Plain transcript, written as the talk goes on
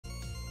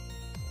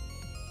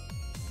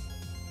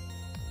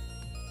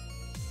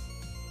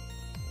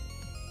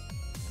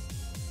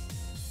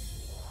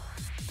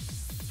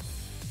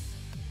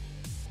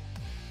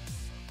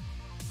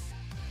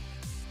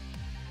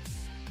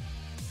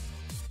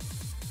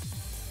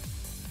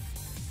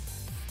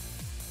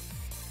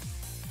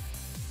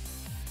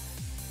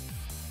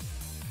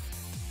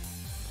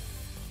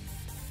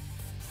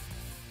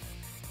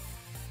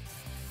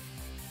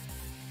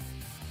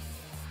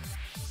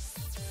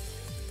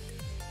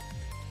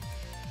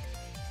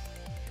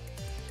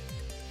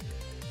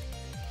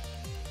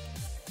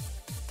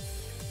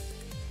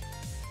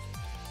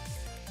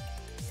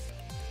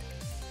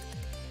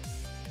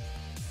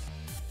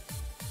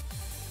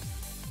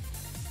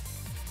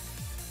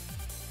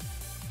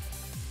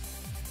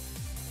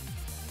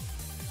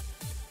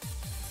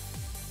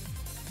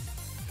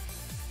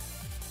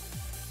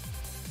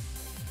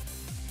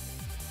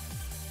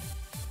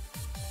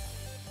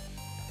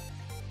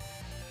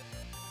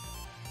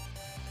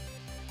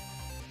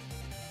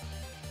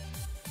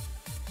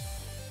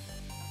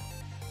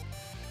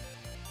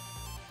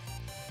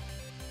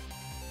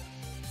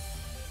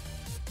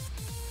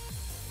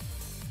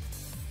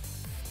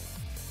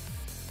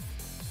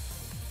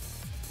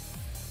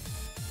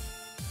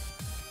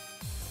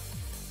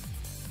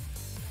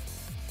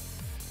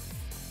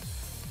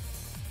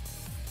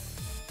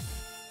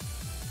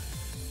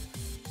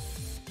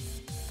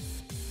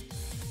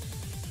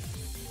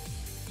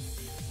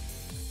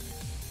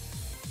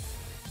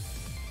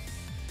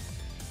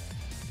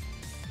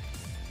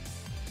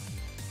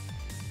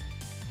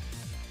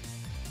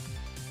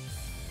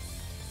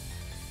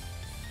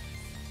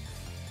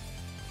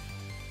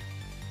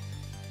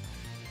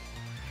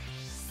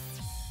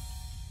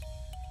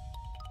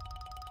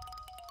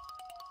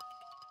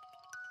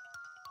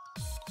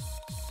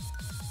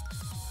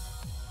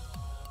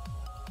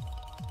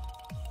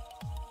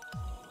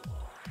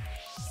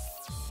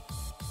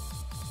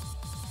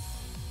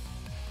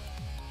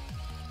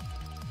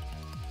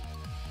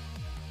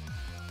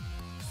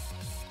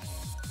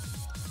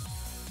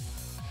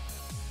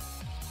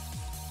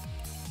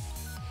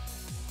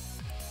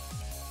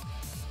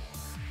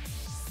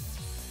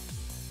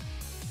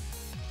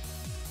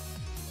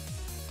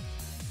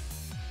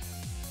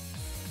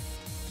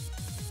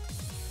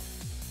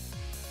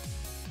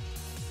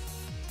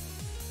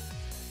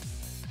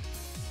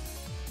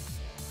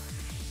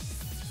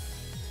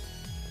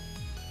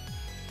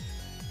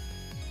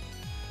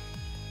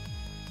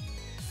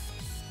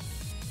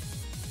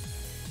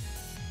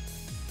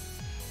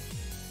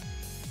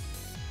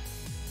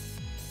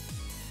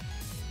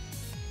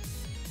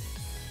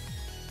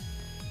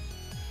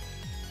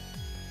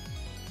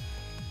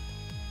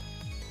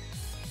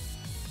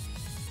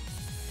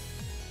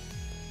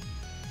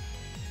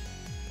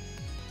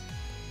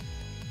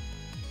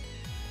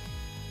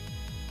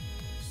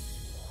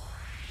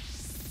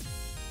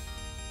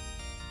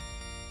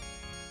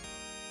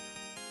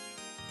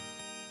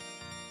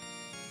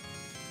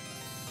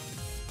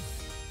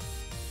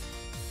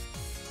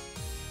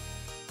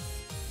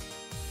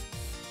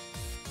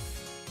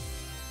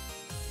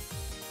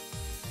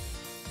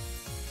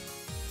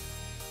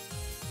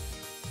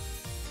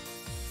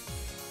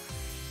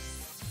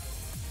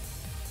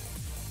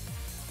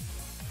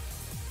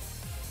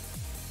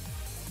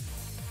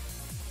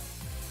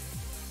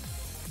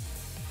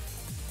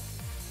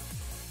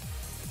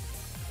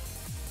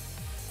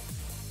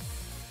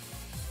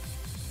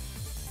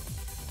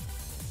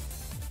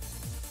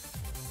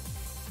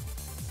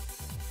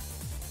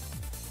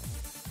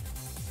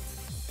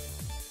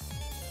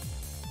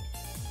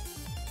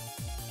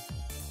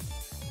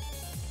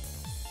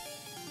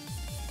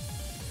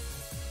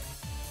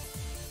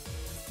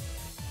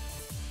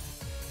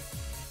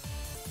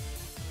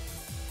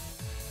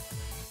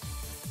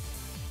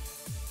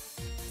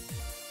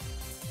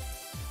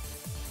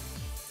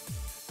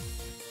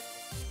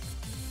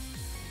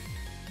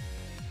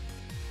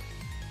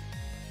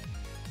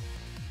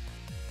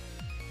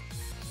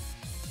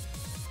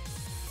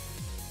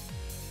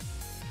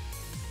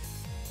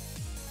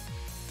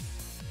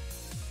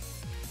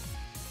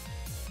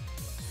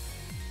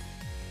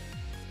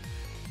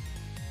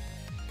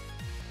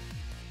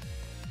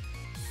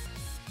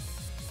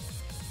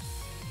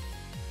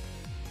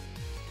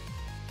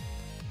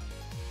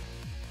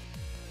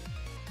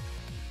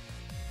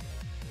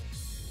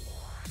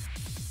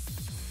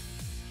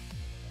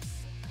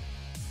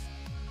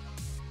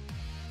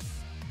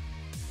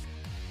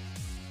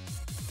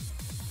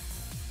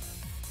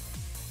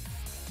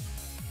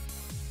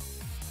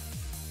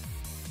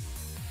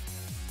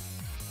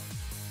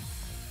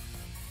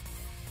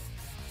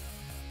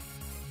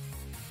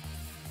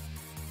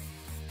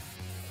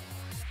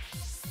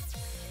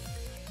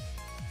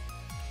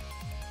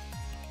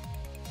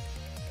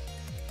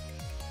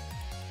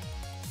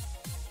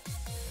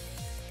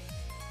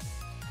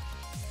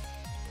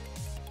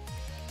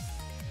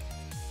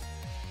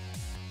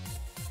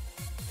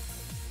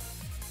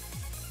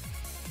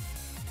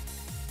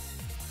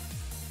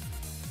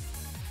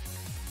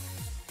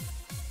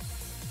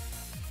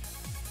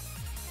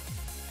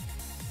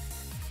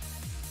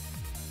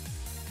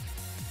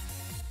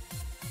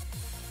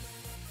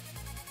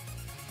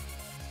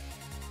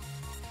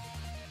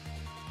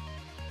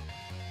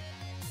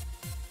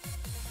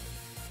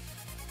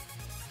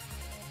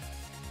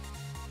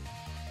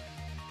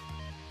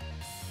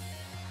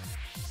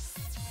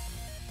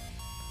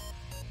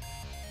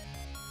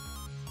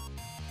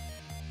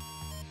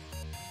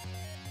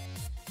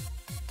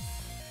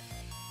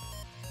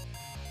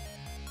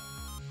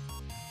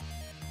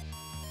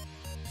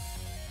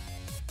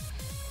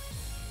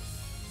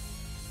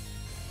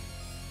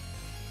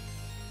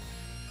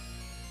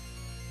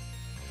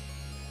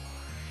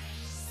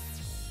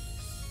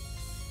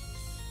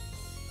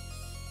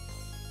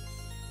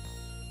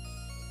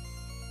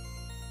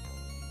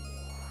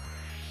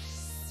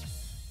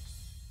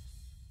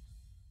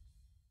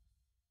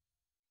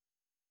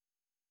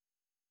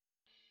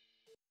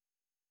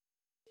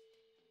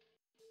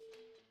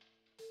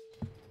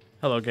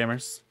Hello,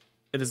 gamers.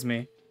 It is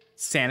me,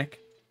 Sanic.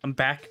 I'm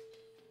back.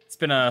 It's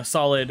been a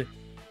solid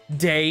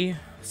day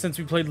since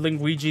we played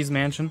Luigi's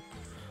Mansion.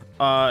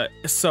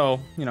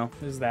 So, you know,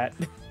 there's that.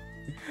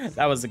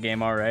 That was the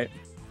game, alright.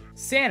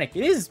 Sanic,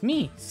 it is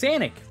me,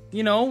 Sanic.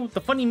 You know,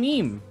 the funny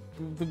meme.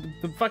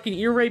 The fucking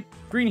ear rape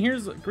Green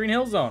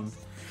Hill Zone.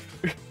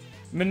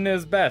 Midna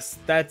is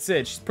best. That's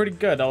it. She's pretty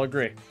good, I'll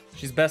agree.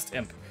 She's best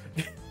imp.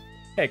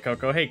 Hey,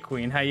 Coco. Hey,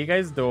 Queen. How you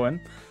guys doing?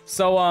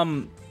 So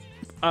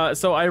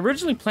I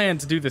originally planned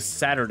to do this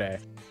Saturday.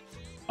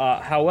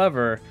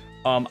 However,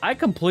 I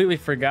completely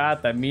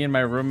forgot that me and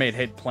my roommate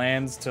had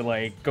plans to,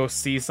 like, go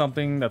see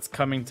something that's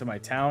coming to my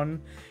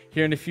town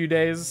here in a few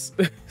days.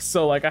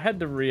 So, like, I had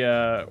to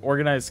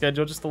reorganize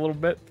schedule just a little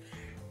bit.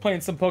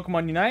 Playing some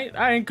Pokemon Unite.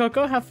 All right,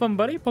 Coco, have fun,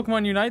 buddy.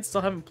 Pokemon Unite,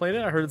 still haven't played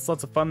it. I heard it's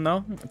lots of fun,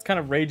 though. It's kind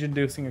of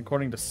rage-inducing,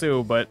 according to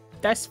Sue, but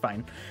that's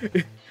fine.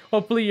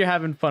 Hopefully you're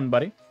having fun,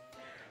 buddy.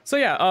 So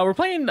yeah, we're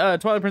playing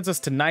Twilight Princess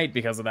tonight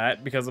because of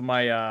that, because of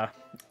my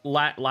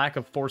lack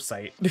of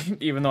foresight.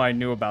 Even though I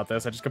knew about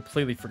this, I just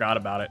completely forgot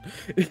about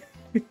it.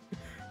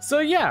 So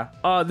yeah,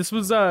 this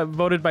was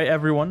voted by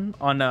everyone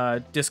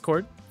on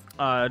Discord.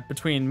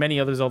 Between many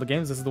other Zelda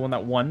games, this is the one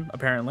that won,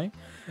 apparently.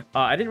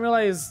 I didn't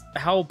realize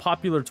how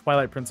popular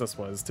Twilight Princess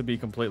was, to be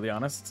completely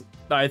honest.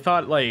 I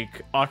thought,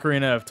 like,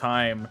 Ocarina of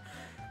Time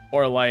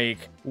or, like,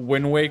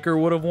 Wind Waker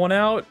would have won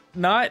out.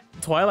 Not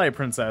Twilight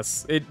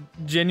Princess. It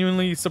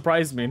genuinely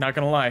surprised me, not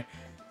gonna lie.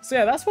 So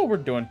yeah, that's what we're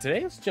doing today.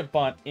 Let's jump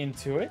on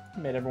into it.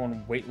 Made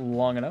everyone wait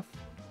long enough.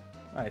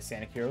 Alright,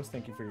 Sanic Heroes,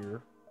 thank you for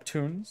your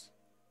tunes.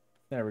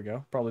 There we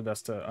go. Probably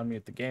best to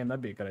unmute the game.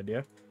 That'd be a good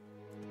idea.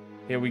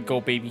 Here we go,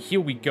 baby.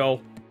 Here we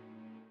go.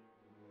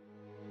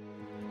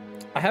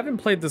 I haven't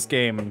played this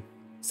game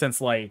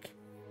since, like,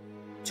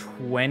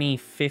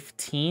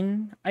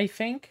 2015, I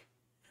think.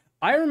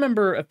 I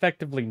remember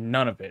effectively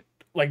none of it.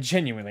 Like,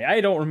 genuinely.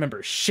 I don't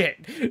remember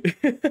shit.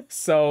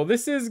 So,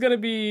 this is gonna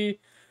be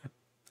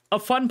a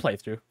fun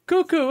playthrough.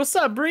 Cuckoo, what's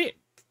up, Bree?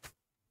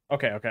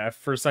 Okay.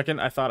 For a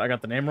second, I thought I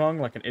got the name wrong,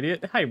 like an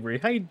idiot. Hi, Bree.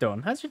 How you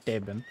doing? How's your day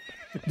been?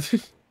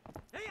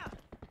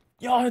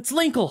 Yo, it's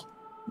Linkle!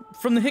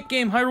 From the hit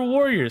game Hyrule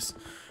Warriors.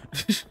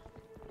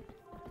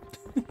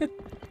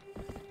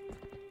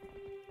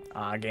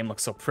 Ah, game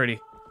looks so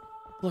pretty.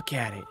 Look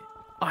at it.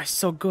 Oh, it's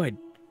so good.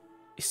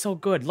 It's so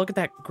good. Look at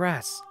that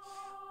grass.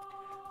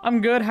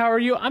 I'm good. How are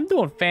you? I'm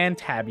doing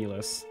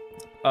fantabulous.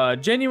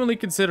 Genuinely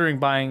considering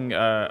buying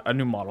a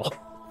new model.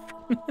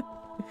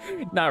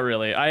 Not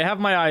really. I have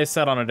my eyes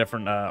set on a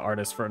different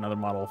artist for another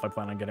model if I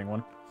plan on getting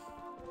one.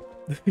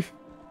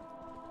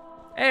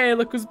 Hey,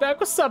 look who's back.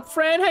 What's up,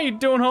 friend? How you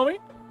doing, homie?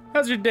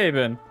 How's your day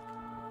been?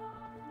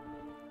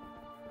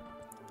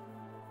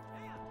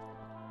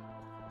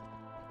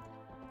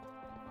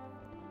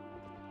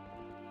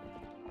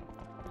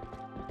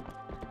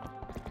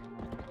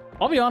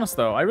 I'll be honest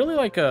though, I really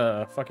like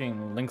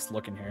fucking Link's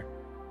look in here.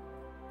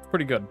 It's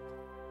pretty good.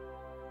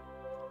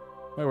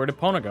 Wait, where did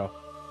Pona go?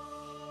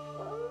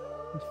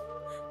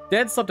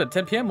 Dad slept at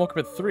 10 p.m., woke up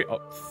at 3. Oh,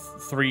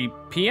 3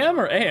 p.m.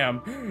 or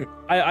a.m.?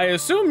 I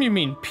assume you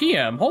mean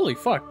p.m. Holy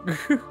fuck.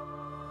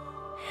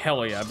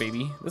 Hell yeah,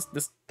 baby.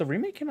 The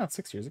remake came out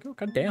 6 years ago.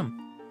 God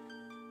damn.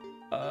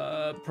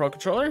 Pro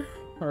controller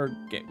or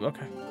game?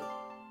 Okay.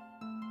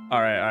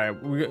 All right.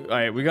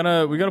 We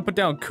gonna put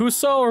down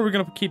Kuso or we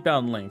gonna keep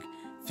down Link?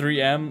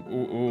 3M.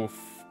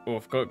 Oof.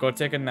 Go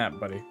take a nap,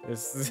 buddy.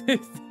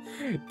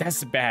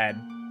 That's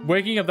bad.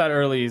 Waking up that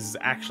early is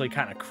actually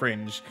kind of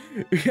cringe.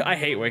 I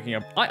hate waking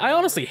up. I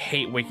honestly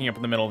hate waking up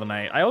in the middle of the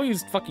night. I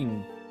always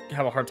fucking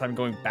have a hard time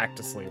going back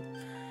to sleep.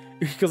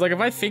 Because, like, if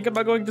I think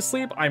about going to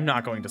sleep, I'm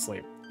not going to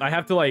sleep. I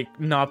have to, like,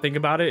 not think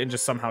about it and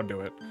just somehow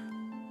do it.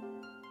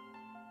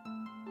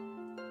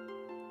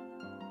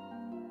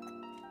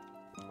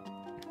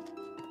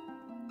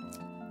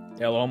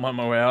 Hello, I'm on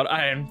my way out.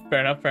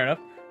 Fair enough.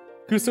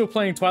 Kuso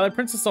playing Twilight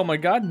Princess? Oh my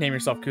god, name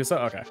yourself Kuso?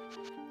 Okay.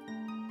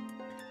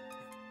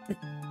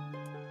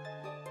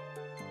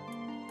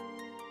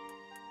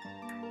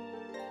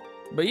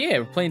 But yeah,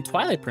 we're playing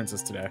Twilight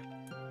Princess today.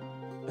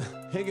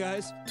 Hey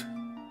guys.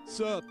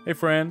 Sup? Hey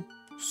friend.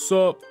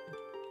 Sup?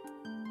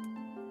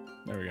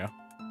 There we go.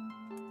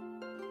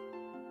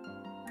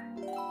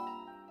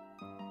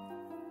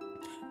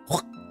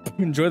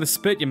 Enjoy the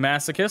spit, you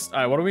masochist.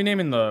 Alright, what are we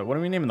naming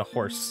the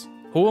horse?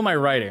 Who am I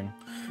riding?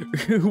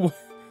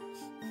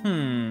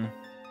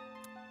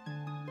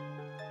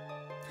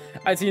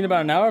 I'd see you in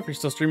about an hour if you're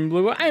still streaming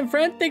Blue. I'm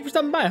friend. Thank you for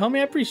stopping by, homie.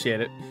 I appreciate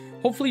it.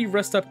 Hopefully you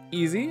rest up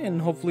easy,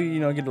 and hopefully, you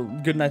know, get a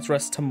good night's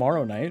rest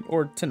tomorrow night,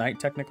 or tonight,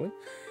 technically.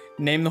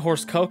 Name the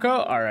horse Coco?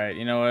 Alright,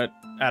 you know what?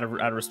 Out of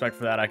respect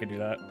for that, I could do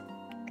that.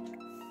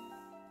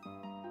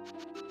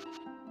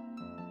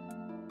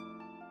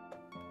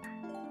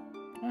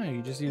 Oh,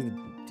 you just use the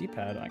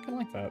D-pad. I kinda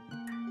like that.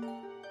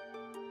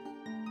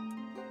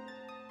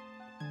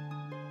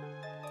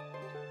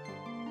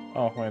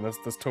 Oh, wait,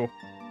 that's two.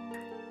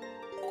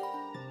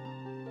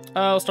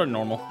 I'll start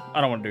normal.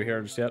 I don't want to do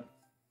here just yet.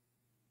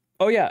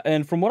 Oh yeah,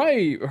 and from what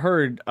I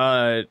heard,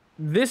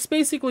 this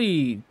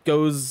basically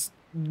goes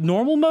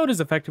normal mode is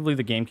effectively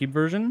the GameCube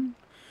version,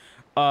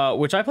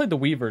 which I played the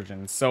Wii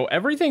version. So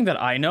everything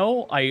that I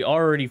know, I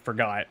already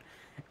forgot.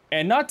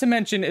 And not to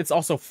mention, it's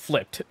also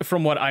flipped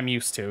from what I'm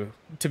used to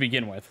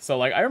begin with. So,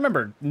 like, I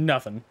remember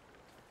nothing.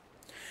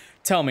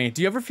 Tell me,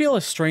 do you ever feel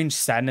a strange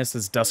sadness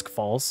as dusk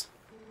falls?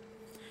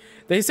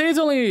 They say it's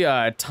only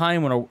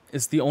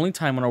it's the only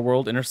time when our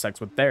world intersects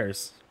with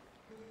theirs.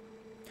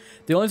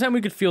 The only time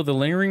we could feel the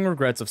lingering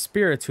regrets of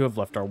spirits who have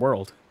left our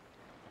world.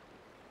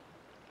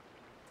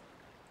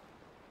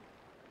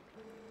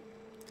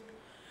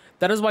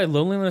 That is why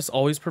loneliness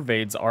always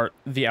pervades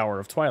the hour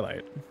of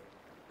twilight.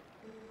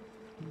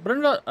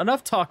 But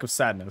enough talk of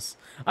sadness.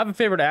 I have a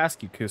favor to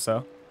ask you,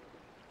 Kuso.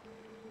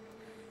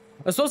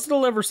 I'm supposed to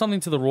deliver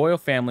something to the royal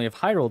family of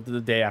Hyrule the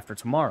day after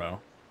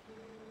tomorrow.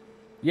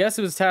 Yes,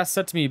 it was a task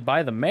set to me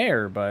by the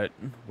mayor, but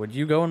would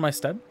you go in my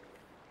stead?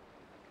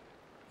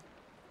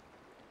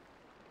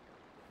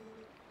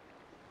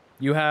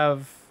 You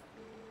have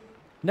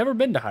never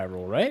been to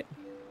Hyrule, right?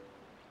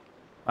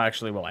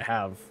 Actually, well, I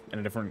have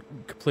in a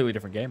completely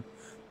different game.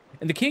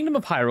 In the Kingdom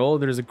of Hyrule,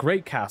 there is a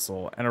great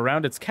castle, and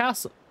around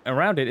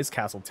it is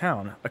Castle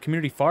Town, a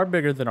community far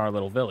bigger than our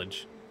little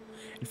village.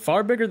 And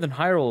far bigger than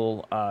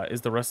Hyrule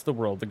is the rest of the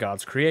world the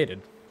gods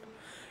created.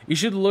 You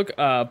should look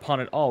upon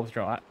it all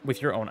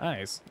with your own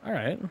eyes. All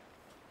right.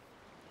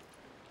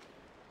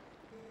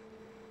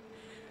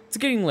 It's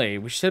getting late.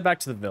 We should head back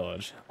to the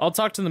village. I'll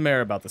talk to the mayor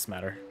about this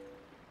matter.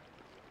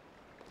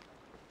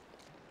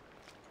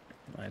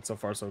 All right, so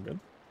far so good.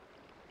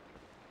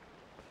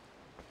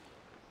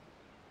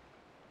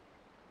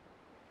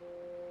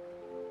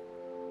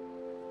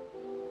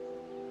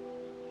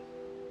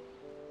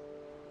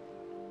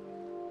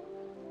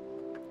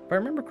 If I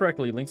remember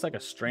correctly, Link's like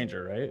a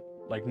stranger, right?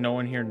 Like, no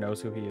one here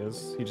knows who he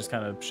is. He just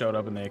kind of showed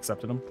up and they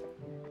accepted him.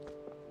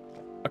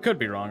 I could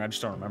be wrong, I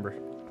just don't remember.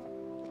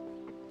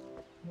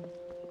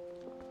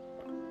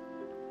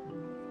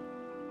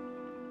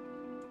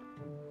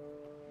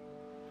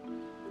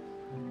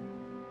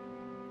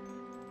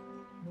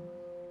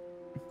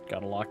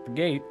 Gotta lock the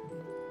gate.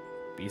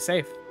 Be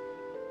safe.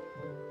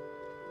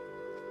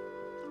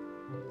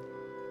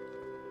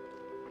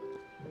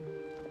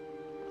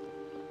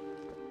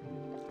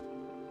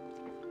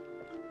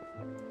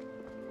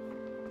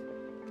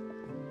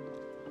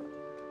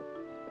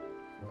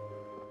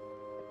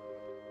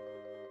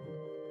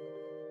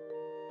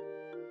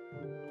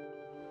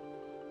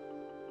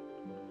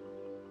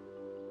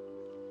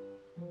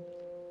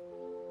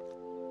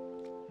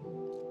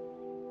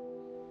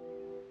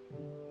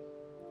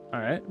 All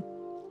right.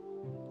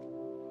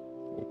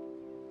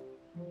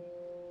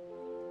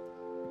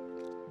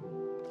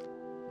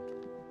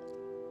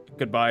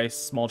 Goodbye,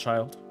 small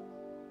child.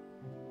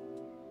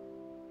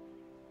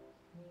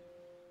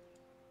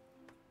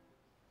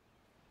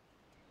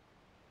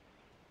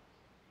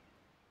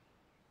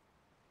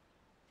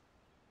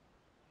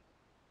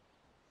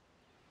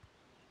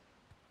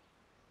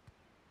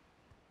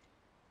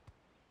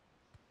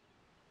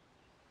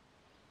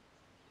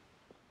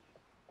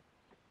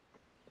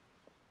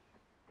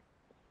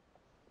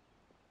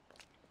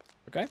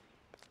 Okay.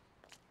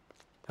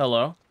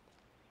 Hello.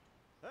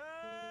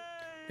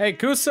 Hey,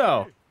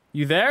 Kuso!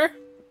 You there?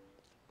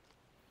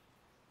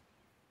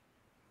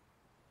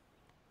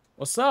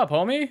 What's up,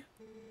 homie?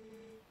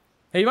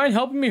 Hey, you mind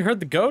helping me herd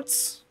the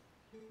goats?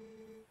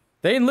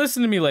 They ain't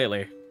listened to me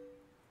lately.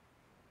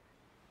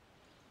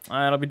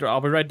 Alright,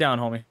 I'll be right down,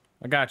 homie.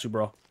 I got you,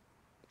 bro.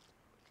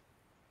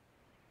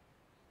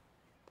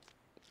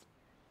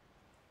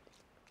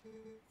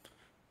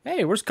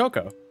 Hey, where's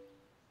Coco?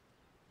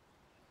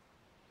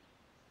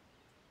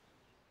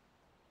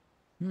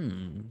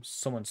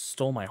 Someone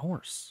stole my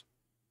horse.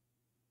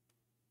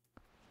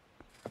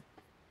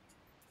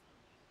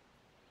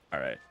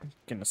 Alright,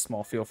 getting a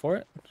small feel for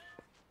it.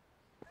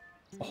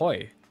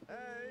 Ahoy.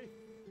 Hey.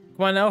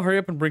 Come on now, hurry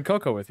up and bring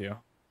Coco with you.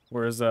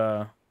 Where'd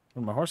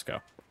my horse go?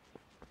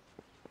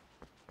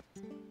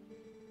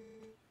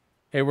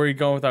 Hey, where are you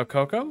going without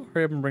Coco?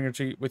 Hurry up and bring her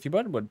with you,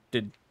 bud. What,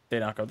 did they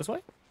not go this way?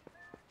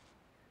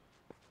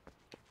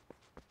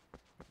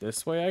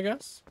 This way, I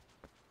guess?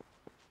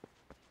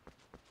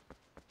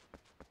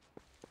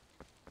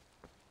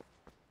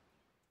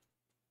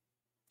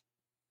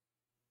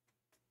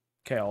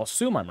 Okay, I'll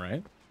assume I'm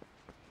right.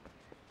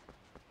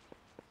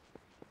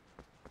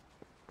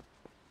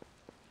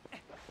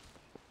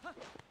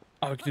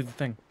 Oh, I can do the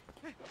thing.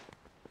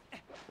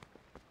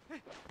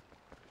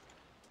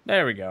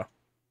 There we go.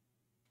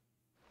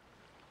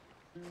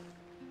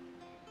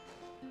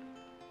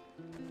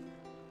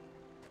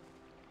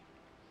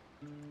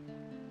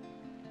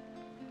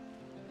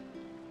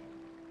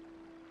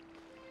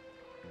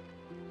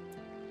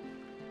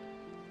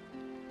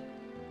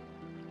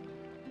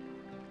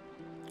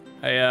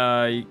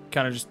 You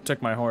kind of just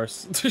took my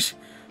horse.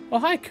 Well,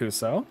 hi,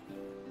 Kuso.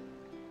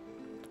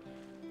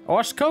 I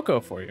washed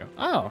Coco for you.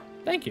 Oh,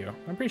 thank you.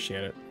 I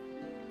appreciate it.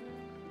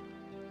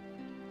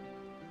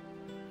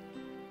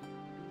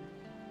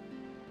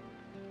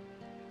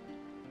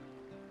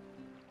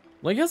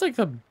 Link has like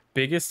the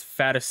biggest,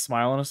 fattest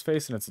smile on his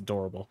face, and it's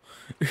adorable.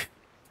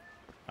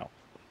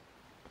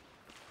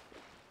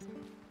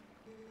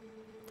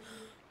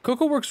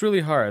 Coco works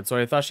really hard, so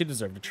I thought she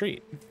deserved a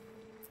treat.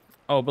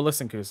 Oh, but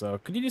listen,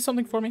 Kuso, could you do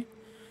something for me?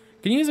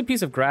 Can you use a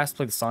piece of grass to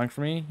play the song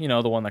for me? You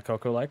know, the one that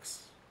Coco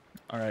likes.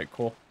 All right,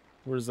 cool.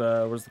 Where's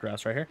the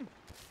grass? Right here.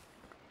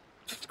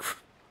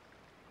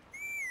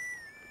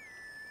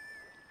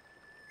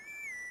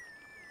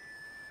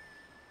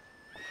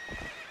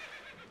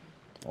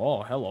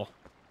 Oh, hello.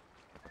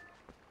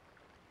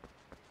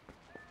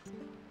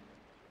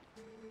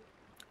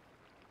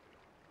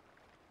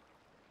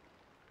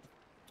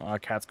 Oh,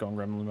 cat's going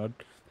gremlin mode.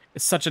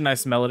 It's such a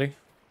nice melody.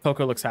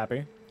 Coco looks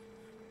happy.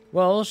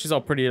 Well, she's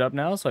all prettied up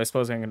now, so I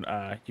suppose I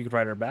can, you could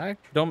ride her back.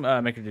 Don't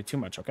make her do too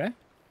much, okay?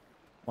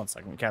 1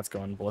 second, cat's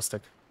going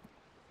ballistic.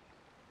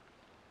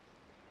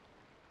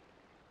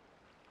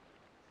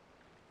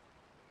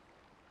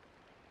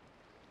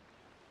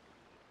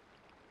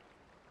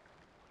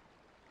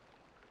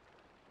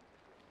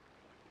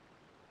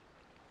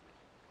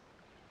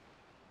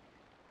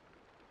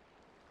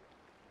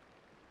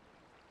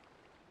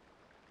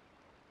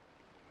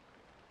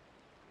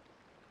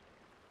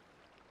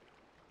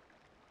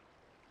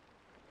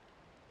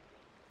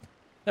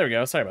 There we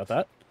go. Sorry about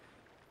that.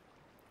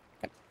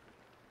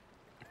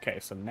 Okay,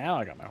 so now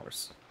I got my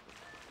horse.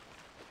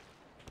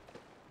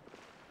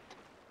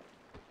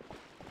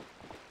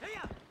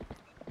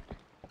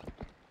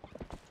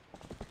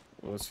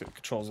 Well, this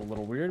control's a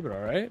little weird, but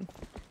all right.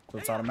 So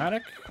it's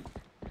automatic.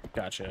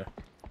 Gotcha.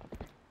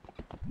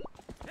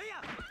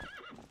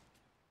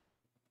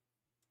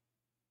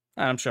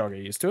 I'm sure I'll get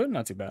used to it.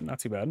 Not too bad. Not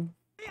too bad.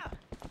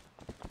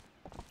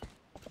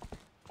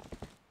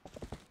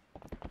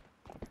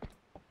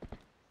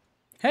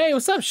 Hey,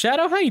 what's up,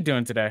 Shadow? How you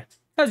doing today?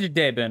 How's your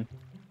day been?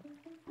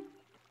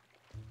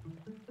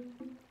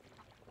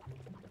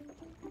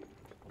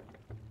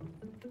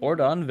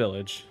 Ordon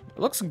Village. It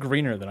looks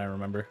greener than I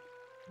remember.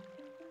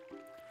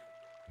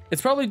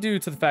 It's probably due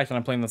to the fact that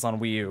I'm playing this on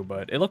Wii U,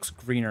 but it looks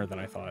greener than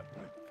I thought.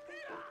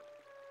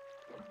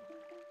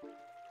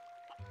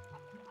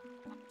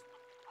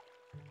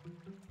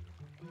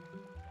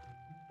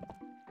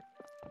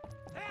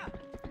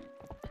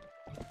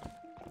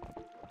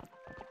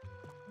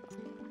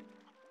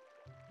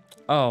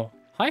 Oh,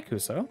 hi,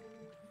 Kuso.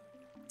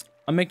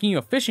 I'm making you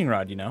a fishing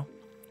rod, you know.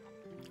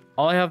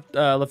 All I have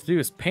left to do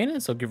is paint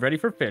it, so get ready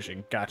for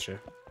fishing. Gotcha.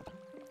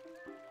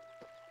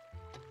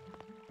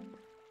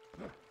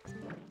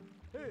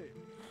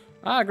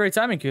 Ah, great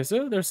timing,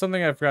 Kuso. There's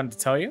something I've forgotten to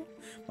tell you.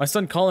 My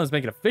son Colin is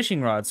making a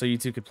fishing rod so you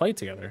two could play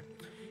together.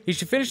 He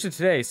should finish it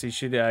today, so you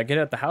should get it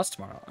at the house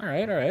tomorrow. All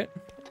right, all right.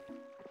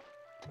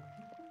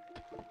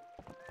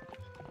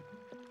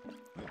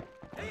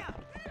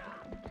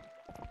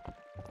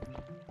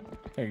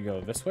 There you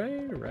go, this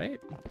way, right?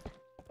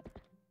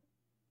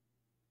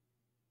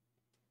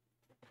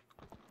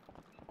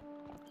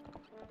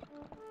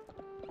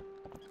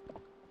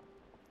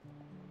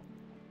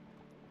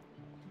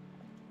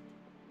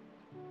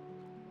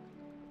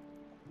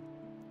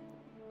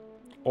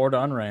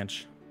 Ordon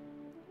Ranch.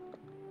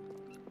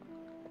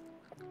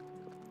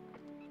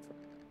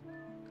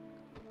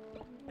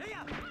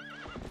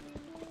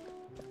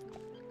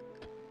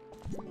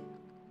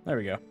 There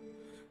we go.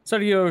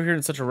 Sorry to get over here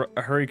in such a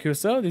hurry,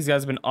 Kuso. These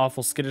guys have been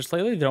awful skittish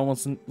lately. They don't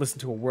listen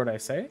to a word I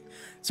say.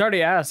 Sorry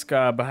to ask,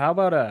 but how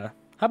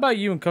about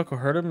you and Coco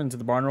herd him into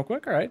the barn real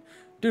quick? All right.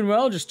 Doing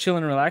well, just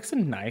chilling and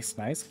relaxing. Nice,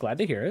 nice. Glad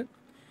to hear it.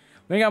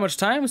 We ain't got much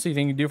time, so you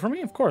think you can do for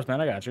me? Of course,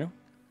 man. I got you.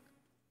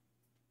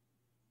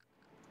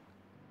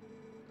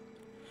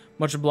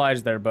 Much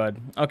obliged there, bud.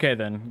 Okay,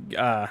 then.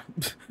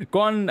 Go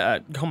on.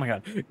 Oh my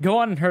god. Go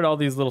on and herd all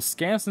these little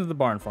scamps into the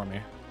barn for me.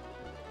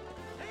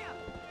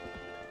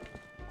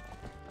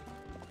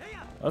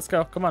 Let's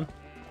go. Come on.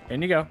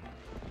 In you go.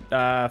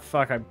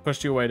 Fuck. I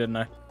pushed you away, didn't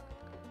I?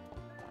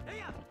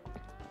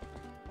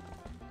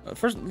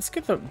 First, let's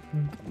get the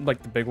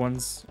big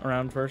ones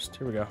around first.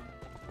 Here we go.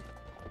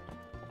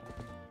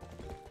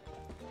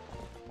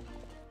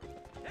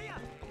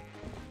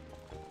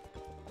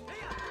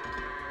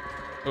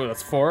 Oh,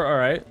 that's 4. All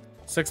right.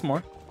 6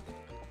 more.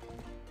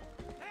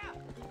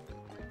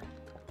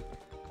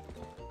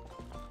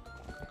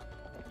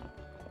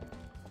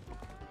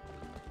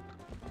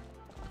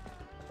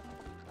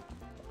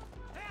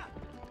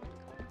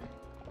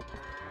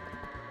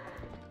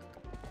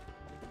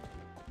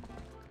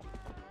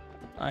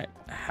 All right.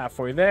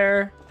 Halfway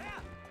there.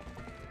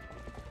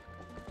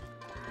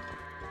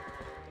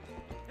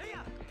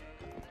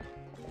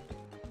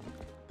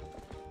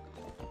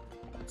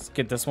 Let's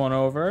get this one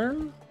over.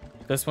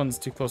 This one's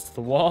too close to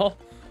the wall.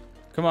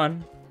 Come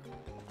on.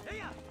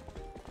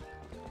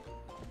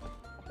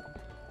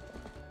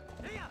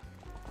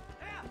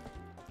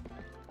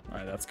 All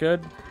right, that's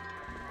good.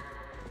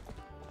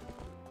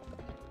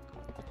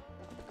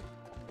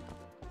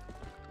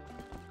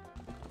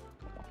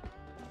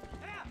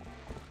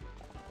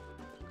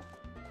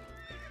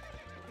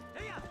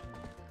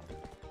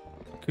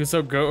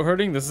 Kuso goat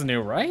herding? This is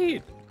new,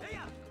 right?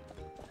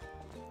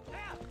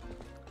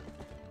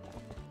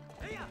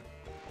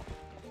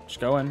 Just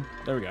go in.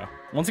 There we go.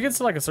 Once it gets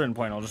to like a certain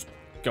point, I'll just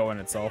go in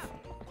itself.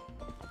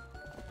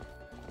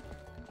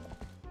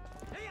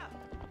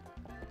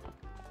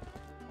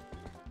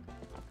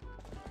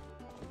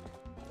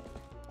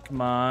 Come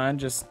on,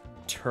 just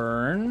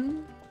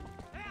turn.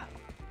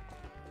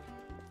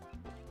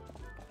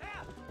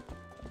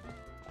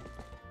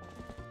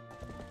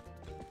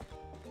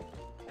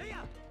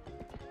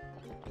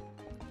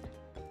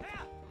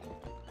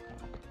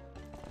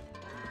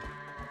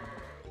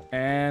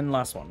 And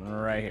last one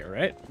right here,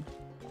 right?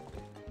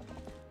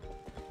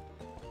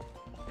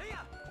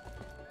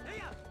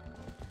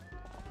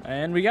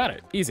 And we got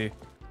it. Easy.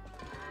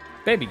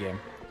 Baby game.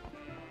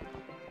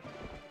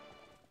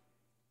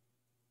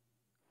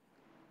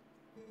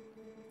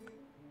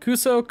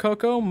 Kuso,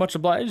 Coco, much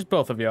obliged,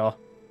 both of y'all.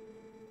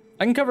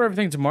 I can cover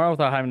everything tomorrow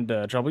without having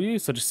to trouble you,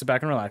 so just sit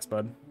back and relax,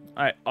 bud.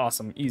 Alright,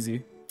 awesome.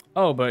 Easy.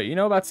 Oh, but you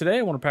know about today?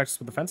 I want to practice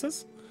with the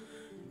fences.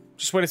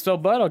 Just wait a spell,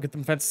 bud. I'll get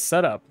the fences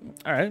set up.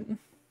 Alright.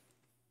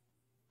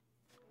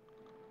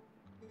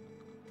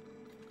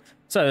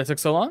 Sorry that took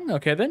so long.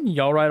 Okay, then.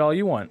 Y'all ride all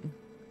you want.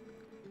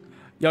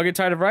 Y'all get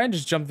tired of riding,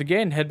 just jump the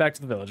gate and head back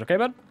to the village. Okay,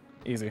 bud?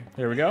 Easy.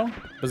 Here we go.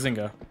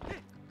 Bazinga.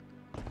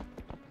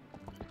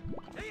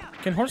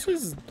 Can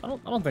horses... I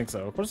don't think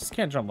so. Horses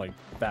can't jump, like,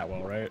 that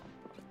well, right?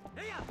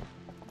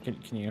 Can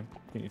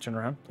you turn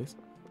around, please?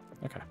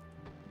 Okay.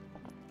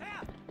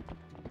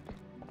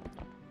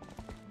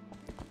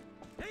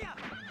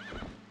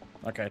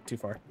 Okay, too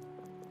far.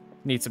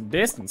 Need some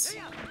distance.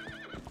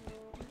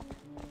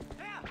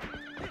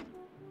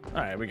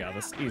 Alright, we got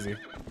this. Easy.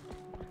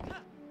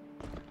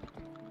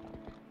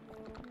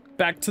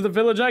 Back to the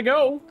village I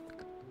go!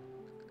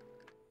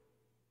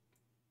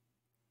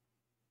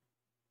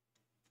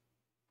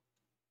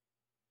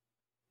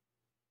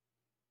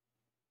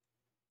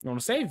 You want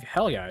to save?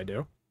 Hell yeah, I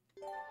do.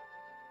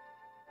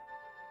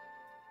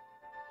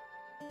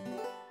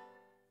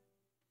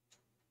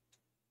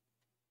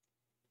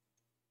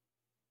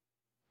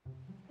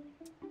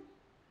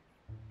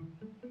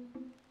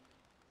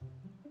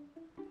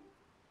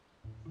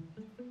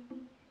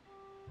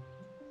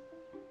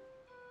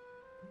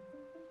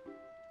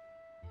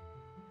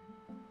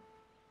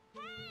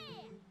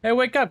 Hey,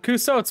 wake up,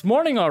 Kuso. It's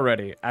morning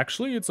already.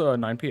 Actually, it's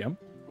 9 p.m.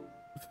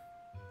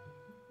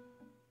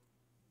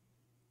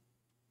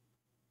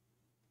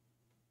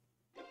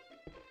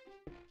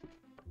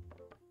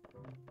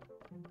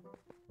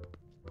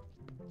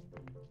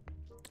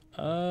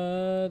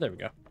 There we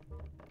go.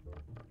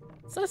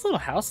 It's a nice little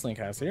house Link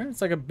has here.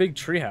 It's like a big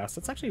tree house.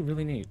 That's actually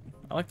really neat.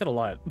 I like that a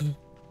lot.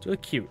 It's really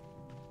cute.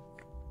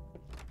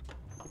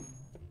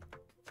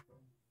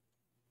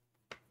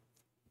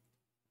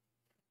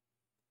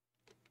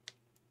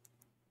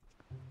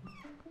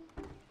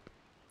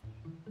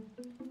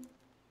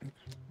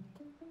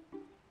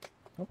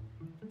 Oh,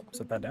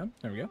 set that down.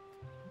 There we go.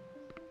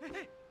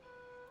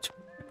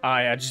 Ah,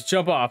 yeah, just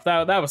jump off.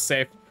 That was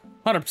safe.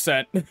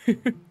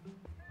 100%.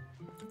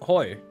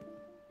 Ahoy.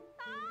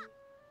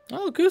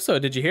 Oh, Kuso,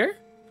 did you hear?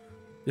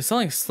 They're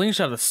selling a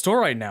slingshot at the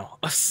store right now.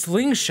 A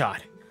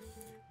slingshot.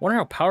 Wonder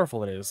how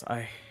powerful it is.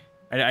 I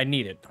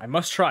need it. I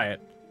must try it.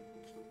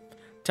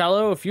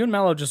 Tallow, if you and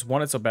Mallow just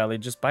want it so badly,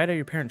 just buy it at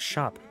your parents'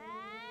 shop.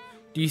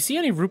 Do you see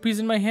any rupees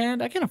in my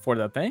hand? I can't afford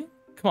that thing.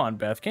 Come on,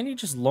 Beth. Can't you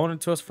just loan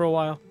it to us for a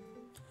while?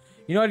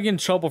 You know I'd get in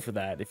trouble for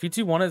that. If you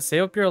two want it,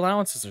 save up your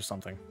allowances or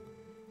something.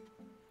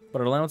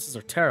 But our allowances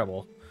are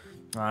terrible.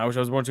 I wish I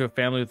was born to a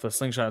family with a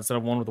slingshot instead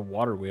of one with a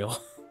water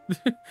wheel.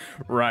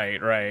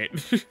 Right.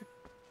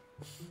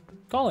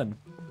 Colin.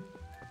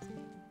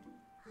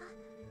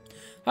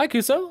 Hi,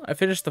 Kuso. I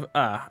finished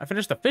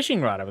the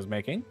fishing rod I was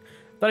making.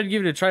 Thought I'd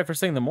give it a try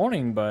first thing in the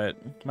morning,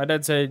 but my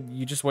dad said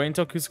you just wait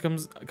until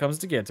Kuso comes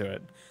to get to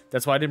it.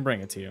 That's why I didn't bring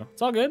it to you.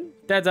 It's all good.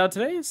 Dad's out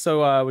today,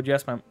 so would you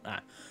ask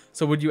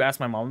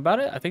my mom about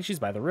it? I think she's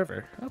by the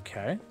river.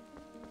 Okay.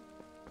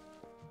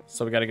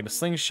 So we got to get a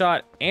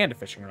slingshot and a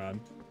fishing rod.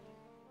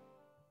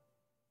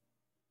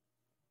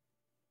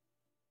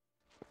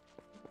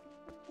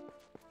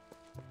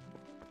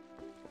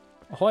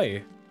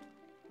 Ahoy.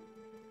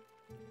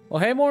 Well,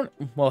 hey,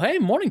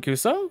 morning,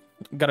 Kuso.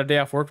 Got a day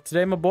off work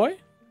today, my boy?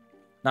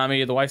 Not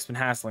me, the wife's been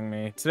hassling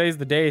me. Today's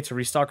the day to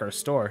restock our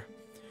store.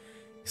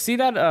 See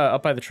that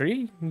up by the tree?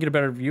 You can get a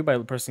better view by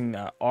pressing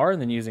R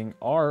and then using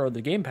R or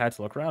the gamepad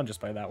to look around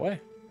just by that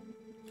way.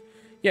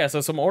 Yeah,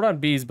 so some Ordon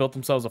bees built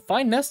themselves a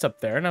fine nest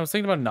up there, and I was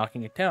thinking about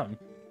knocking it down.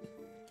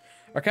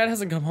 Our cat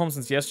hasn't come home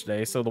since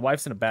yesterday, so the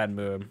wife's in a bad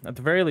mood. At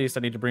the very least,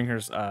 I need to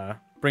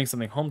bring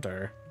something home to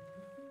her.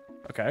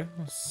 Okay,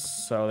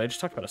 so they just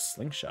talked about a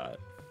slingshot.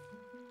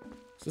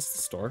 Is this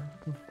the store?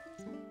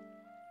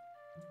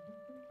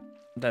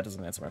 That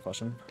doesn't answer my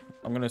question.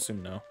 I'm gonna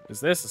assume no.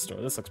 Is this a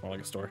store? This looks more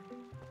like a store.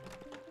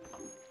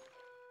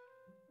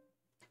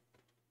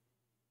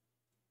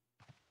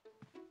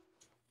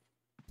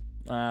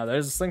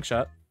 There's a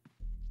slingshot.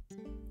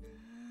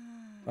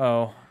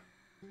 Oh.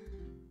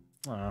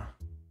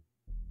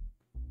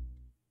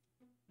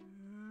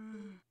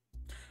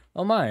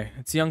 Oh my,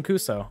 it's young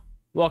Kuso.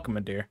 Welcome, my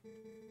dear.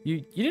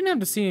 You didn't have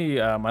to see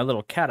my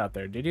little cat out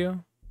there, did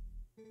you?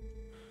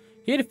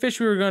 He ate a fish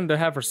we were going to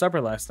have for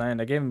supper last night,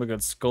 and I gave him a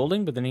good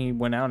scolding, but then he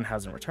went out and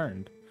hasn't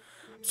returned.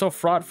 I'm so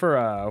fraught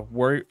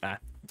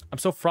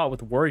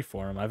with worry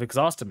for him. I've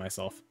exhausted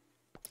myself.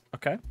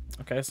 Okay.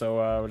 Okay, so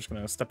we're just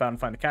gonna step out and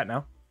find the cat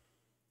now.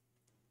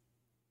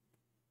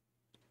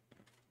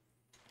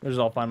 This is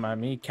all fine by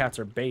me. Cats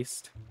are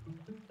based.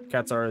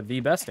 Cats are the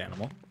best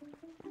animal.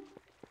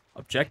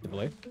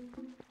 Objectively.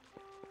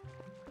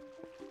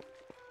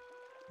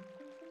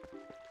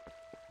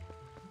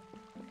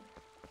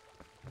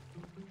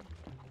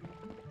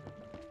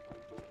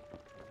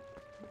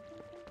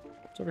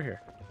 It's over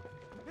here.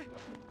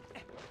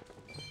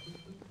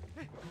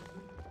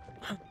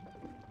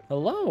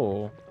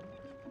 Hello.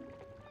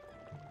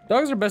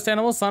 Dogs are best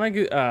animals. Sonic,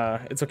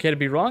 it's okay to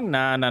be wrong?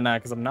 Nah,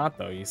 because I'm not,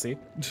 though, you see.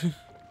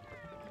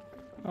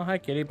 Oh, hi,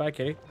 kitty. Bye,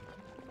 kitty.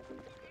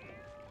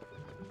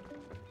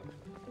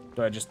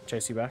 Do I just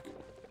chase you back?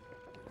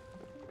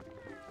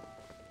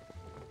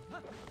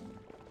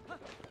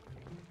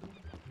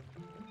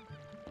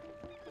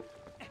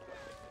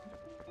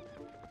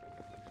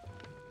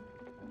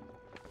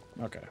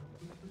 Okay.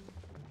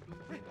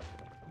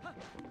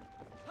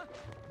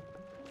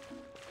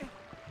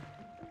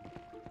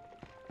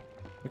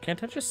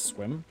 Can't I just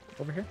swim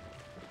over here?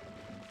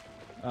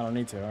 I don't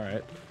need to,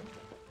 alright.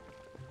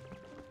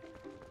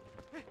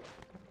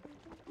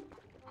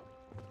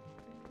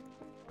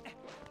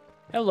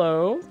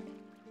 Hello.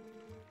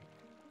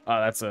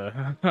 Oh, that's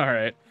a...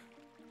 Alright.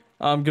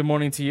 Good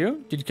morning to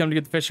you. Did you come to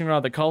get the fishing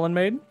rod that Colin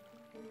made?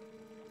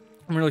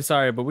 I'm really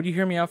sorry, but would you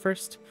hear me out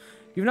first?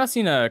 You've not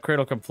seen a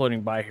cradle come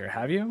floating by here,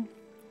 have you?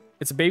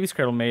 It's a baby's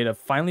cradle made of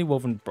finely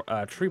woven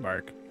tree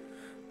bark.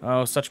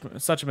 Oh, such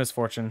a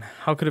misfortune.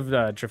 How could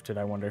have drifted,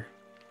 I wonder.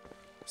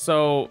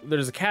 So,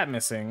 there's a cat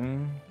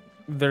missing.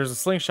 There's a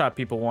slingshot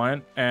people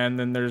want, and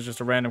then there's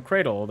just a random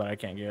cradle that I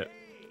can't get.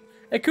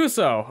 Hey,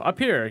 Kuso, up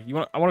here.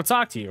 I want to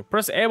talk to you.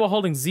 Press A while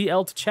holding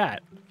ZL to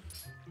chat.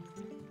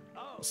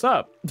 What's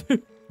up?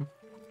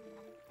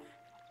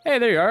 Hey,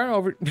 there you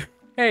are.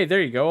 Hey,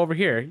 there you go. Over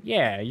here.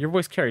 Yeah, your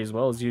voice carries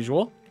well as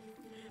usual.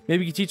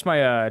 Maybe you can teach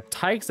my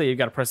tykes that you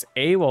gotta press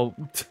A while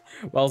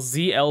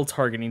ZL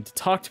targeting to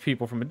talk to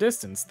people from a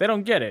distance. They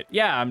don't get it.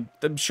 Yeah,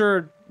 I'm sure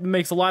it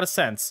makes a lot of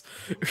sense.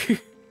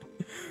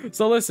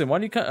 So listen, why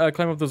don't you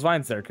climb up those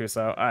vines there,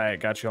 Kuso? Alright,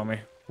 got you, homie.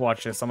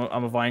 Watch this. I'm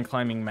a vine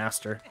climbing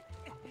master.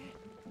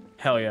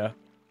 Hell yeah.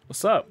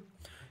 What's up?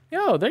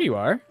 Yo, there you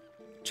are.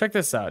 Check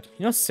this out.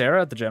 You know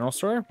Sarah at the general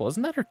store? Well,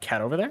 isn't that her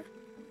cat over there?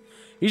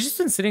 He's just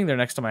been sitting there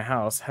next to my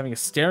house, having a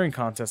staring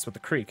contest with the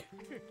creek.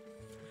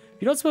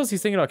 You don't suppose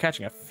he's thinking about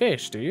catching a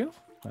fish, do you?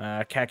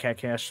 Cat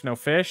catch, no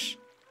fish.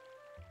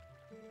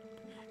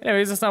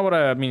 Anyways, that's not what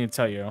I mean to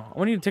tell you. I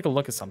want you to take a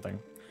look at something.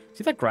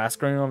 See that grass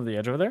growing over the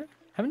edge over there?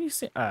 Haven't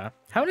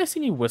I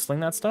seen you whistling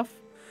that stuff?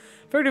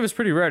 Figured it was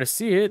pretty rare to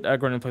see it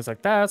growing in a place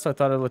like that, so I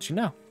thought I'd let you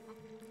know.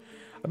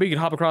 I bet you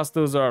could hop across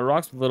those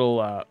rocks with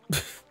little,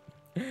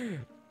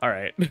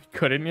 Alright,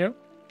 couldn't you?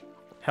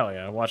 Hell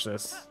yeah, watch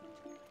this.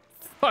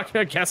 Fuck,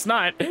 I guess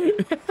not.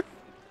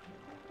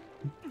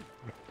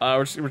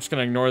 We're just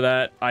gonna ignore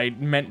that. I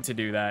meant to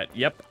do that.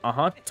 Yep,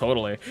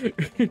 totally.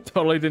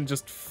 Totally didn't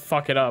just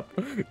fuck it up.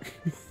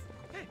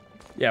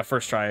 Yeah,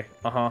 first try.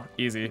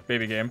 Easy,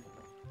 baby game.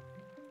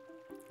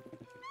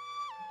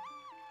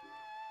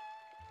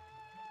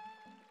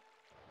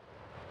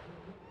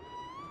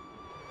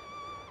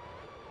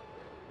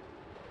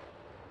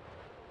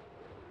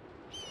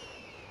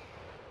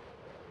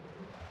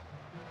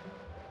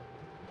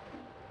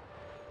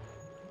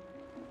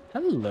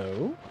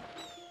 Hello.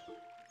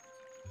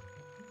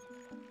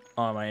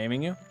 Oh, am I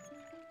aiming you?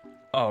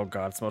 Oh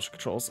god, it's motion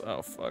controls.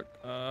 Oh fuck.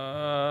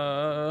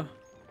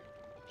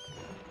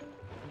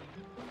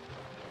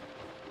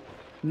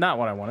 Not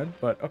what I wanted,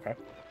 but okay.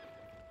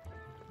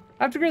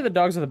 I have to agree that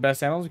dogs are the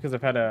best animals because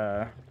I've had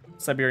a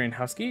Siberian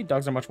Husky.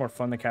 Dogs are much more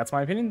fun than cats, in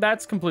my opinion.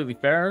 That's completely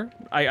fair.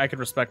 I could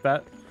respect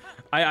that.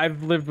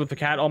 I've lived with a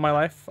cat all my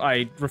life.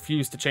 I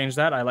refuse to change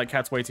that. I like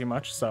cats way too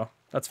much, so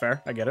that's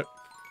fair. I get it.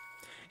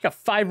 You got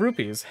 5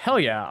 rupees. Hell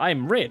yeah,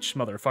 I'm rich,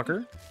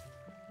 motherfucker.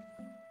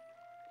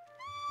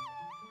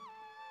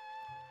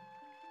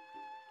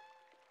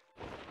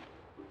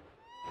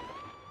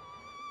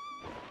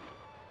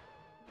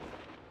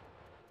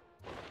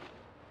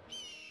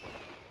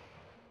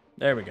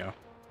 There we go.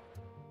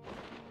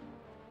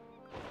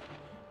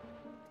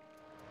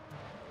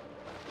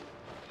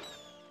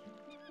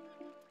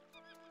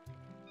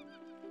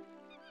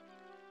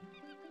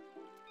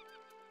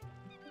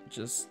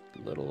 Just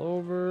a little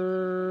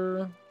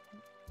over.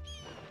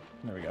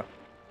 There we go.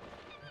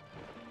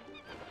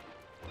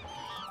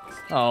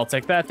 I'll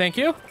take that, thank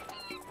you.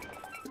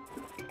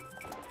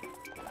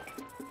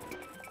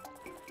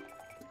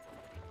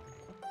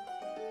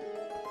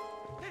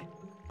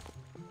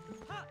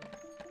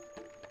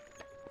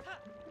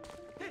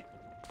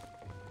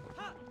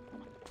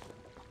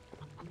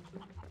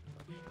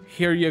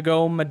 Here you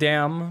go,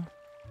 madame.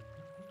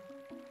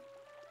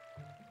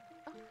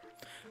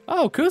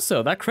 Oh,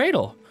 Kuso, that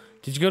cradle.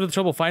 Did you go to the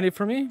trouble to find it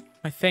for me?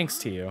 My thanks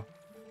to you.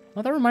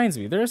 Well, that reminds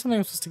me, there is something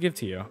I'm supposed to give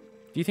to you.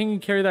 Do you think you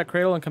can carry that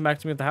cradle and come back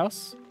to me at the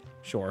house?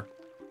 Sure.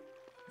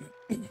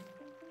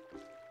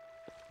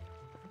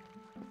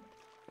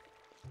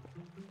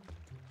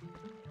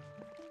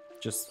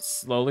 Just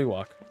slowly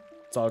walk.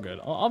 It's all good.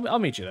 I'll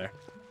meet you there.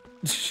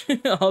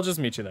 I'll just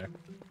meet you there.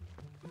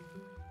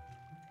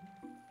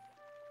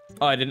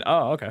 Oh, I didn't.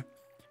 Oh, okay.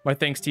 My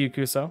thanks to you,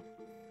 Kuso.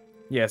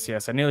 Yes,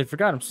 yes. I nearly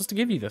forgot. I'm supposed to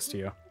give you this to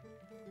you.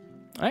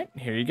 All right,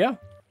 here you go.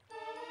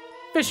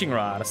 Fishing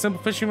rod. A simple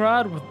fishing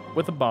rod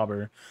with a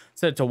bobber.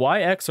 Set it to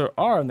Y, X, or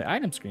R on the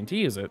item screen to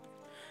use it.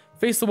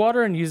 Face the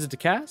water and use it to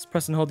cast.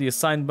 Press and hold the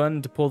assigned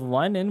button to pull the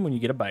line in when you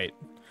get a bite.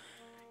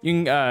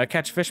 You can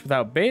catch fish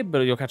without bait, but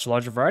you'll catch a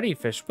larger variety of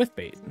fish with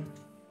bait.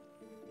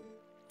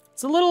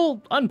 It's a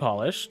little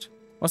unpolished.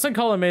 My son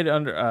Colin made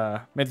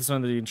this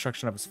under the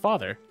instruction of his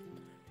father.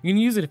 You can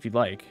use it if you'd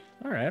like.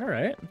 All right, all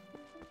right.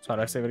 So how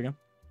do I save it again?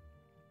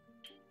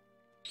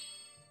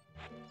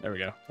 There we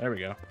go. There we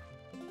go.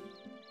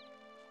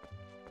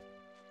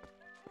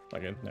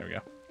 Okay, there we go.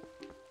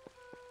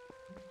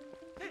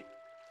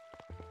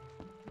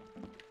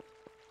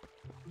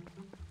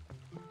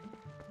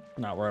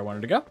 Not where I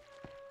wanted to go.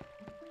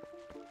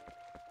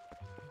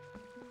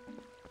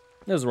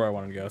 This is where I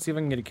wanted to go. See if I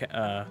can get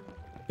a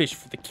fish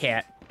for the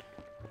cat.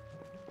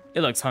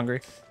 It looks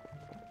hungry.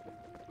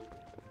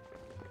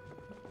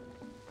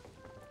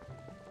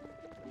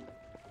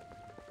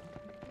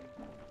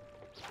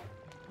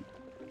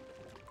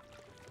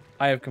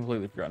 I have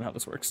completely forgotten how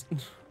this works.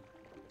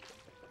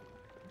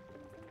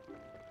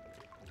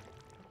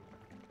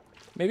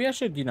 Maybe I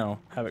should, you know,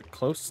 have it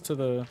close to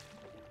the...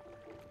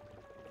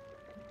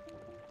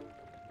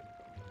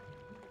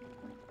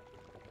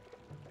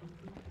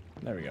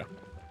 There we go.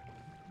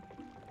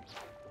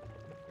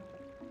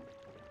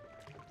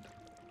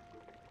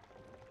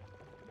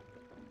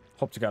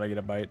 Hope to God I get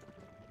a bite.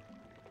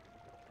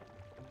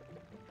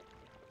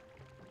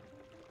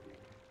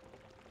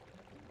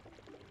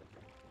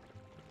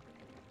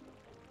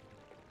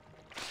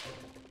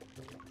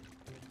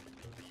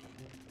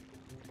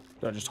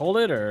 Do I just hold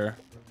it, or?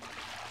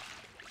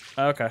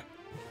 Okay.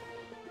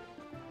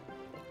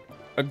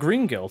 A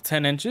green gill,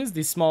 10 inches.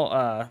 These small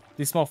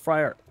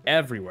fry are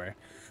everywhere.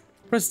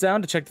 Press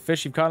down to check the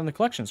fish you've caught on the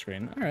collection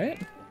screen. All right.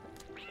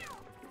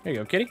 There you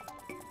go, kitty.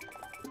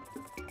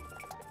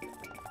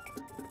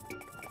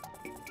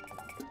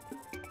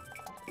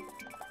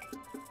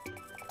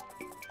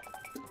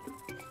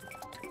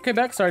 Okay,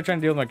 back. Sorry, trying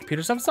to deal with my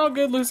computer stuff. It's all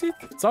good, Lucy.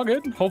 It's all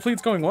good. Hopefully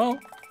it's going well.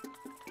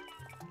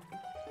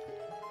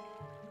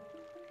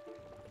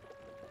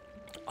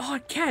 Oh, a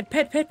cat.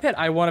 Pet, pet, pet.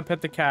 I want to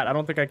pet the cat. I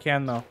don't think I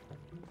can, though.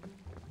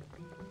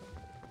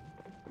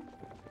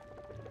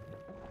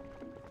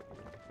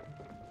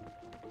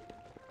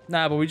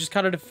 Nah, but we just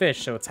caught it a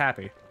fish, so it's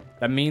happy.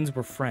 That means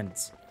we're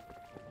friends.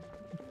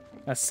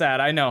 That's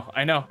sad. I know.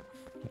 I know.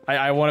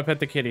 I want to pet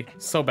the kitty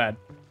so bad.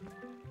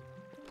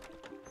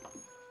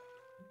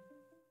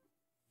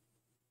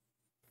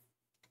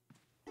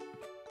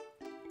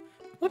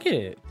 Look at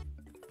it.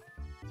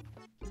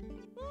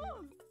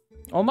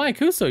 Oh my,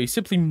 Kuso, you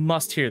simply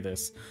must hear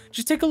this.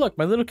 Just take a look.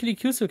 My little kitty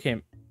Kuso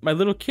came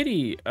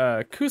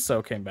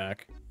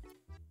back.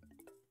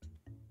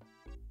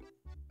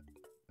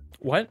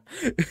 What?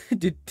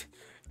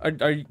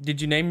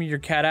 Did you name your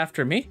cat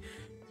after me?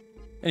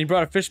 And he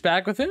brought a fish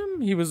back with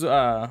him? He was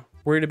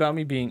worried about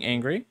me being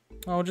angry.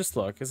 Oh, just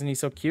look. Isn't he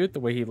so cute? The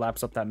way he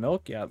laps up that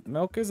milk. Yeah,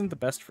 milk isn't the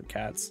best for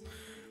cats.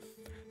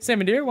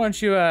 Sammy dear, why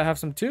don't you have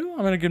some too?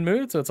 I'm in a good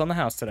mood, so it's on the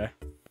house today.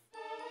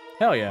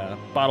 Hell yeah.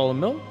 Bottle of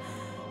milk.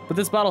 But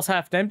this bottle's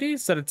half empty.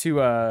 Set it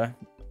to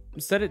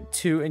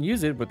and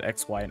use it with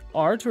X, Y, and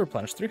R to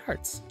replenish 3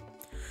 hearts.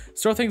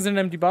 Store things in an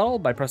empty bottle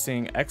by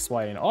pressing X,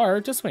 Y, and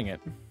R to swing it.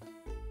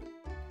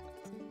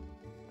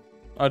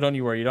 Oh, don't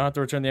you worry. You don't have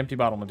to return the empty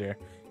bottle, my dear.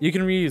 You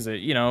can reuse it,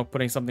 you know,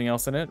 putting something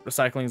else in it.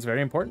 Recycling is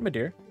very important, my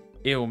dear.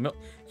 Ew, milk.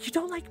 You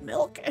don't like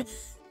milk?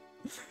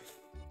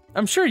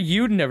 I'm sure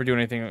you'd never do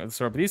anything of the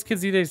sort, but these kids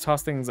these days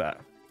toss things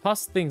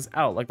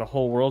out like the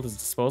whole world is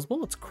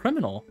disposable. It's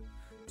criminal.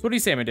 So what do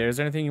you say, my dear? Is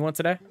there anything you want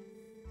today?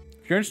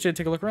 If you're interested,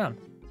 take a look around.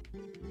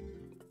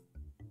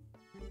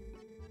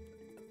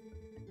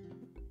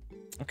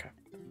 Okay.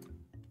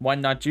 Why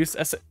not juice?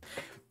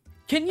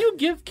 Can you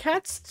give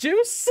cats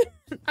juice?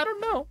 I don't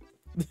know.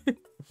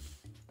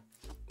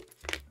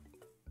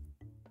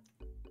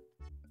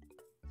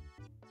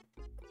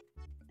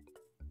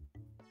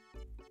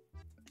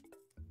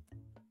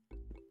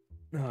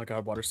 Oh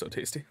god, water's so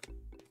tasty.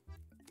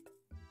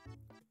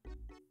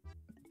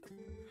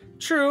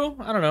 True.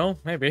 I don't know.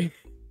 Maybe.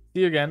 See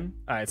you again.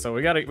 All right, so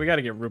we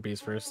gotta get rupees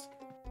first.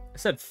 I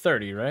said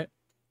 30, right?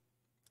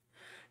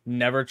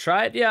 Never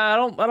tried. Yeah, I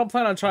don't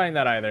plan on trying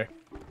that either.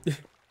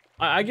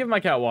 I give my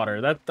cat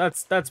water.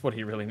 That's what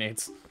he really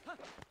needs.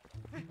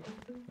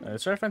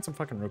 Let's try to find some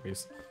fucking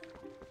rupees.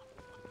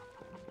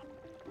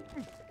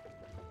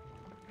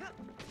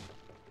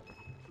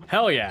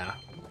 Hell yeah.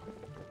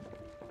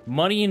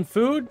 Money and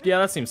food? Yeah,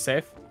 that seems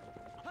safe.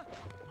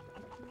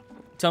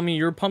 Tell me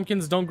your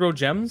pumpkins don't grow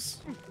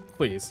gems?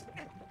 Please.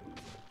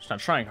 Just not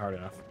trying hard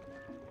enough.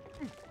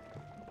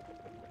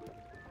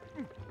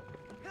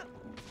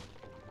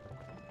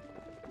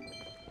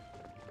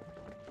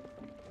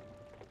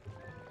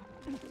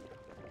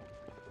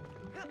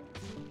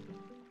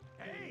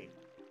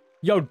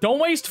 Yo, don't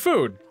waste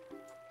food.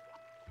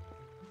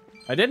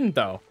 I didn't,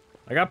 though.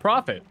 I got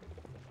profit.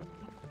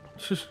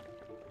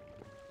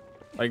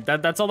 Like,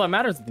 that's all that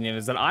matters at the end,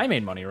 is that I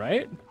made money,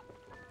 right?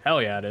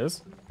 Hell yeah, it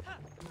is.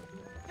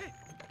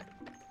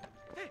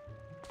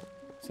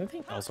 Is there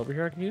anything else over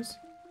here I can use?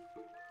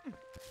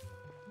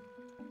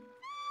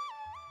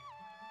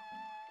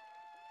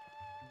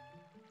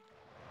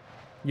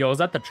 Yo, is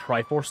that the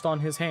Triforce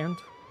on his hand?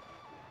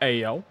 Hey,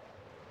 yo.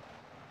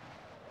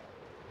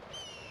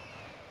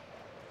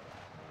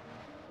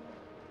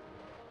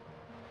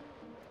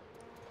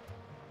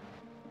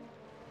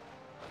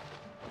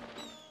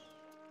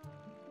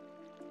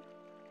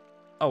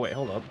 Oh, wait,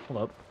 hold up,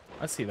 hold up.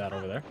 I see that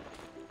over there.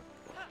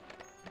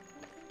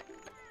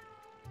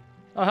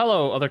 Oh,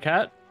 hello, other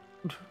cat.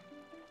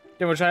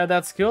 Didn't wish I had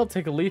that skill.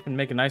 Take a leap and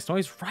make a nice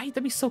noise. Right,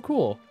 that'd be so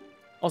cool.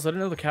 Also, I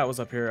didn't know the cat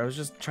was up here. I was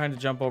just trying to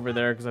jump over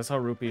there because I saw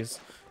rupees.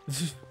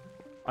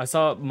 I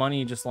saw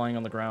money just lying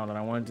on the ground and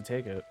I wanted to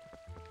take it.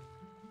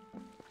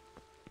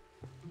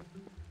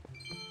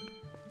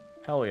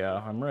 Hell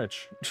yeah, I'm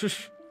rich. Okay,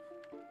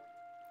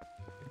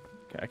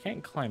 I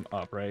can't climb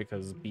up, right?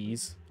 Because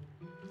bees.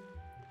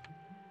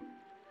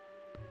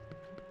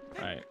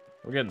 Alright,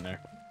 we're getting there.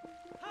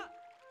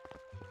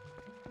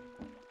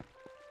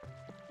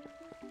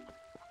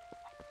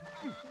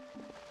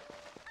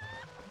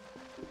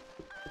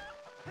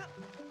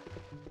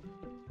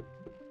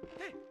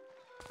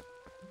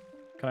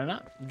 Can I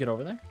not get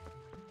over there?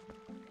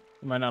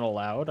 Am I not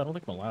allowed? I don't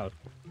think I'm allowed.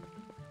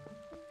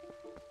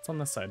 It's on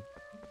this side.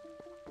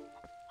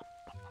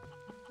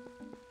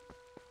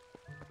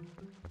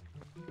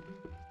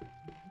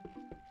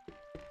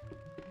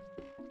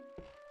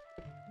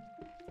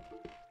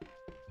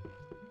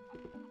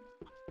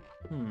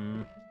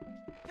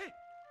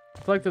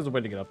 I feel like there's a way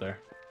to get up there.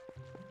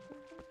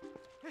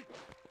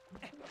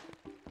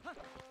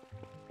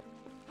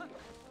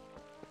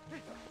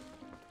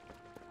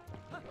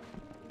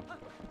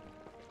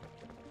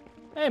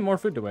 Hey, more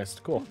food to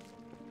waste. Cool.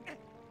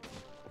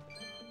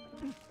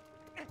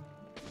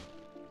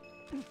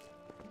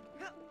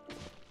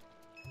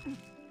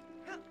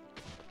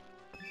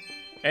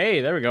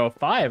 Hey, there we go.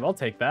 5. I'll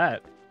take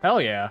that.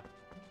 Hell yeah.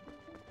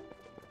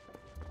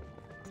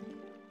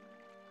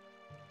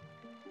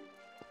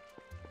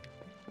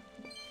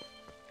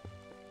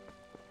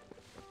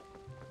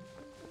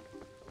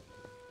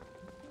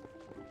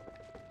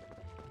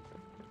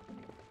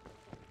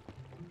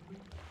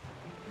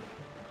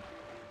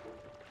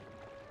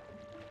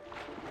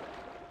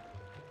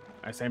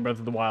 Same Breath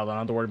of the Wild. I don't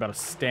have to worry about a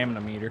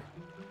stamina meter.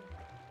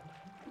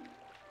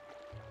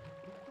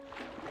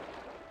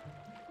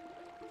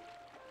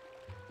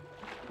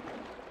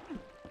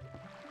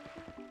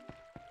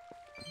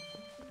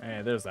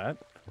 Hey, there's that.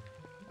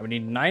 And we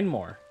need 9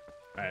 more.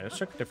 Alright, let's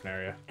check a different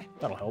area.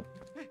 That'll help.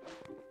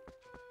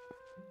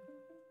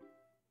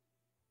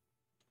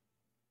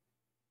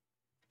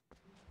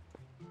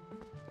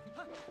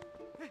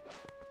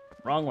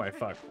 Wrong way,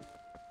 fuck.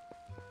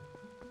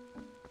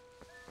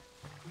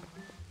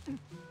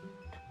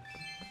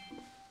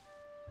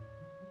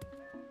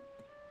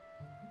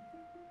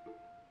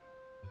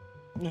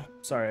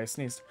 Sorry, I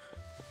sneezed.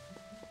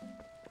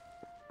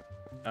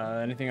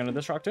 Anything under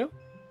this rock too?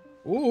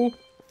 Ooh,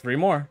 3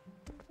 more.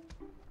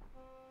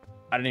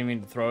 I didn't even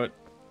mean to throw it.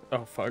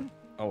 Oh, fuck.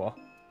 Oh, well.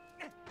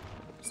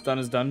 It's done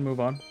is done. Move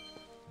on.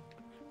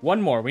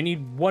 1 more. We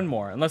need 1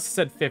 more. Unless it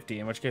said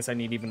 50, in which case I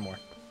need even more.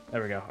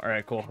 There we go. All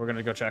right, cool. We're going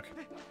to go check.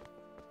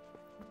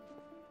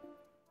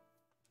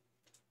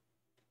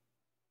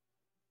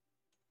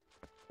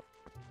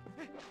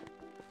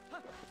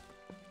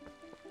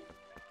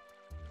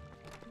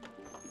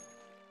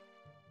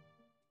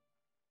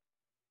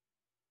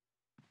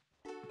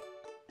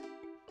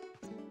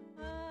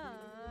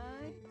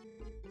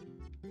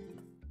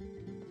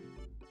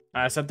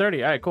 I said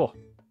 30. All right, cool.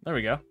 There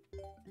we go.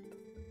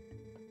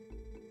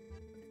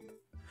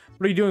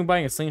 What are you doing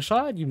buying a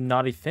slingshot, you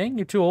naughty thing?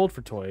 You're too old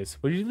for toys.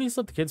 Would you at least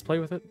let the kids play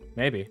with it?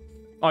 Maybe.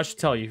 Oh, I should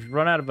tell you, if you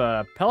run out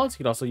of pellets, you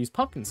could also use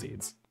pumpkin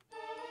seeds.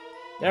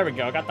 There we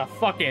go. Got the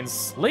fucking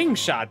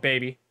slingshot,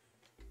 baby.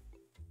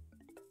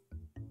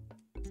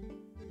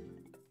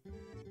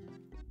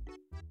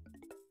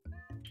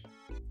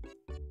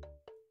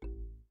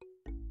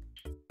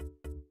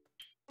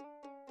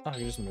 Oh,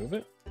 you just move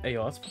it? Hey,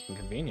 yo, that's fucking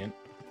convenient.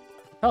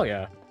 Hell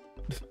yeah.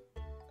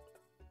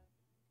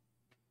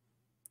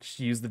 Just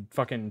use the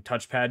fucking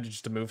touchpad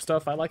just to move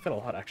stuff. I like that a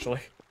lot, actually.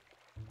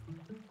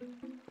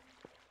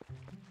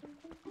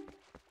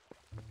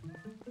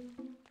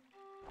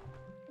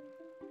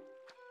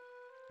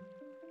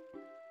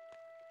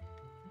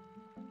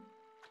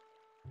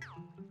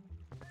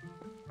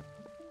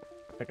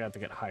 I think I have to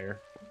get higher.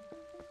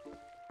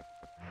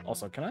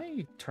 Also, can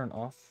I turn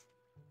off?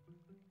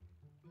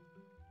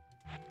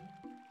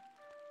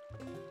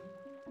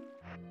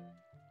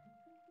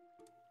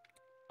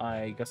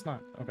 I guess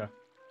not. Okay.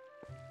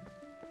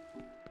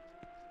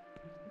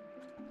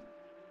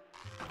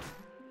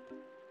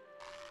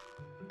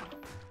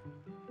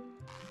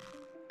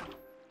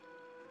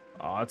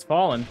 Oh, it's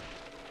falling.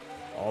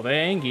 Oh, they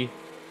angry.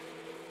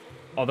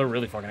 Oh, they're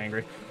really fucking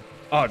angry.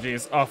 Oh,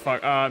 jeez. Oh,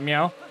 fuck.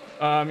 Meow.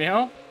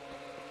 Meow.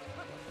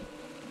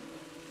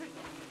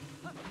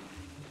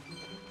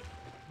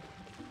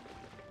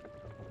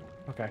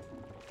 Okay.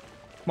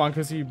 Come on,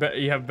 cause you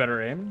have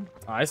better aim.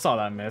 Oh, I saw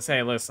that miss.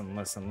 Hey, listen.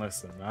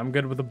 I'm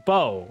good with a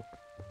bow,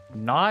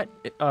 not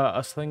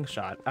a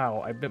slingshot.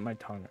 Ow! I bit my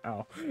tongue.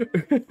 Ow.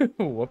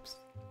 Whoops.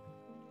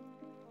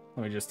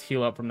 Let me just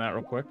heal up from that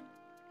real quick.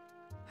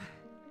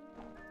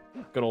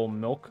 Good old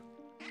milk.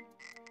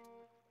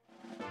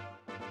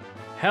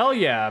 Hell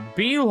yeah,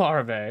 bee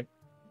larvae.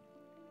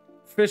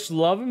 Fish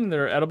love them.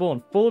 They're edible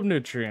and full of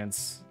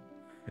nutrients.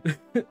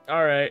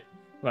 All right.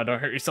 Well, don't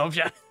hurt yourself,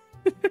 yet.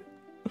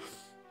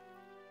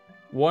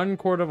 1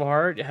 quart of a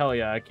heart. Hell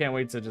yeah, I can't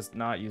wait to just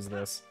not use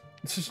this.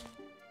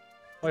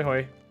 Hoi hoi.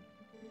 I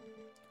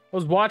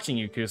was watching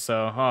you,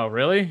 Kuso. Oh,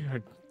 really?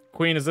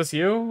 Queen, is this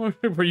you?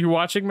 Were you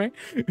watching me?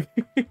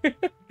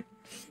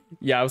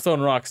 Yeah, I was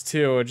throwing rocks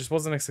too. It just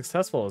wasn't as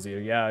successful as you.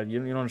 Yeah, you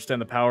don't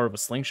understand the power of a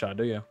slingshot,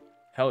 do you?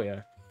 Hell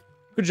yeah.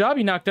 Good job,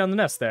 you knocked down the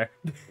nest there.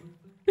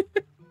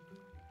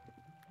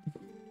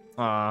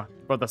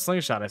 But the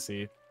slingshot I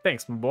see.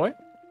 Thanks, my boy.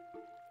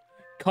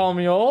 Call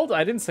me old?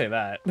 I didn't say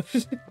that.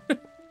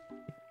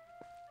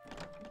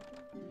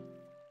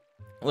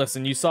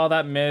 Listen, you saw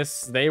that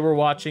miss. They were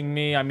watching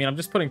me. I mean, I'm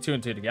just putting 2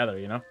 and 2 together,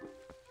 you know?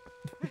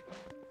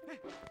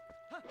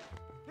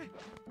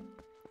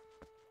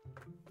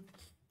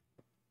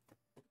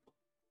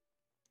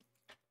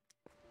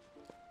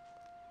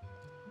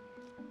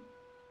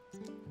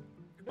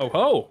 Oh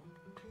ho!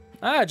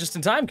 Ah, just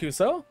in time,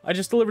 Kuso. I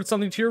just delivered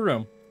something to your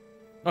room.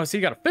 Oh, so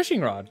you got a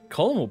fishing rod.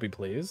 Cullen will be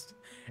pleased.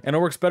 And it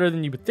works better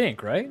than you would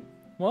think, right?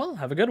 Well,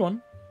 have a good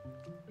one.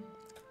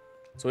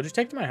 So what'd you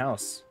take to my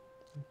house?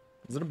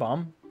 Is it a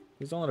bomb?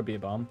 Please don't let it be a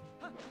bomb.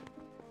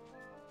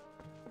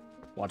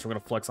 Watch, I'm gonna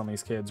flex on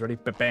these kids. Ready?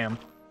 Bam.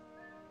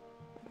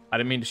 I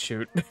didn't mean to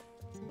shoot.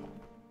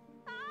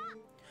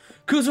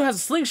 Kuso has a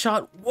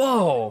slingshot.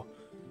 Whoa!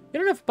 You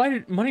don't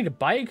have money to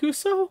buy it,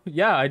 Kuso?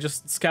 Yeah, I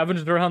just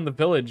scavenged around the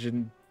village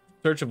in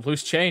search of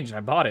loose change and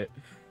I bought it.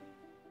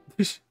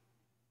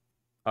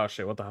 Oh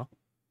shit, what the hell?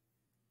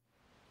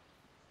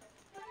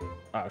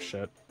 Oh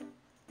shit.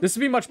 This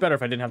would be much better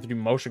if I didn't have to do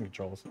motion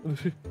controls.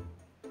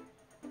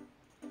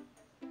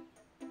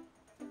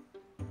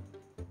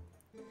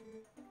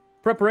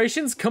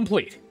 Preparations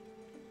complete.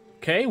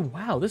 Okay,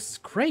 wow, this is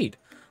great.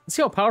 Let's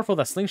see how powerful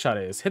that slingshot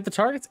is. Hit the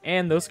targets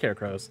and those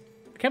scarecrows.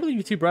 I can't believe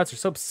you 2 brats are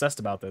so obsessed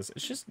about this.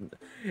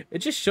 It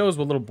just shows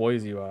what little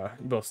boys you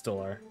both still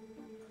are.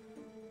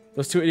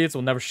 Those 2 idiots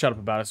will never shut up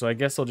about it, so I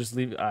guess I'll just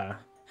leave. Have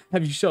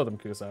you show them,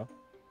 Kuso?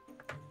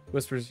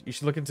 Whispers, you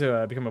should look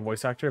into become a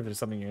voice actor if it's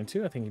something you're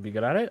into. I think you'd be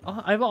good at it.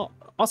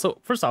 Also,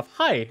 first off,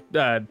 hi,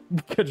 good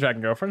dragon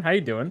girlfriend. How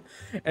you doing?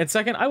 And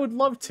second, I would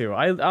love to.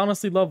 I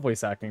honestly love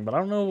voice acting, but I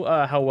don't know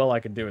how well I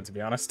could do it, to be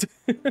honest.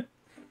 I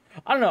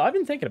don't know. I've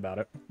been thinking about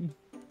it.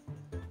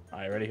 All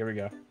right, ready? Here we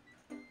go.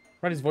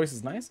 Roddy's voice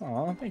is nice.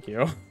 Aw, thank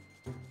you. All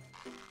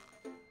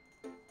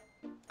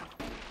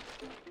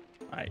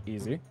right,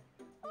 easy.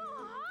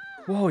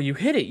 Whoa, you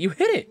hit it. You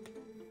hit it.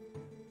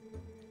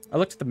 I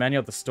looked at the menu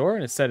at the store,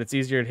 and it said it's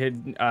easier to hit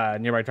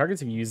nearby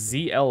targets if you use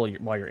ZL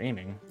while you're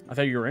aiming. I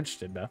thought you were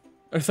interested, Beth.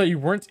 I thought you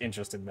weren't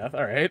interested, Beth.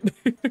 All right.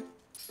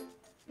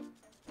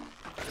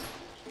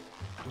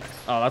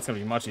 Oh, that's going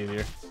to be much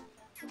easier.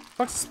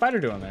 What's the spider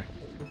doing there?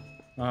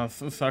 Oh,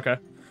 okay.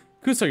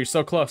 Kuso, you're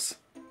so close.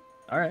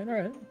 All right, all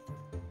right.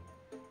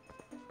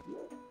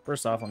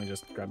 First off, let me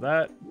just grab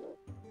that.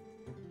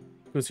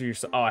 Kuso, you're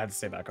so... Oh, I had to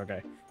stay back.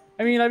 Okay.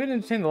 I mean, I've been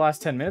entertained the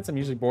last 10 minutes. I'm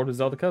usually bored with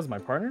Zelda because my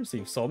partner, so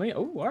you've sold me.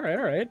 Oh, all right,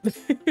 all right.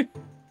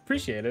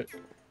 Appreciate it.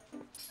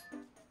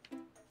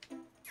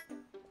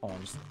 Hold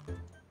on, just...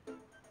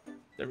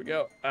 There we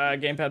go.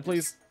 Gamepad,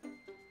 please.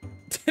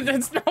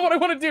 That's not what I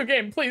want to do,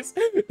 game, please.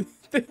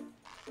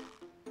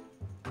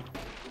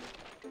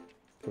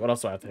 What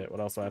else do I have to hit?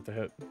 What else do I have to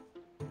hit?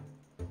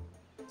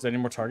 Is there any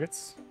more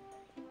targets?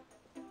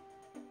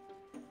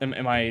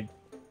 Am I...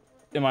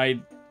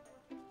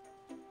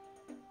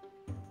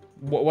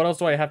 What else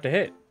do I have to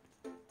hit?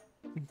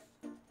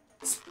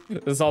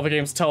 This is all the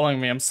game's telling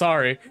me. I'm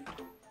sorry.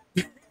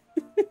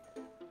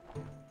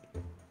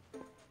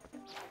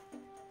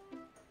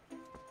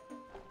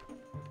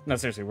 No,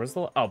 seriously, where's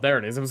the... Oh, there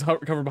it is. It was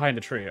covered behind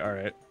a tree. All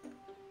right.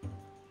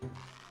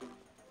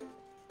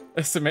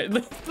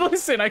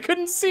 Listen, I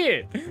couldn't see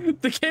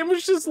it. The game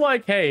was just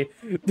like, hey,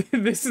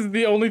 this is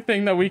the only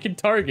thing that we can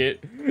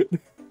target.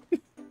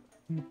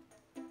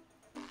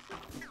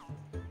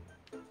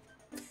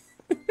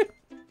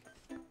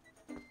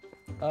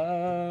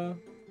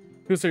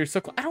 Kuso, you're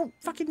so close. I don't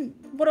fucking...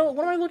 What am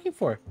I looking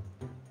for?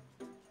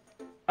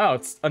 Oh,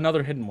 it's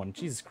another hidden one.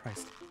 Jesus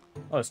Christ.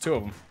 Oh, there's 2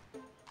 of them.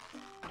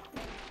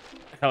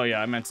 Hell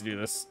yeah, I meant to do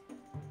this.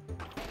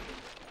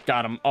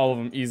 Got them. All of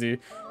them. Easy.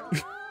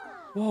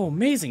 Whoa,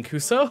 amazing,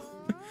 Kuso.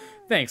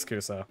 Thanks,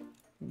 Kuso.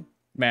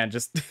 Man,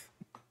 just...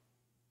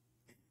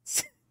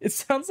 It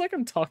sounds like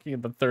I'm talking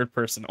in the 3rd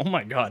person. Oh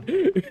my god.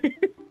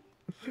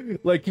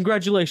 Like,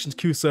 congratulations,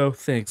 Kuso.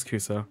 Thanks,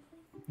 Kuso.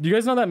 Do you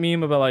guys know that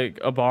meme about, like,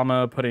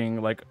 Obama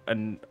putting, like, a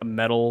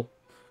medal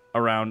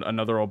around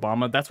another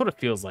Obama. That's what it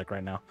feels like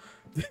right now.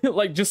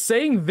 Like, just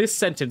saying this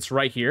sentence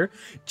right here.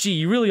 Gee,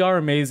 you really are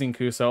amazing,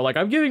 Kuso. Like,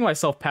 I'm giving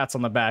myself pats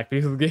on the back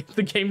because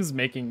the game is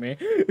making me.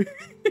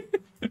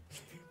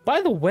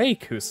 By the way,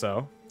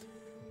 Kuso,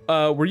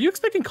 were you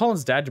expecting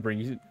Colin's dad to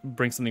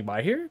bring something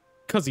by here?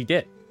 Because he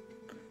did.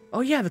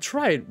 Oh, yeah, that's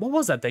right. What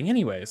was that thing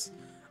anyways?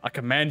 I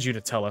command you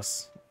to tell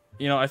us.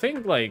 You know, I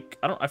think, like,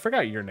 I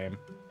forgot your name.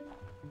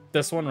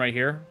 This one right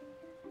here.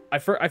 I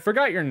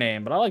forgot your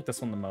name, but I like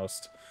this one the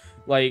most.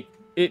 Like,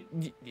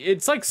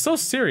 it's like so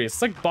serious.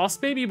 It's like Boss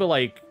Baby, but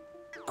like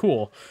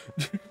cool.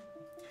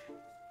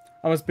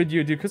 I must bid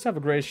you adieu, because have a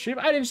great stream.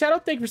 I didn't Shadow,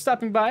 thank you for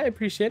stopping by. I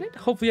appreciate it.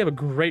 Hopefully you have a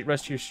great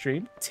rest of your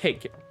stream.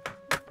 Take it.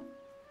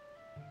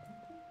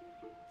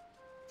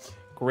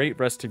 Great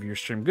rest of your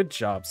stream. Good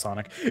job,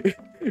 Sonic.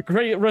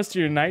 Great rest of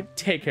your night.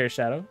 Take care,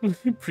 Shadow.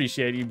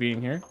 Appreciate you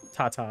being here.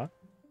 Ta-ta.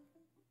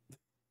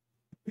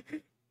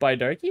 Bye,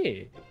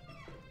 Darky.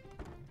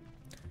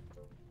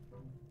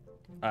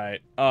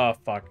 Alright. Oh,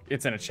 fuck.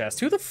 It's in a chest.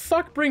 Who the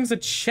fuck brings a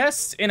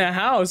chest in a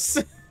house?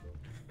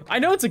 I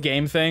know it's a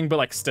game thing, but,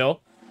 like,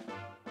 still.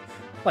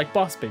 Like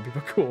Boss Baby,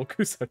 but cool.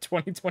 Kusa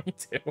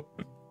 2022.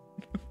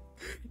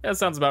 That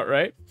sounds about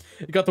right.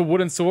 You got the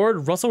wooden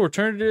sword. Russell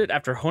returned it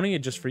after honing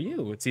it just for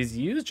you. It's easy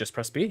to use. Just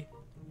press B.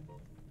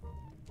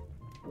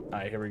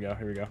 Alright, here we go.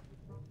 Here we go.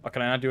 Oh,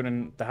 can I not do it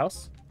in the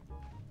house?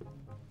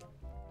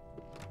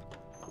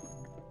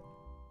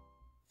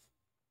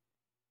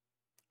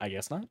 I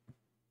guess not.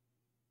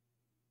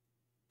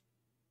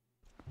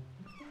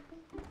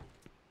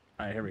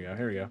 Alright, here we go,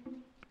 here we go.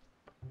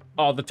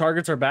 Oh, the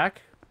targets are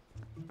back?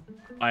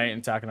 I ain't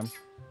attacking them.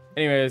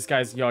 Anyways,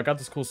 guys, yo, I got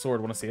this cool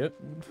sword. Want to see it?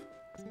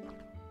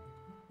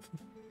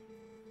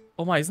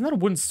 Oh my, isn't that a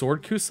wooden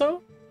sword,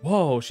 Kuso?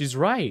 Whoa, she's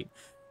right.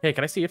 Hey,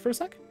 can I see it for a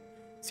sec?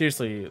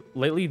 Seriously,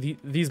 lately,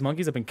 these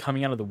monkeys have been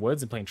coming out of the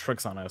woods and playing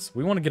tricks on us.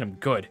 We want to get them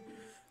good.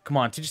 Come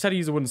on, teach us how to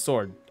use a wooden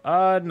sword.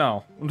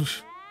 No.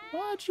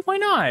 What? Why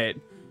not?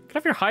 Get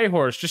off your high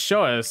horse. Just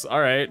show us. All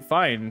right,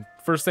 fine.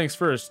 First things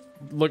first.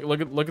 Look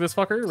at this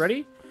fucker.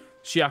 Ready?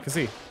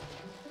 Shiakazi.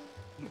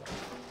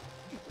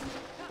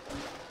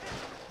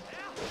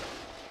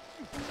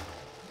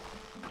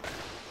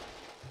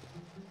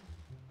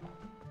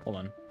 Hold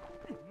on.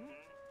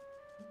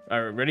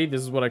 All right, ready?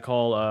 This is what I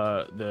call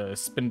the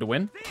spin to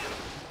win.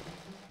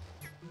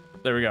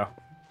 There we go.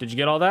 Did you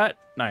get all that?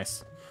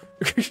 Nice.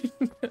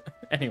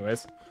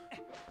 Anyways.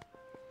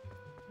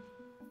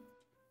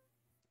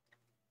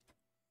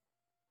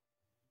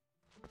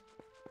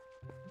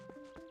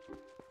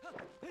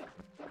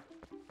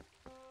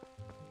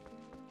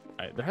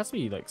 Alright, there has to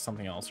be like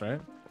something else,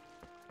 right?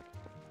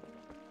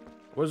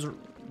 Where's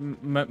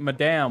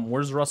Madame?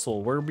 Where's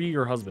Russell? Where be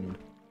your husband?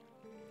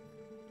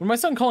 When my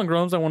son Colin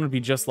grows, I want to be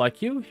just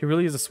like you. He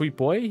really is a sweet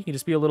boy. He can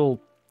just be a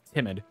little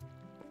timid.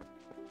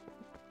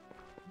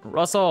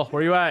 Russell,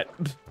 where you at?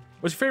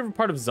 What's your favorite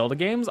part of Zelda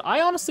games?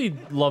 I honestly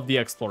love the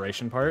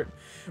exploration part,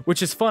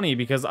 which is funny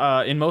because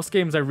in most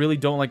games I really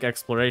don't like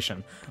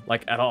exploration,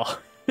 like at all.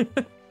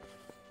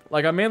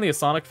 Like, I'm mainly a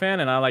Sonic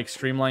fan and I like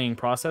streamlining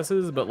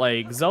processes, but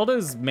like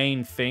Zelda's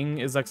main thing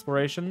is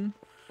exploration.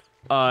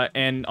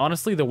 And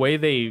honestly, the way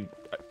they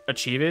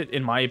achieve it,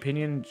 in my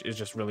opinion, is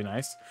just really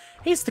nice.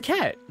 Hey, it's the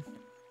cat.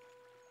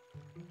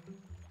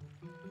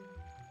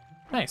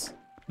 Nice.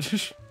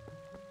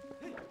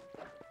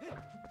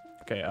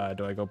 Okay,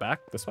 do I go back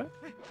this way?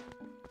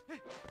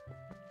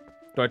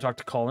 Do I talk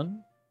to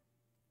Colin?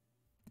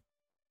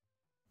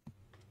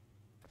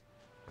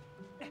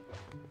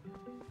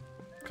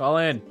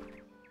 Colin!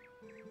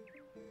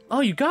 Oh,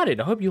 you got it.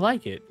 I hope you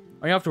like it.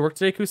 Are you off to work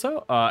today,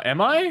 Kuso?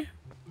 Am I?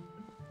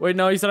 Wait,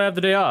 no, you said I have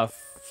the day off.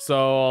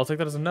 So I'll take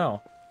that as a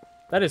no.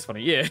 That is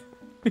funny, yeah.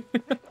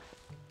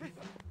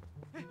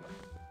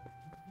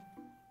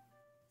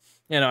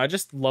 You know, I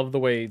just love the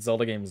way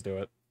Zelda games do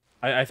it.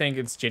 I think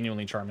it's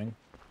genuinely charming.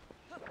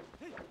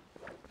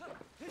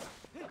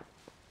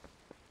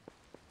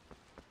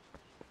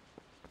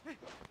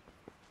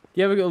 Do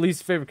you have a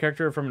least favorite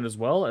character from it as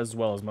well as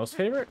most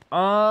favorite?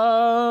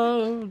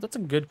 That's a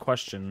good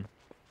question.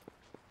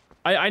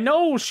 I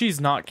know she's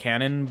not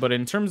canon, but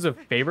in terms of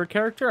favorite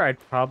character, I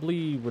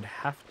probably would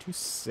have to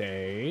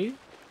say...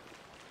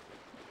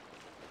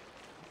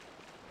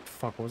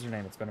 Fuck, what was her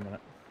name? It's been a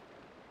minute.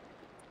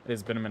 It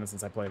has been a minute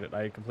since I played it.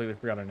 I completely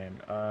forgot her name.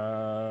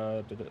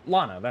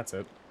 Lana, that's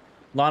it.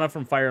 Lana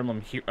from Fire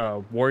Emblem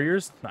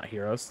Warriors, not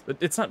Heroes.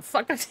 It's not...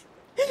 Fuck, it's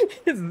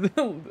the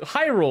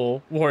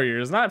Hyrule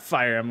Warriors, not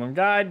Fire Emblem.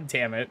 God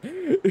damn it.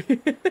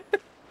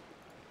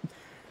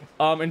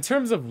 In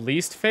terms of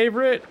least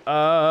favorite,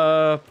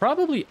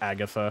 probably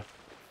Agatha.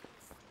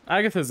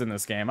 Agatha's in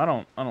this game. I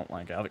don't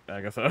like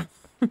Agatha.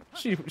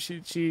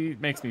 she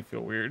makes me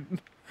feel weird.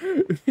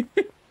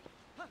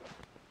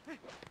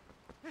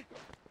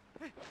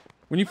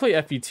 When you play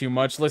FE too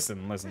much,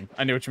 listen.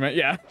 I knew what you meant.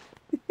 Yeah.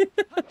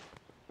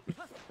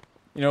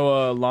 You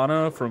know,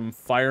 Lana from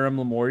Fire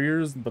Emblem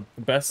Warriors, the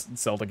best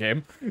Zelda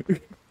game.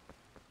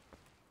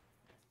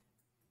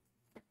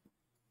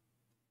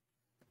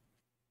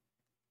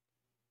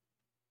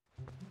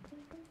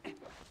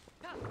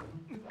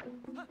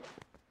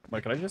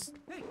 Wait, can I just...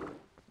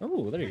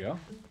 Oh, there you go.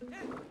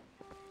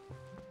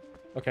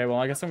 Okay, well,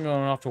 I guess I'm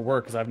going off to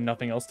work because I have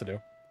nothing else to do.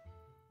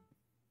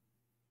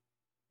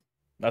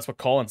 That's what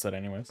Colin said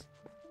anyways.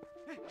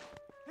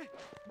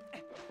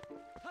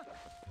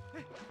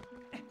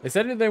 They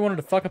said they wanted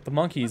to fuck up the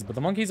monkeys, but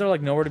the monkeys are,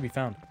 like, nowhere to be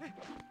found.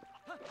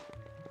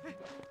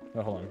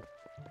 Oh, hold on.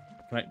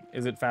 Can I...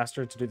 Is it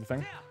faster to do the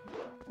thing?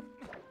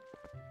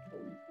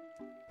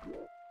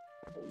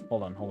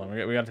 Hold on.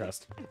 We gotta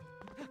test.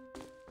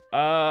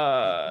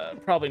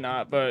 Probably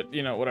not, but,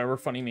 you know, whatever.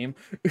 Funny meme.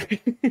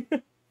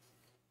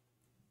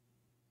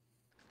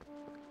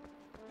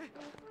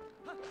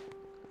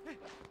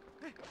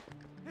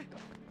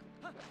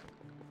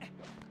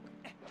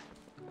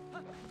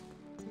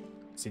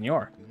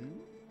 Senor.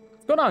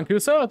 What's going on,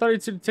 Kuso? I thought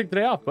you'd take the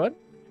day off, bud.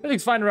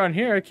 Everything's fine around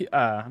here.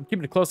 I'm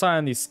keeping a close eye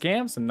on these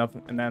scams and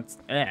nothing, and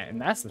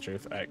that's the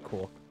truth. All right,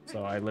 cool.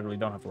 So I literally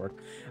don't have to work.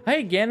 I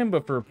hate Ganon,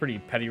 but for a pretty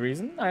petty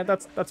reason.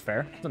 That's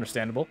fair. It's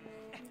understandable.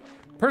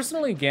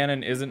 Personally,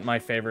 Ganon isn't my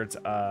favorite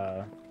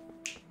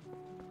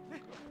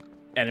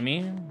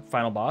enemy,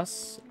 final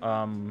boss.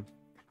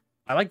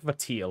 I like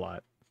Vati a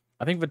lot.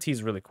 I think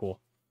Vati's really cool.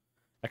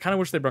 I kind of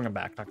wish they brought him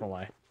back, not gonna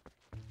lie.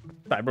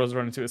 Thybro's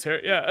running to his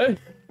hair. Yeah.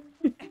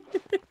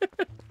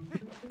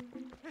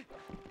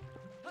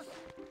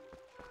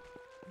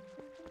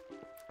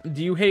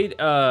 Do you hate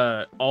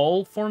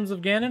all forms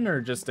of Ganon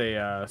or just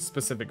a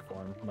specific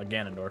form, like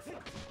Ganondorf?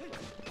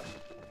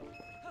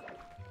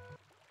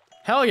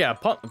 Hell yeah,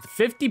 pump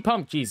 50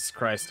 pump, Jesus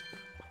Christ.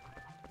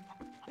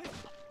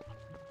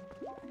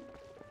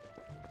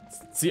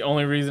 It's the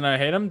only reason I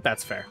hate him?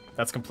 That's fair.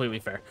 That's completely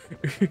fair.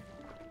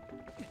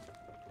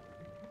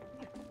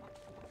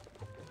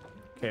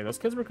 Okay, those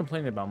kids were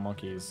complaining about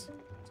monkeys.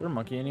 Is there a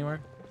monkey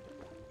anywhere?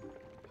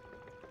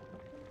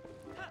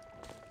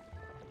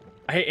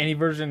 I hate any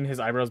version his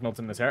eyebrows melt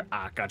in his hair.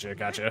 Ah,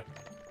 gotcha.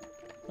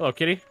 Hello,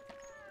 kitty.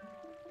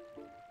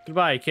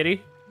 Goodbye,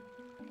 kitty.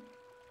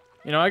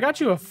 You know, I got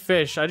you a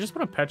fish. I just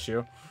want to pet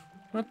you.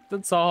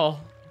 That's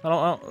all. I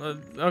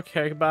don't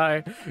okay,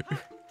 goodbye.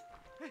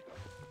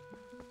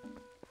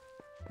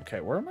 Okay,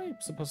 where am I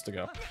supposed to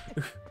go?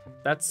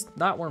 That's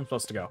not where I'm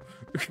supposed to go.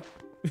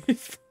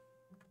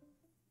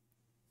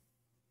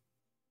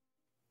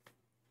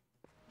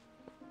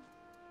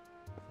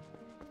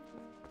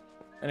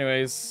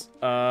 Anyways,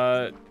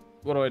 what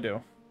do I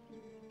do?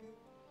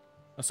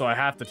 So I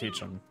have to teach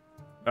him.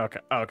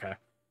 Okay.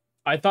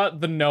 I thought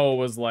the no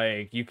was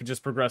like, you could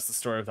just progress the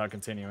story without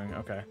continuing.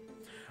 Okay.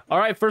 All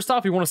right, first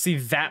off, you want to see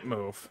that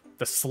move.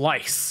 The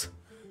slice.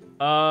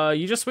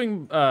 You just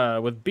swing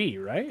with B,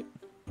 right?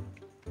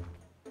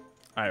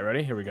 All right,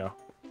 ready? Here we go.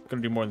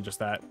 Gonna do more than just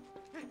that.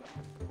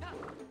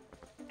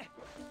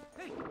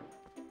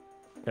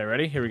 Okay,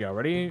 ready? Here we go.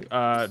 Ready?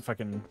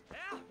 Fucking...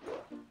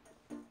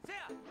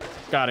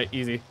 Got it,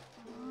 easy.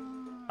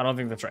 I don't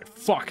think that's right.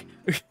 Fuck.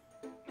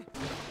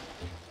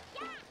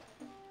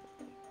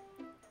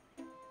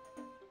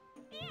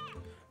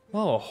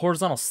 Oh, a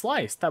horizontal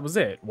slice. That was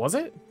it. Was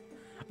it?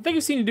 I think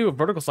you've seen you do a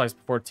vertical slice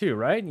before too,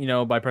 right? You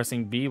know, by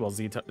pressing B while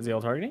ZL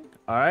targeting.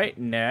 All right,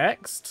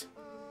 next.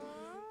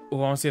 Oh, I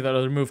want to see that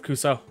other move,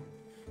 Kuso.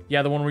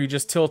 Yeah, the one where you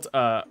just tilt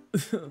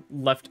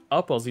left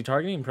up while Z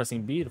targeting and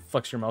pressing B to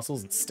flex your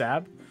muscles and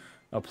stab.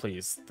 Oh,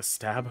 please, the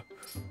stab.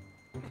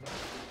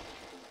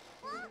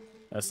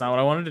 That's not what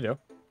I wanted to do.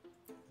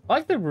 I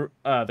like the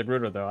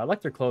Gerudo, though. I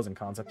like their clothes and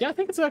concept. Yeah, I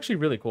think it's actually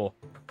really cool.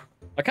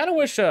 I kind of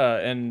wish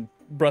in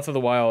Breath of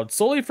the Wild,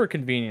 solely for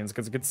convenience,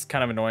 because it gets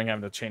kind of annoying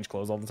having to change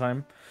clothes all the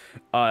time,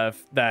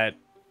 that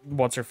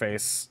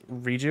what's-her-face,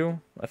 Riju,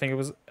 I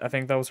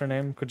think that was her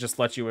name, could just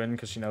let you in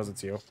because she knows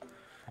it's you.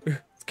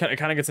 It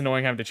kind of gets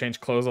annoying having to change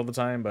clothes all the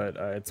time, but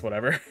it's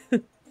whatever.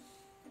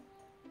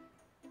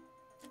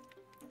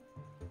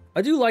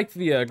 I do like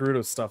the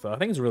Gerudo stuff, though. I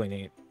think it's really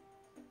neat.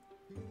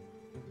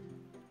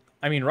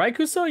 I mean, right,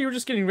 Kuso? You were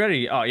just getting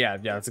ready. Oh, yeah,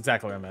 that's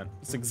exactly what I meant.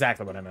 That's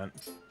exactly what I meant.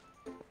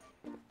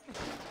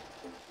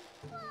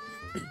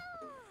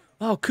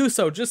 Oh,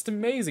 Kuso, just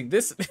amazing.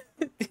 This...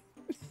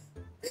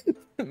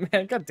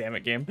 Man, god damn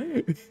it, game.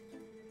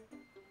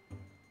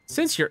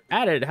 Since you're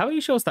at it, how about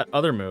you show us that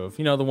other move?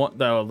 You know, the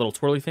little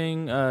twirly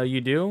thing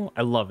you do?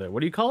 I love it. What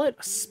do you call it?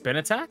 A spin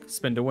attack?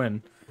 Spin to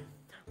win.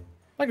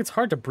 Like, it's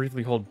hard to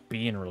briefly hold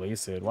B and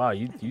release it. Wow,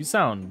 you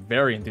sound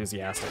very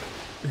enthusiastic.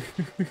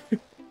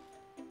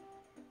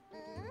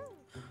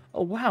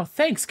 Oh, wow.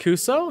 Thanks,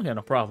 Kuso. Yeah,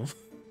 no problem.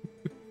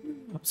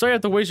 I'm sorry I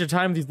have to waste your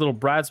time with these little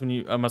brats when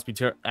you must be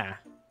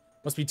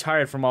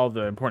tired from all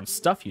the important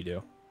stuff you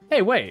do.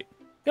 Hey, wait.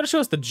 You gotta show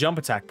us the jump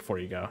attack before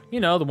you go. You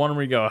know, the one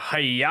where you go,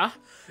 hiya,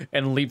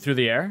 and leap through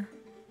the air.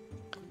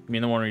 You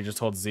mean the one where you just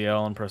hold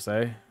ZL and press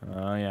A?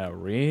 Oh, yeah,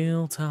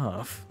 real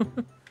tough.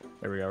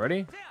 There we go.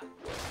 Ready?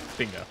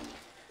 Bingo.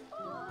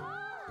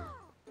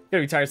 You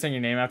gotta be tired of saying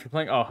your name after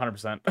playing? Oh,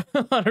 100%.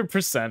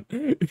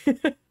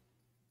 100%.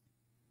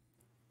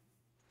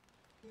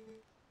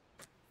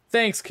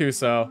 Thanks,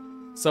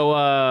 Kuso. So,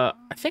 I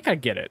think I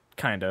get it,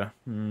 kinda.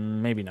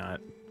 Maybe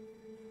not.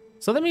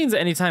 So that means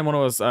anytime one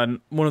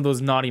of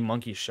those naughty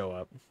monkeys show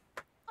up.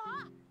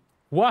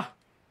 What?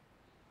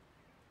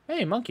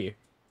 Hey, monkey.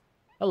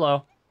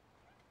 Hello.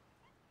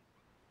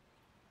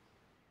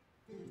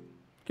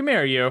 Come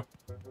here, you.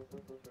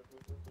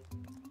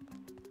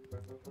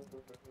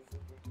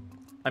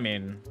 I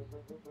mean,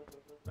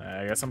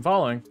 I guess I'm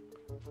following.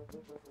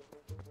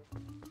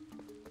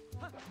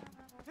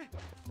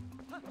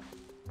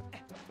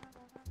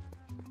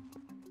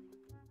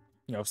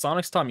 You know, if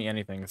Sonic's taught me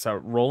anything, it's how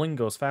rolling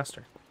goes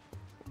faster.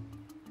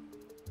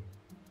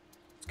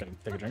 Just gonna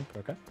take a drink,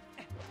 but okay.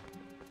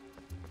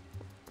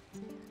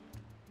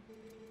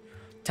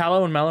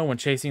 Tallow and Mellow when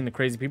chasing the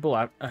crazy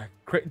people,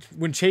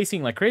 when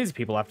chasing like crazy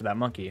people after that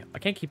monkey. I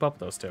can't keep up with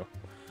those two.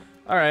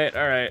 All right,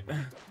 all right.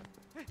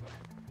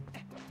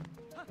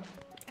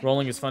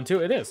 Rolling is fun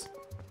too. It is.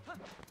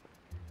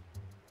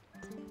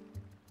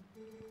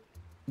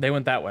 They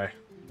went that way.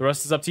 The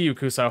rest is up to you,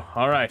 Kuso.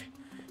 All right,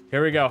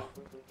 here we go.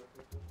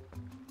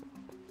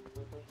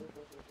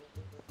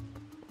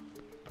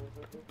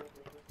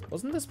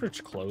 Wasn't this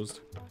bridge closed?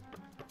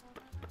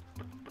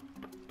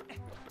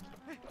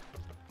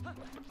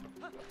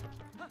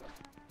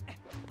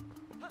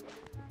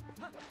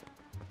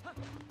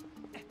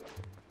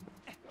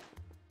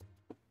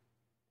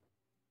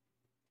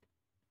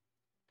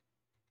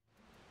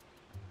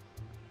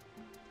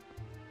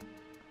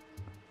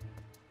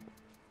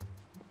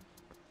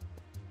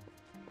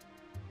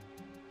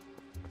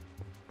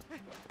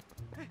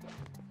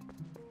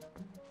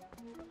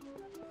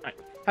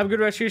 Have a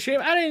good rest of your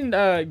stream. I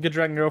didn't, good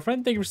dragon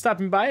girlfriend. Thank you for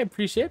stopping by. I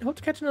appreciate it. Hope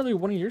to catch another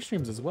one of your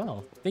streams as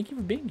well. Thank you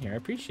for being here. I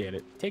appreciate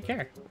it. Take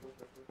care.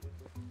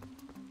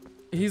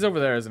 He's over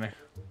there, isn't he?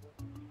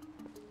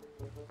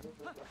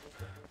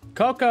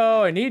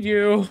 Coco, I need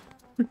you.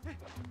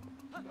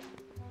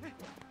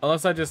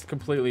 Unless I just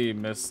completely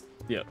missed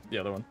the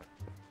other one.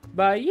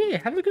 But yeah,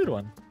 have a good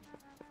one.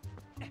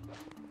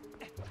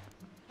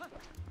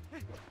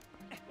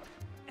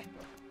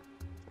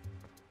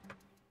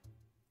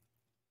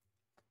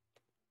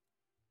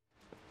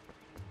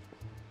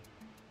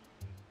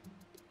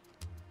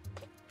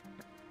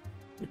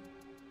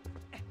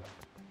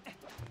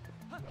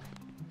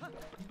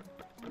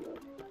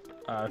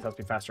 That has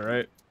to be faster,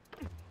 right?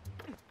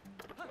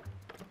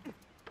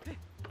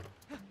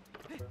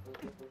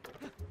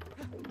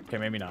 Okay,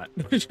 maybe not.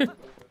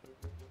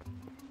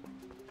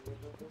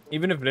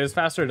 Even if it is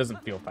faster, it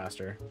doesn't feel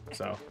faster.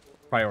 So,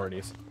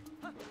 priorities.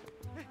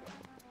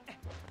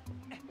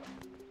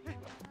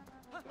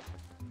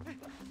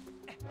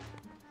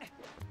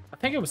 I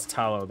think it was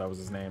Tallow that was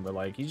his name, but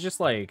like he's just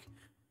like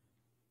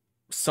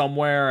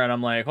somewhere, and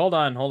I'm like, hold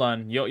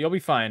on, you'll be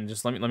fine.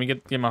 Just let me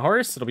get my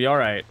horse. It'll be all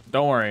right.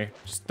 Don't worry.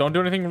 Just don't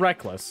do anything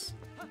reckless.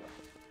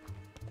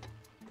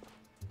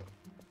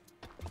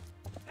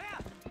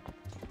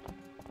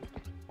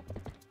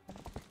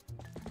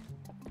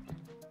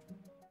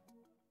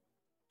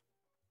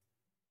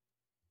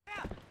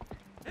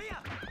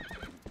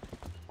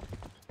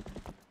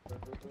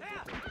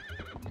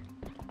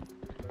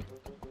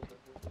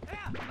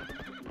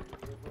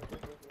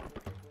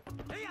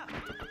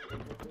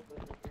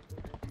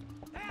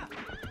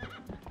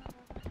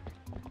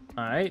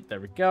 Alright, there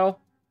we go.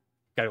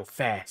 Gotta go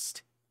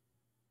fast.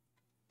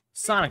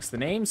 Sonic's the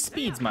name,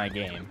 speed's my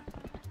game.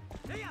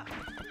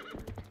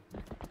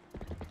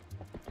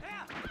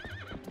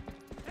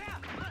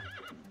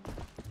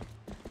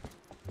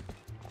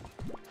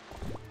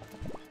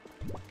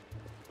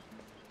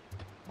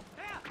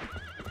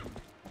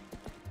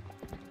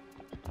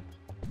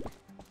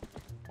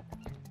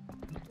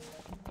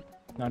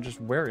 Now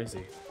just where is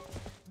he?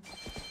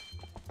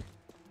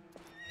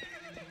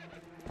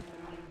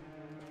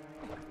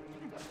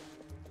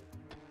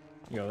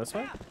 You go this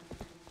way?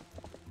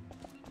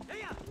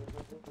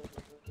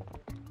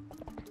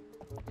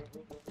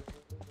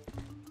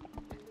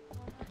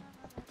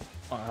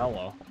 Oh,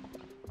 hello.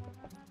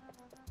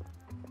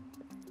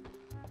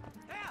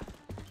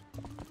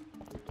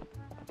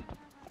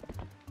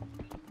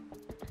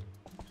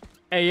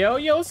 Hey,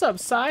 yo, what's up,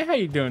 Sai? How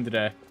you doing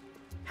today?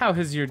 How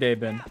has your day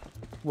been?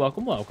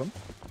 Welcome, welcome.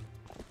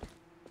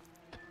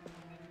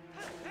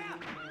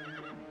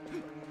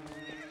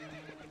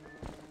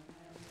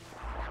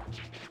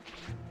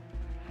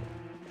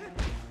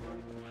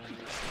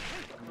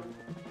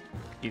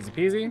 Easy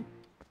peasy.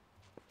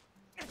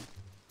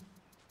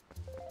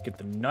 Get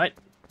the nut.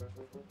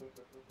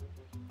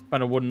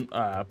 Find a wooden,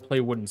 play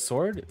wooden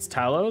sword. It's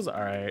Tallow's.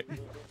 All right.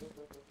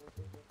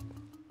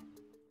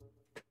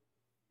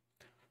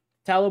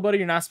 Tallow, buddy,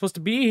 you're not supposed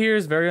to be here.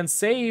 It's very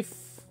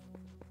unsafe.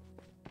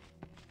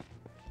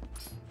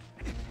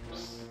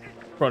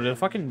 Bro, did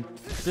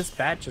this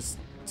bat just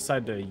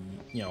decide to,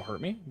 you know, hurt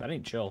me? That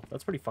ain't chill.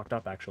 That's pretty fucked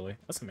up, actually.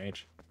 That's some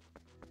age.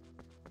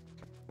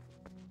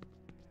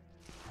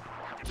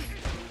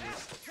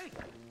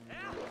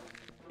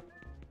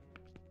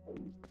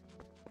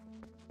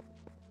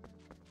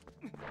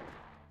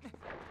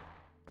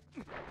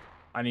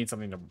 I need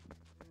something to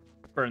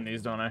burn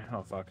these, don't I?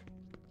 Oh, fuck.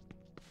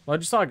 Well, I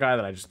just saw a guy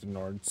that I just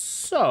ignored.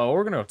 So,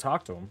 we're gonna go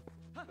talk to him.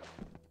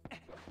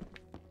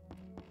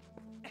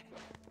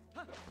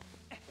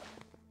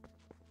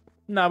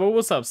 Nah, but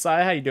what's up,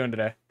 Sai? How you doing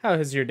today? How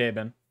has your day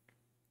been?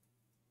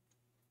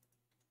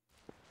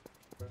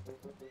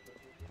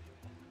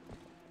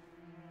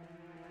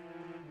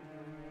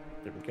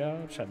 There we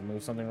go. Just had to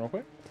move something real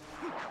quick.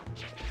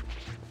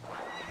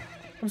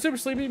 I'm super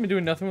sleepy. Been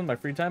doing nothing with my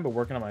free time, but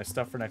working on my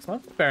stuff for next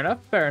month. Fair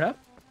enough. Fair enough.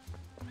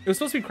 It was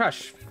supposed to be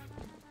Crash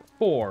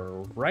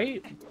 4,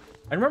 right?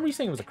 I remember you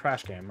saying it was a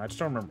Crash game. I just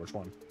don't remember which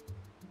one.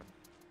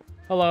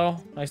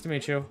 Hello. Nice to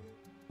meet you.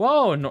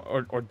 Whoa,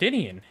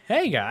 Ordinian.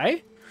 Hey,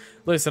 guy.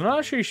 Listen, I'm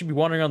not sure you should be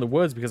wandering around the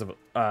woods because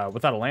of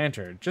without a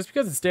lantern. Just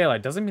because it's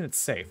daylight doesn't mean it's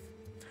safe.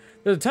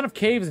 There's a ton of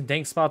caves and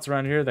dank spots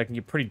around here that can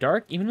get pretty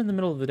dark, even in the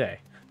middle of the day.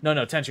 No,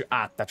 Tenchu.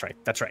 Ah, that's right.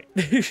 That's right.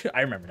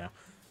 I remember now.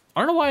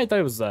 I don't know why I thought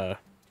it was,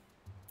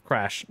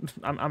 Crash.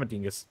 I'm a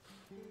dingus.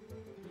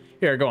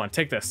 Here, go on.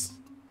 Take this.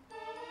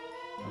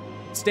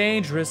 It's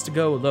dangerous to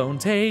go alone.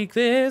 Take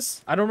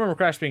this. I don't remember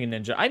Crash being a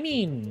ninja. I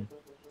mean...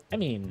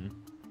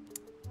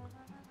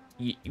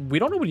 We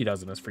don't know what he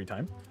does in his free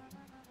time.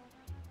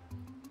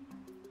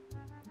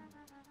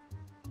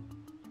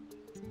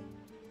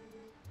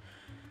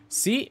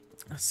 See,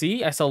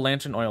 I sell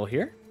lantern oil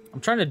here. I'm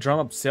trying to drum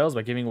up sales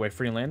by giving away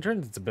free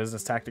lanterns. It's a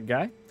business tactic,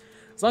 guy.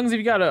 As long as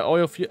you got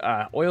oil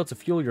to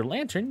fuel your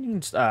lantern, you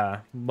can just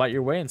light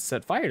your way and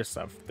set fire to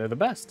stuff. They're the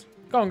best.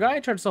 Go on, guy.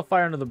 Try to sell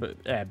fire under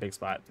the big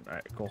spot. All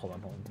right, cool. Hold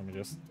on.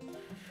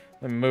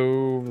 Let me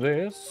move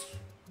this.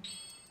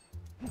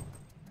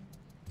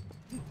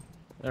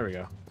 There we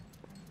go.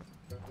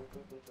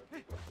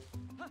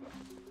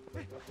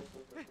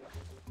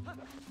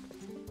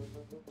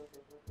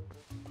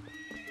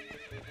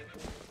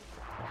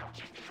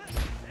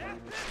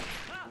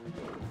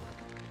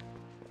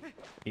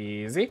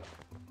 Easy.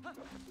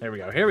 There we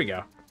go. Here we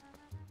go.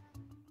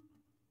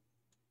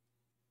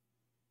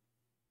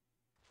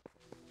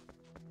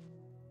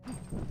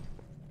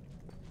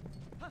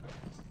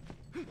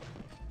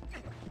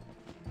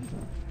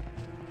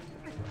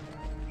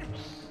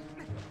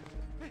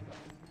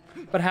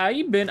 But how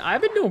you been?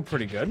 I've been doing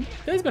pretty good.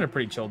 Today's been a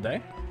pretty chill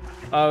day.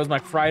 It was my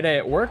Friday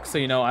at work, so,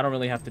 you know, I don't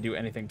really have to do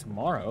anything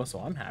tomorrow, so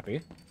I'm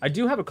happy. I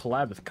do have a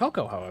collab with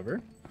Coco,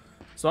 however.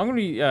 So I'm going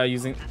to be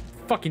using...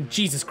 Fucking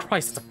Jesus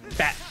Christ, it's a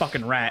fat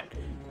fucking rat.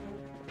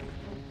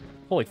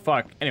 Holy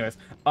fuck. Anyways,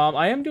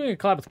 I am doing a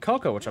collab with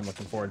Coco, which I'm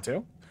looking forward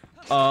to.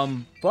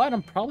 But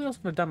I'm probably also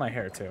going to dye my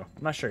hair, too.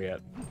 I'm not sure yet.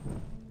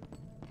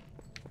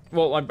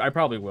 Well, I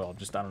probably will,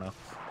 just I don't know.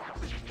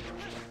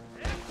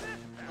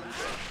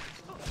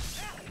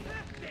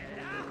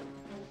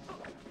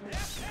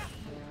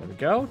 There we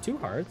go. 2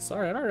 hearts.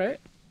 Alright, alright.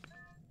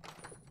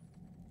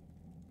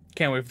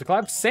 Can't wait for the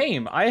collab.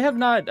 Same. I have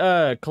not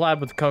collabed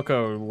with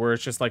Coco where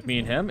it's just like me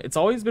and him. It's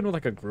always been with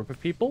like a group of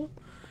people.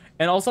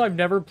 And also I've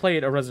never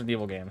played a Resident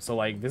Evil game. So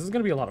like this is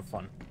going to be a lot of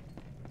fun.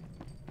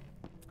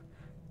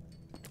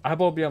 I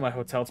hope I'll be at my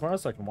hotel tomorrow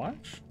so I can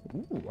watch.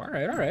 Ooh,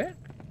 alright, alright.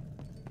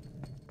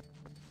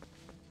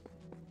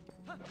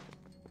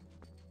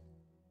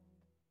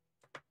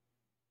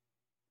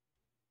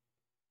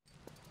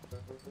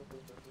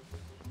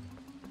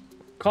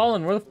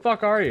 Colin, where the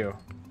fuck are you?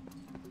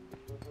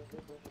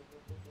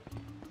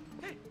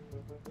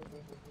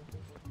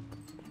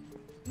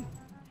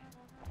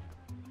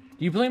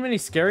 Do you play many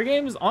scary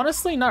games?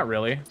 Honestly, not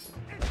really.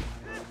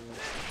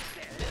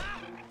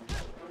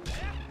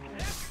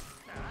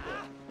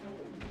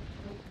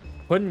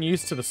 Putting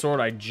use to the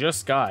sword I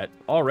just got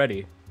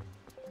already.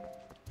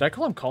 Did I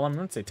call him Colin? I'm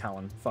gonna say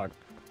Talon. Fuck.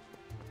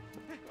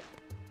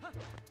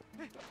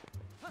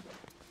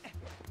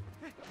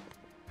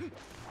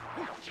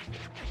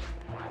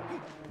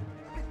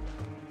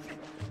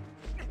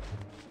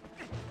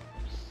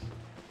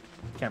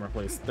 Camera,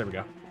 please. There we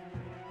go.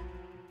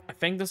 I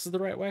think this is the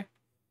right way.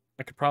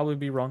 I could probably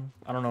be wrong.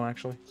 I don't know,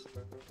 actually.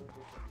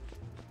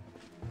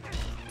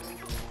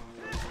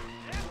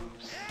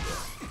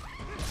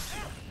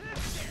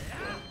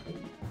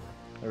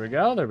 There we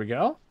go. There we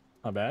go.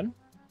 Not bad.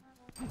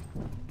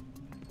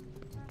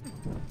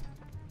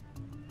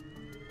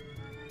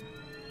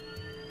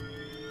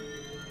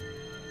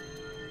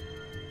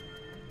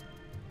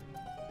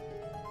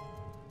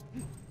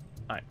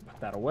 Alright, put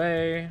that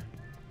away.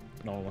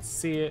 No one wants to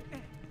see it.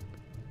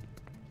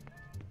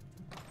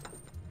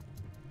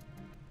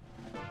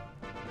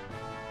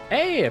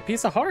 Hey, a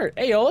piece of heart.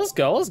 Hey, yo, let's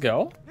go, let's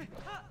go.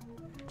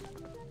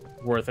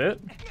 Worth it.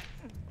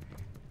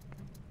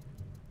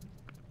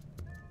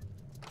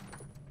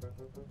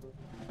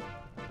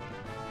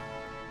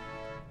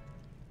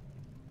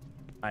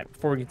 Alright,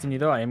 before we continue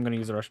though, I am going to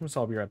use the restroom,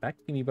 so I'll be right back.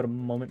 Give me but a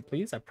moment,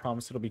 please. I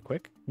promise it'll be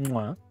quick.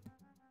 Mwah.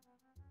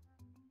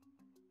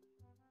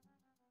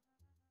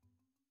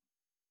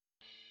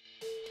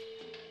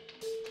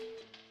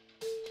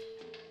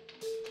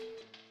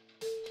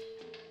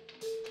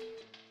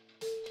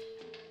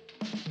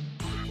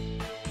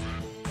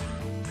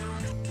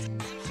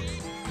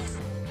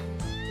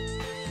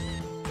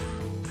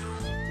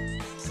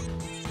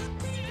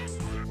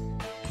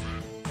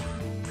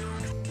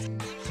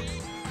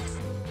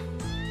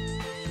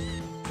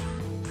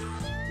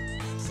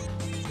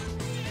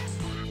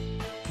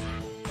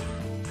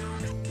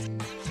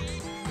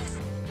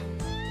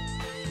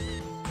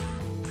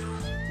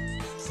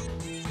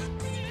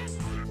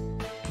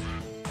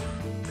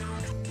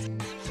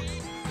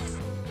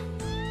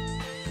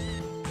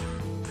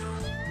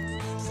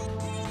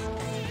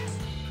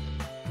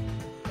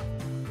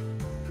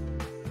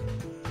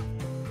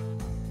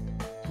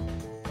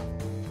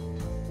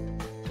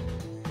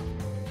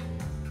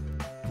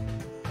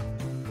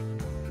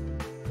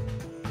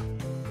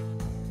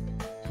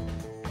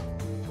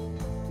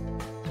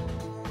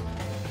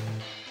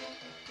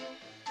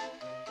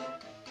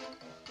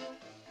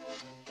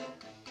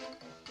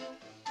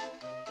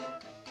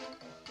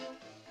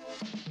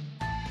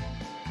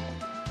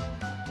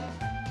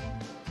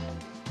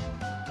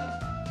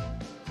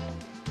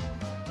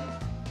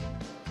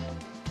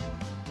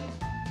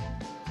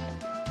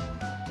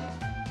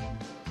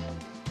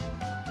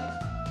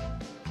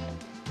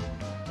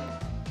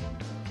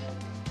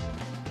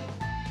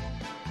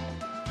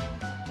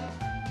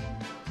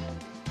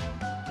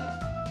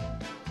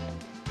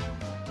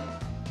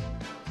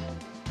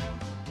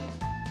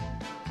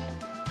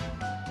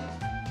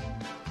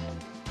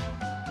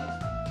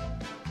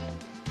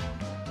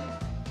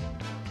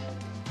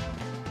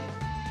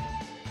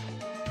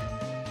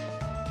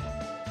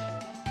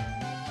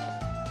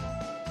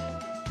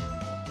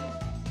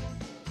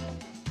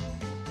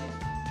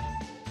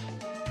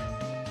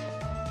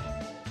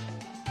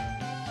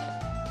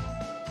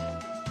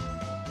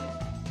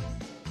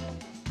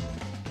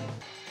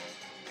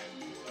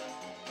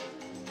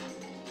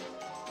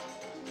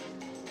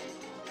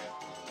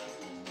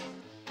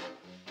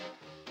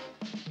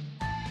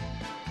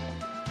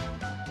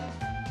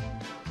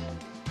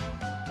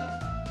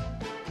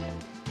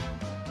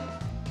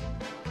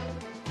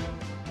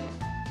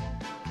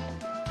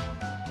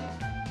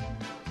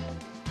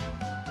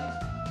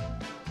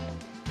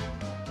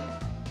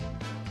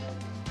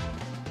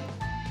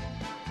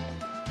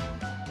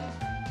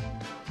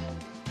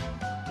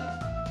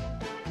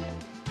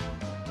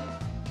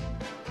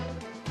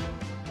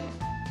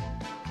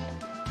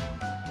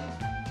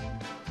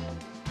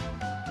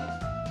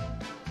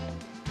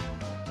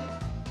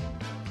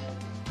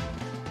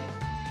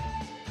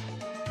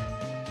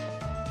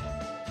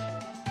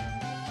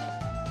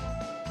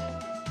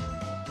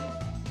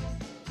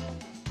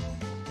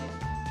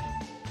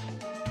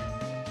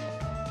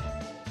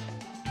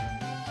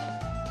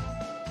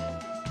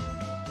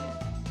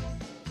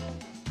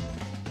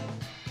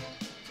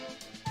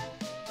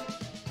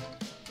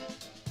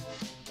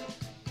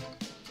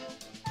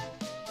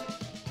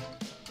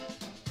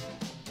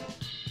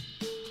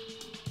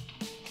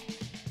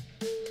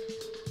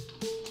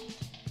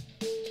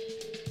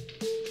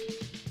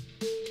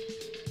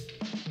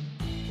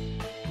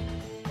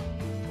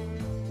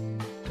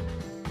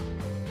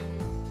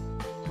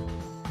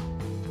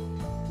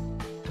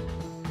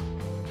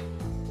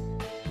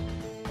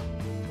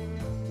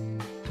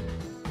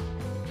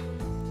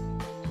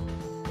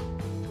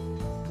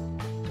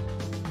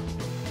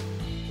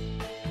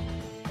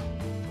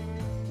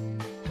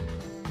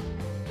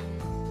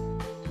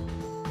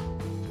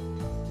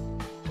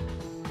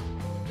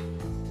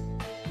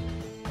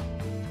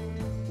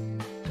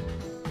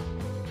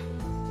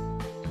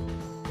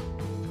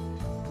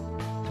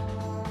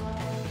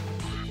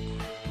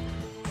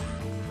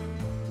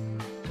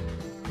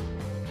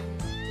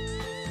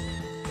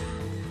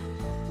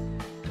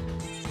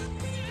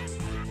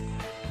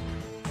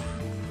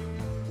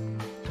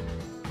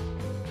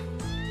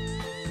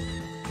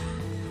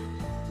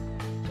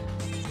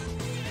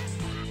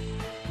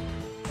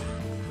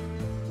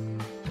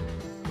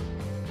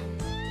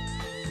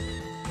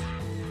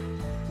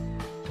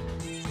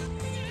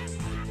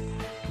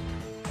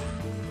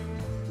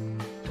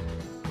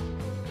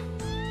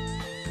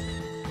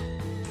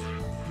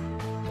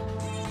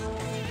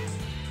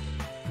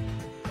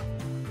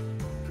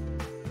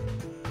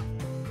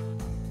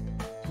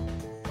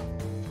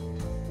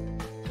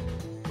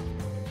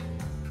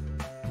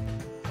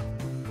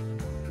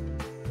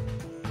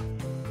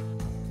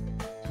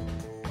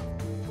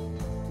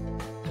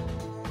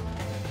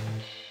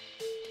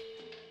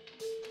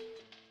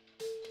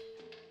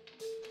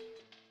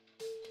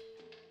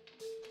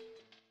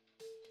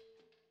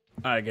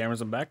 Alright,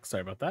 gamers, I'm back.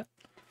 Sorry about that.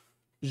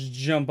 Just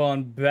jump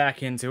on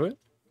back into it.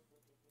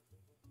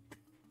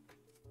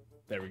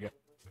 There we go.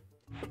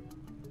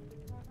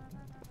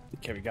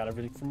 Okay, we got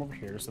everything from over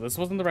here. So this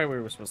wasn't the right way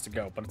we were supposed to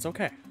go, but it's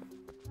okay.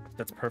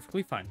 That's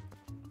perfectly fine.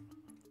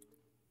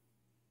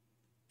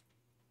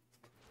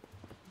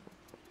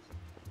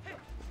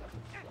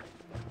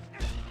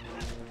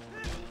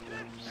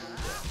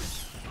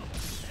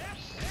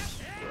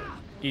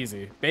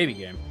 Easy. Baby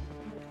game.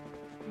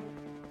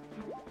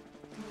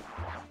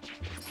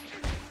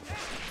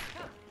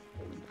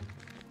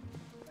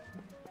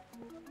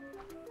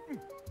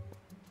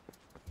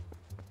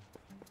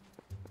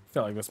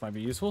 Feel like this might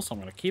be useful, so I'm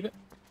gonna keep it.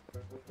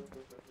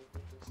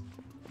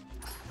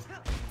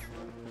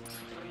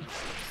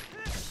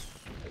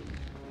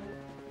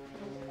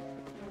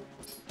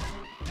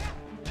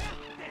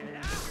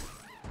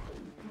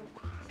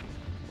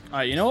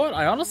 You know what?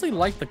 I honestly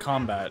like the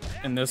combat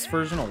in this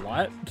version a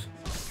lot.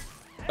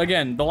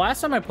 Again, the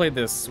last time I played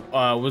this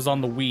was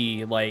on the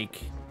Wii,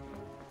 like,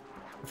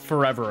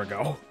 forever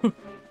ago.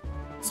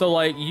 So,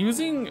 like,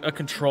 using a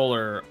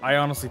controller, I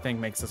honestly think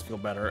makes this feel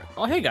better.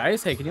 Oh, hey,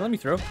 guys. Hey, can you let me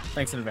through?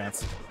 Thanks in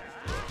advance.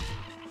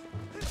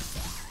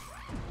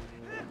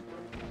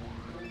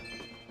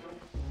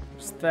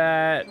 There's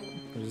that.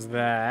 There's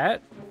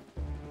that.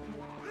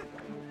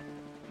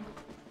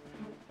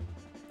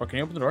 Oh, can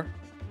you open the door?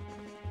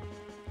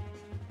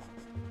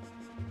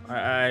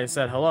 I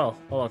said hello.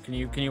 Hello, can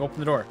you open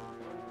the door?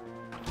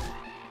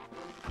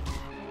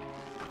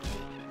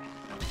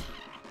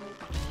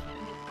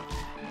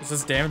 Is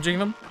this damaging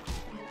them?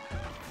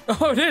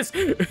 Oh, it is!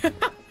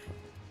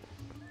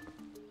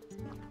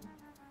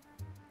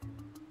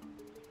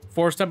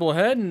 Forest Temple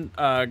ahead, and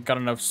got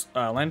enough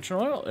lantern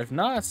oil? If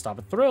not, stop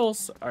at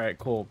Thrills. Alright,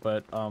 cool,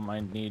 but I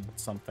need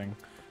something.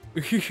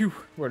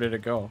 Where did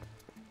it go?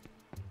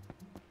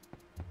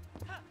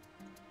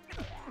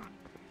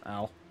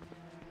 Ow.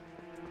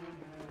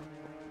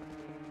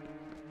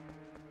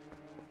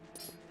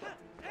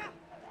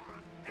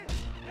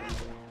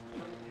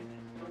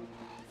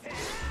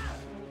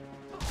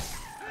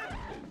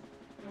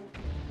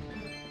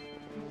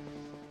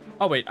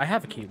 Oh wait, I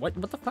have a key. What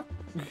the fuck?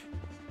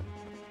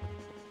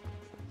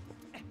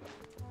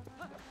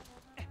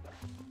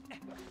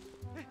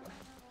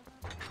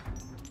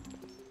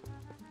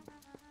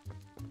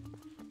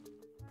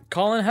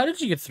 Colin, how did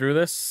you get through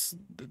this?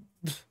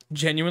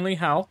 Genuinely,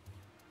 how?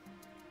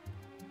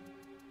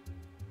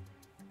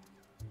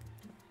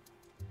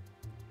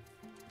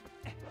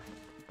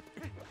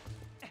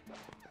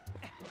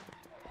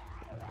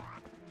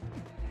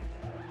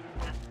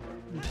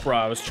 Bro,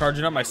 I was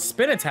charging up my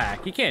spin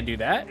attack. You can't do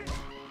that.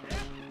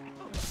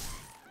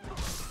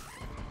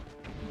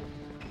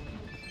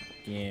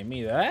 Give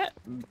me that.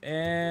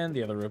 And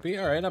the other rupee.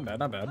 Alright, not bad,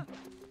 not bad.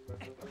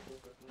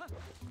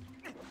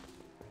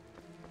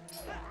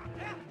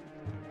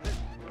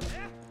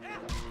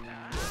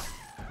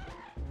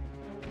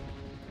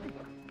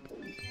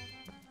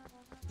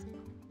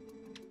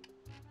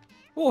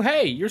 Oh,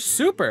 hey, you're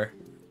super.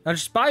 Now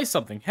just buy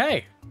something.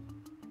 Hey.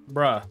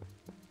 Bruh.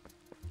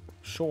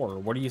 Sure,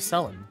 what are you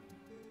selling?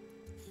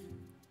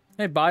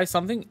 Hey, buy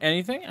something?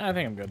 Anything? I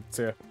think I'm good.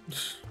 See ya.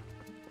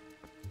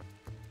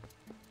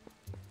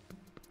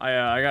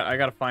 I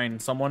gotta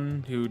find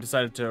someone who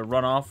decided to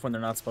run off when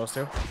they're not supposed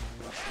to.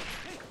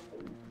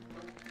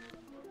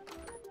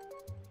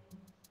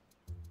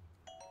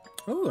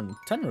 Ooh,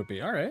 10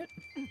 rupee, alright.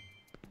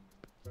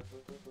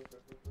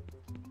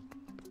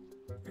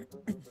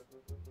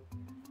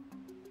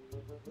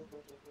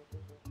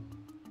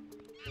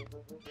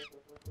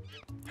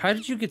 How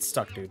did you get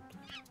stuck, dude?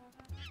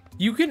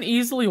 You can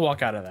easily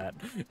walk out of that.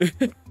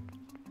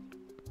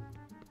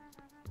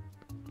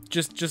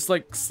 just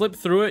like slip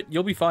through it,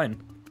 you'll be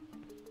fine.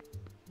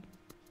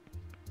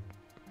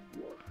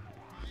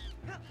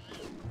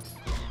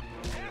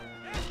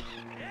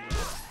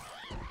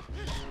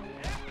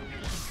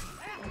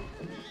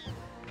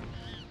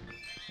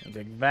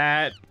 Take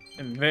that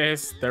and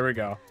this. There we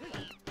go.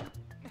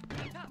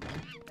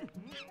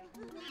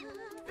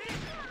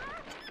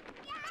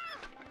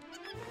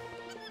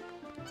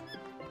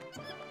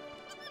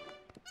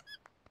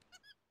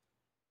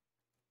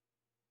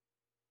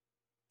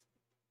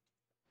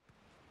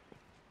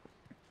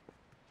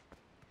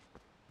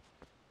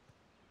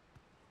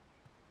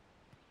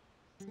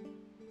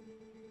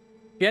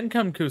 If he hadn't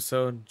come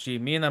Kuso, gee,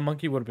 me and that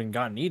monkey would have been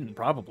gotten eaten,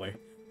 probably.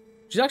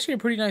 She's actually a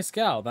pretty nice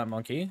gal, that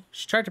monkey.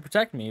 She tried to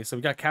protect me, so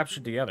we got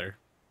captured together.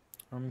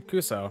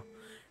 Kuso,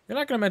 you're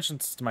not gonna mention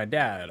this to my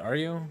dad, are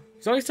you?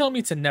 He's always telling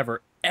me to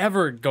never,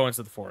 ever go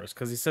into the forest,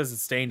 because he says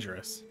it's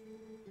dangerous.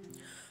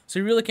 So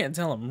you really can't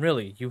tell him,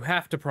 really. You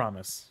have to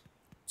promise.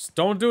 Just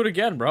don't do it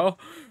again, bro.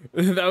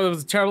 That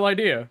was a terrible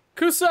idea.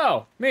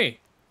 Kuso!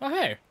 Me! Oh,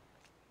 hey.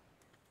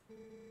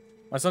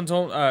 My son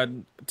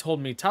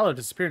told me Tyler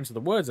disappeared into the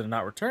woods and had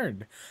not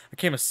returned. I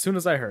came as soon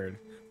as I heard.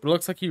 But it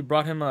looks like you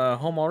brought him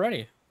home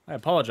already. I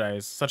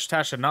apologize. Such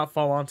task should not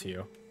fall onto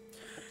you.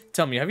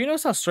 Tell me, have you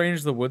noticed how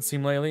strange the woods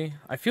seem lately?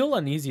 I feel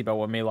uneasy about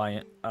what may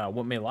lie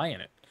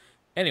in it.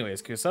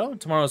 Anyways, Kuso,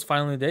 tomorrow is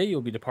finally the day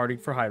you'll be departing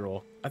for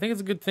Hyrule. I think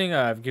it's a good thing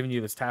I've given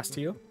you this task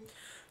to you.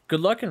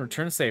 Good luck and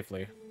return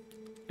safely.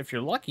 If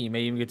you're lucky, you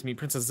may even get to meet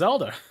Princess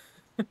Zelda.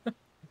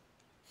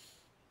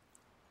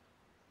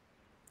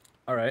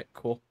 Alright,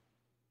 cool.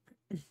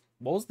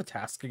 What was the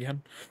task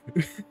again?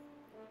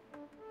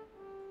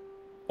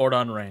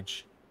 Ordon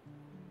Range.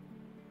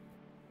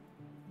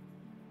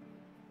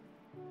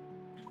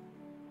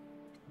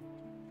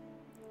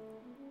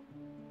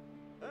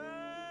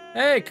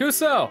 Hey,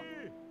 Kuso!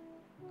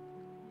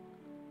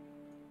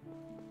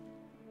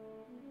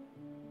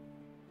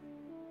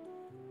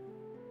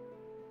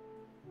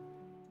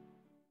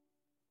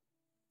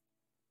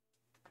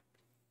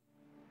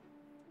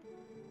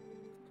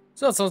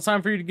 So it's all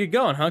time for you to get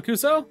going, huh,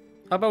 Kuso?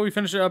 How about we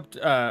finish it up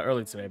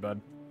early today,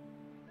 bud?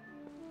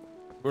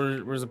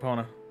 Where's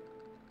Epona?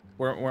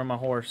 Where my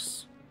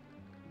horse?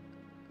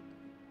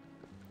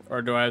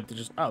 Or do I have to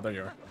just... Oh, there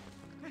you are.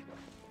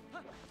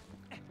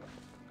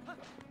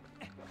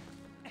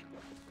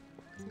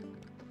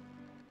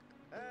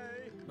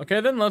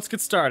 Okay, then let's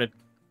get started.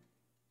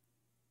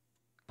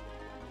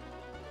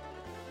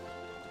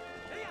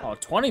 Oh,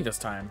 20 this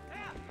time.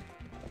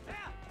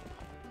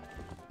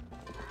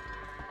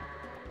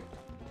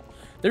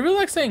 They really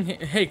like saying,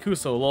 hey,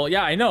 Kuso. Well,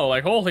 yeah, I know.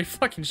 Like, holy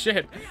fucking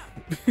shit.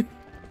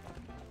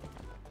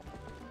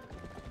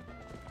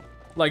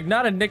 Like,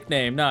 not a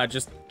nickname. Nah,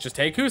 just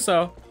hey,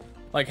 Kuso.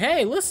 Like,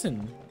 hey,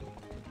 listen.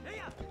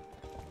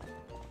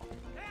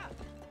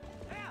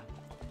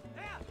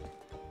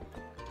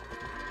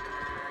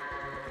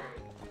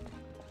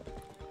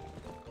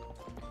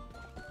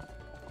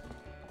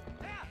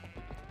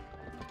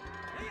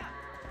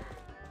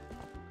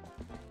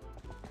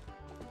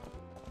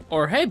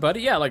 Or, hey,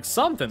 buddy, yeah, like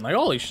something. Like,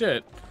 holy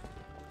shit.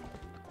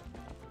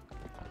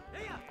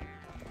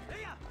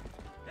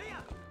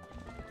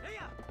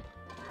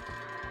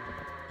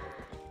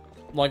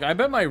 Like, I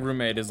bet my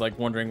roommate is, like,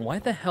 wondering, why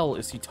the hell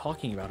is he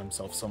talking about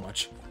himself so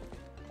much?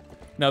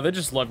 No, they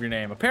just love your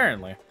name,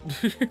 apparently.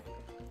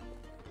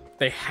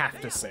 They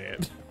have to say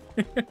it.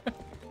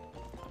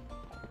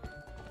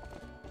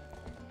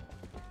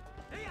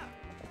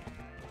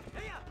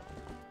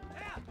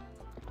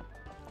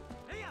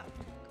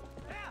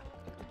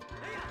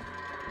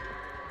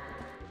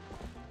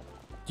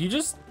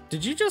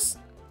 Did you just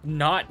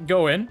not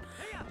go in?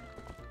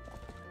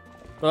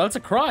 Well, that's a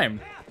crime.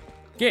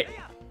 Get.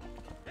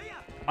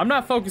 I'm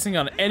not focusing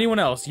on anyone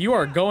else. You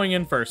are going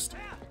in first.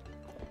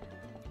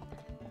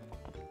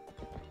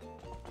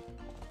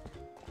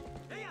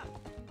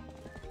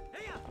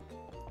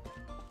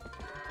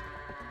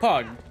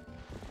 Pog.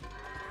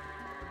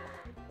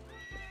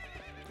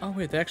 Oh,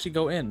 wait, they actually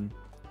go in.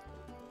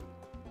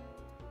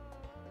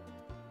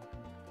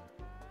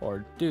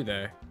 Or do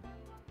they?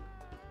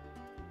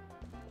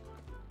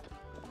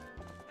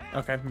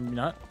 Okay, maybe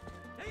not.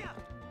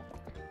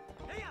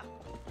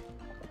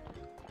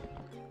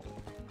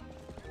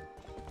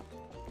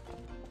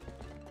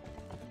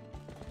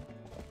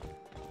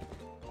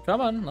 Come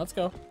on, let's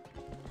go.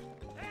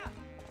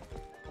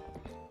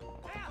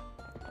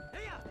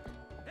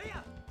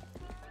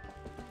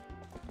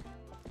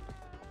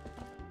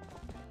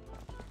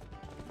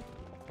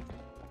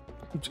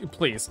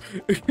 Please.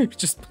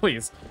 Just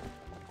please.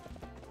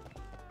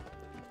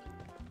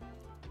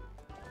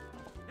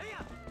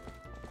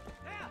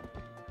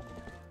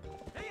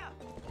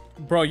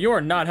 Bro, you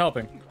are not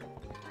helping.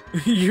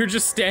 You're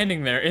just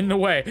standing there in the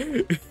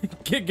way.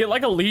 Get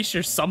like a leash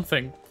or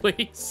something,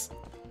 please.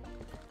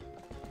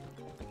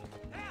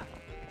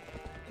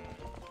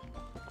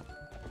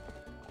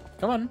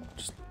 Come on,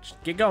 just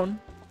get going.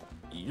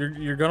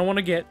 You're gonna want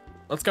to get.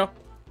 Let's go.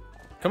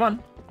 Come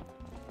on.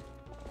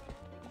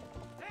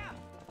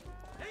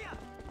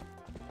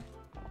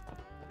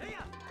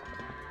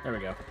 There we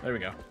go. There we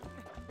go.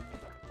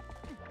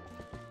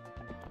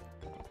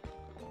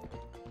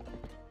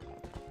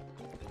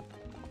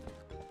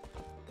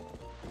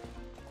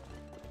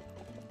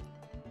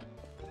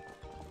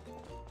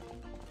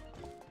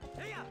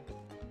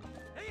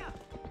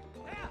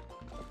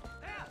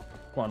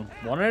 Come on,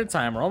 one at a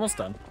time. We're almost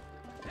done.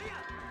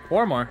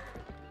 4 more.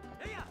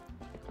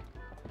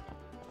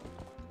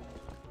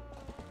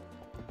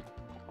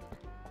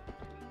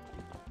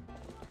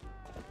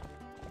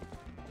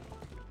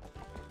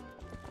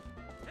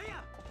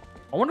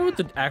 I wonder what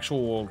the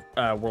actual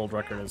world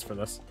record is for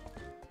this.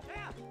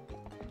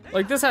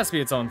 Like, this has to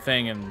be its own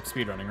thing in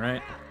speedrunning,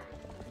 right?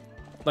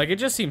 Like, it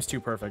just seems too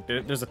perfect.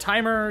 There's a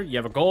timer, you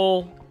have a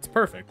goal, it's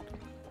perfect.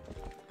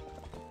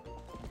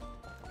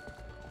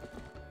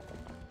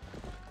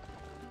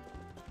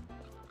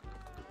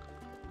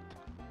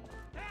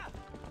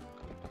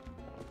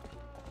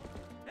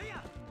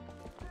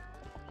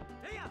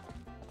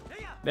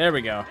 There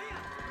we go.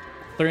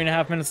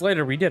 3.5 minutes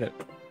later, we did it.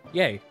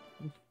 Yay.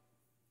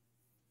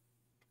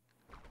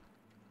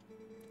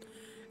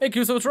 Hey,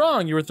 Kuso, what's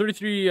wrong? You were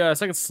 33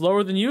 seconds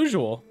slower than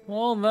usual.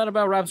 Well, that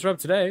about wraps her up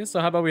today,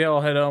 so how about we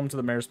all head home to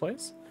the mayor's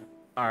place?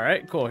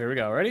 Alright, cool, here we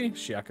go. Ready?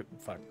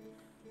 Fuck.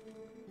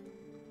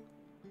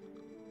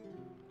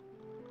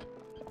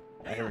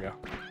 Alright, here we go.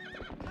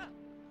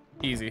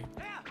 Easy.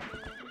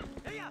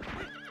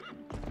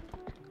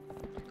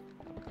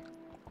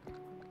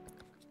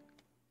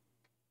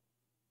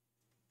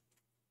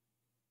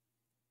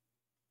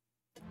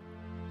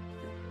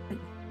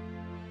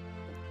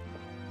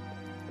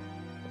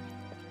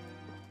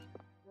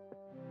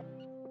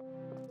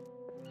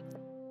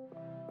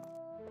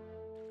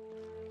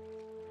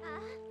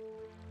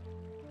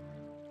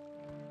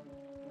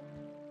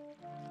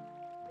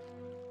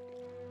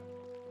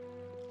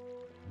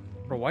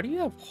 Bro, why do you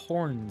have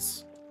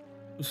horns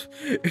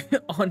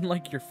on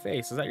like your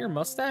face? Is that your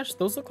mustache?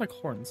 Those look like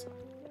horns.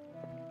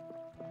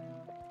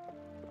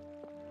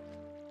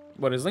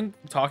 What is Link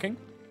talking?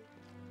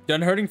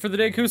 Done hurting for the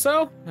day,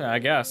 Kuso? Yeah, I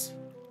guess.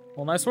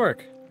 Well, nice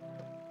work.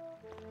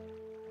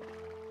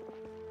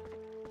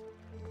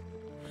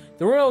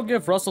 The royal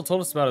gift Russell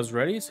told us about is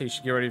ready, so you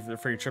should get ready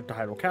for your trip to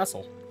Hyrule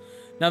Castle.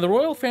 Now, the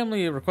royal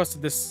family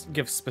requested this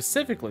gift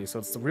specifically, so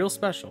it's the real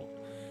special.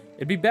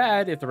 It'd be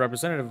bad if the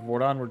representative of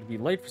Wardon were to be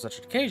late for such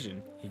an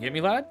occasion. You get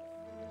me, lad?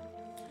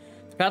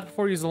 The path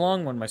before you is a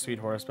long one, my sweet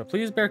horse, but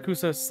please bear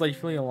Kusa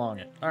safely along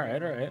it.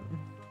 Alright, alright.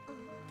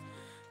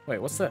 Wait,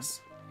 what's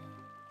this?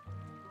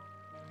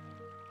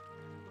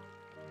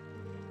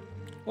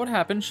 What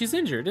happened? She's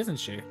injured, isn't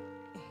she?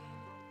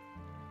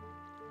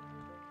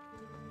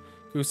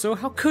 Kuso,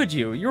 how could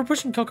you? You were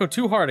pushing Coco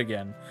too hard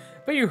again.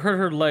 Bet you hurt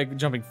her leg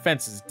jumping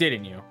fences,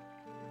 didn't you?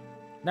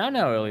 Now,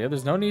 Ilya,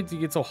 there's no need to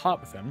get so hot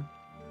with him.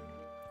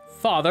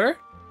 Father?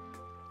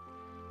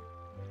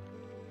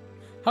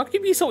 How can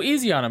you be so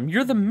easy on him?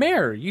 You're the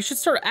mayor. You should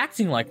start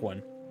acting like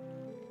one.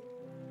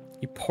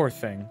 You poor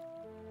thing.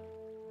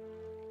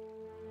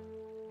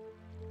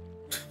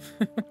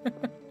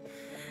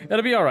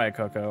 It'll be alright,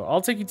 Coco.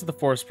 I'll take you to the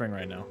forest spring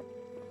right now.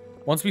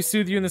 Once we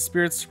soothe you in the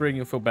spirit spring,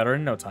 you'll feel better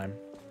in no time.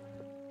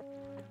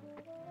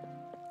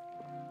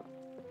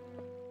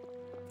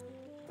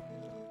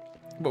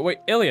 But wait,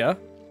 Ilya?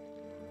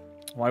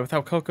 Why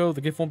without Coco,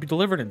 the gift won't be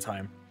delivered in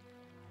time?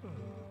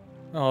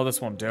 Oh,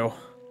 this won't do.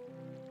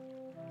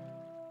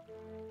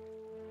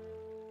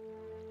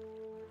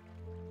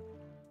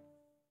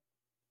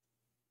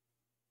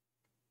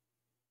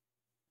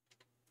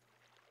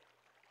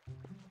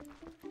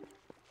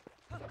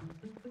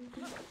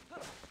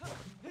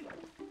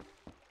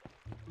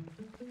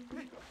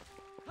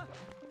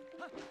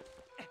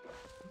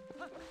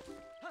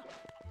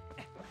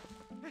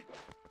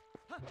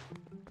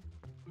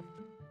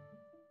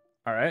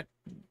 Alright.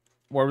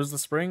 Where was the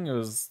spring? It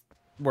was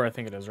where I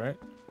think it is, right?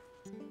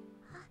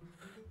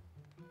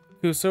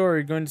 Kuso, are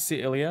you going to see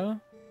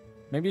Ilya?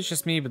 Maybe it's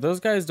just me, but those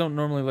guys don't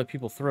normally let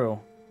people through.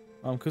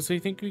 Kuso,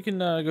 you think we can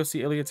go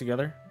see Ilya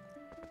together?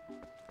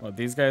 What,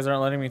 these guys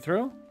aren't letting me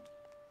through?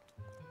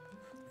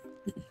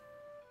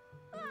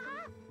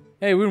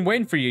 Hey, we've been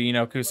waiting for you, you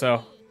know,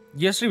 Kuso.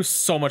 Yesterday was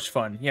so much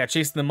fun. Yeah,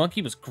 chasing the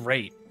monkey was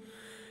great.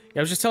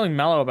 Yeah, I was just telling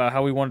Mallow about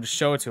how we wanted to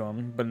show it to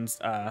him,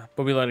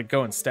 but we let it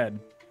go instead.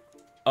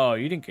 Oh,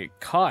 you didn't get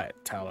caught,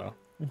 Tallow.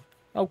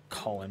 Oh,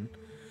 Colin.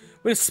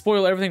 Way to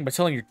spoil everything by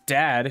telling your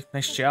dad.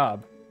 Nice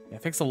job. Yeah,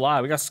 thanks a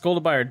lot. We got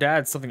scolded by our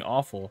dad. Something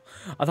awful.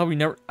 I thought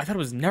it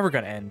was never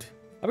gonna end.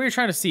 I bet you're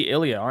trying to see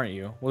Ilya, aren't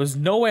you? Well, there's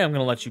no way I'm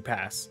gonna let you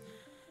pass.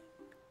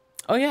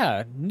 Oh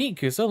yeah, neat,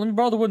 Kuso. Let me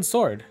borrow the wooden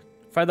sword.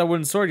 If I had that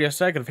wooden sword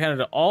yesterday, I could have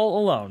handled it all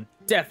alone.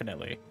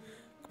 Definitely.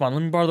 Come on,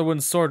 let me borrow the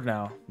wooden sword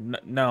now.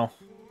 No.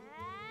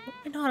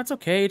 Why not? It's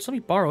okay. Just let me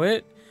borrow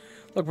it.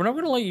 Look, we're not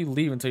gonna let you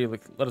leave until you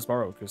let us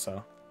borrow it,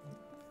 Kuso.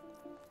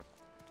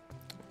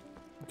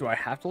 Do I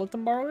have to let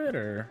them borrow it,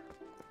 or?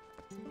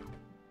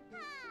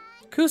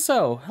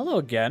 Kuso, hello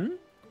again.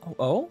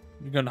 Oh,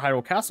 you're going to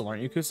Hyrule Castle,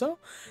 aren't you, Kuso?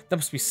 That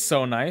must be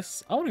so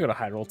nice. I want to go to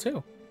Hyrule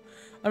too.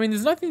 I mean,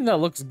 there's nothing that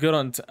looks good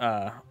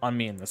on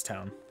me in this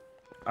town.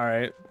 All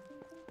right.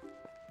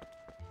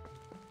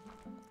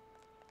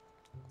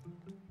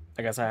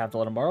 I guess I have to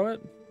let him borrow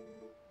it.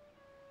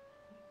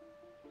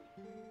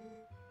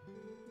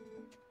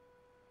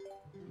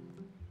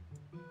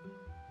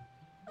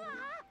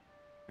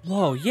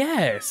 Whoa,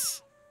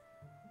 yes.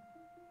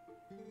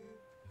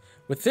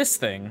 With this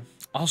thing,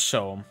 I'll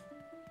show him.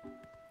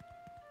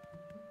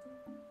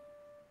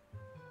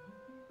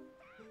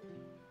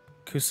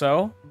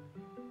 Kuso?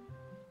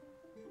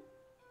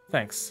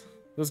 Thanks.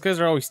 Those guys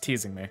are always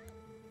teasing me.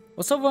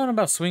 What's so fun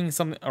about swinging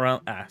something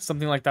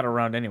like that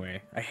around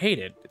anyway? I hate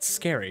it. It's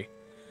scary.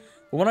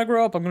 But when I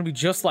grow up, I'm gonna be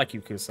just like you,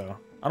 Kuso.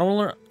 I don't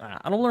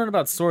learn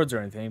about swords or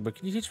anything, but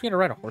can you teach me how to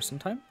ride a horse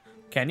sometime?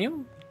 Can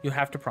you? You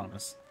have to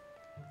promise.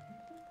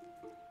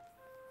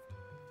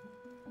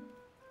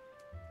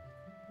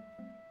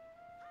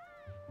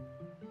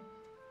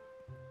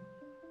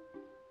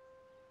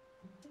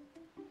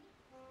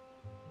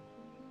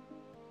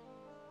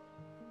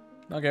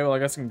 Okay, well, I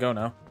guess I can go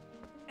now.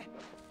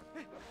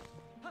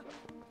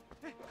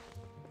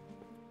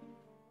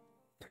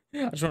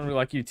 I just want to be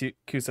like you,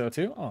 Kuso,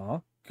 too. Aw.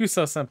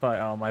 Kuso senpai.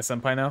 Oh, my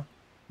senpai now?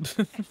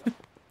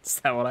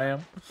 Is that what I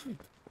am?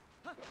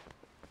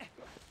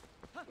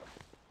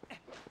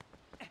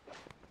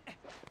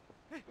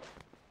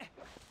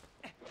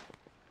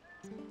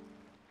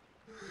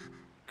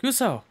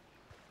 Kuso!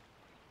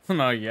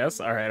 No, yes.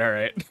 All right, all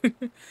right.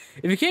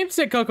 If you came to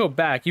take Coco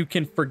back, you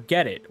can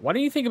forget it. Why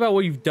don't you think about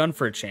what you've done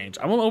for a change?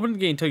 I won't open the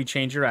gate until you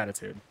change your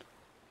attitude.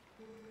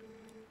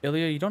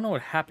 Ilya, you don't know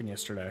what happened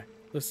yesterday.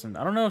 Listen,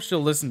 I don't know if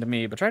she'll listen to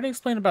me, but try to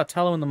explain about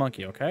Tallow and the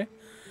monkey, okay?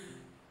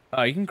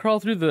 You can crawl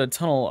through the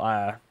tunnel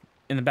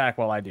in the back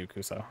while I do,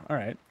 Kuso. All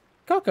right.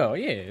 Coco,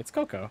 yeah, it's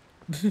Coco.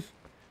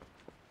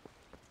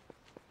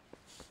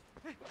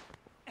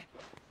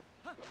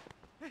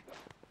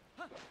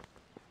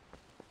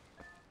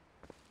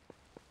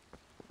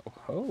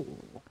 Oh.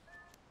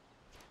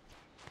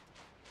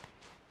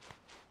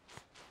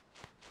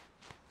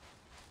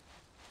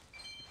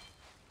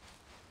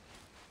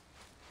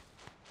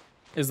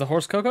 Is the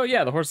horse Coco?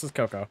 Yeah, the horse is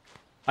Coco.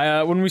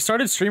 When we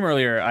started stream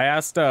earlier, I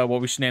asked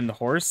what we should name the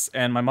horse,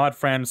 and my mod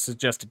friend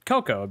suggested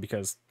Coco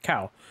because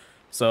cow.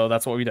 So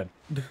that's what we did.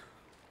 Or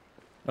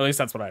at least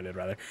that's what I did,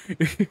 rather.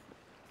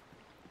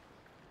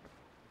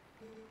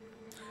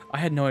 I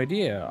had no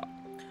idea.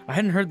 I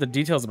hadn't heard the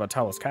details about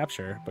Talow's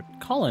capture, but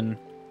Colin...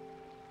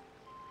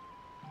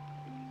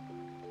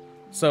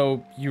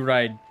 So, you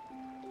ride...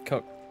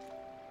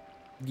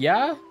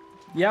 Yeah?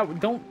 Yeah,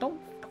 don't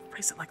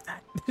phrase it like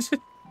that.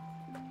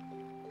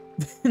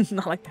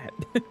 Not like that.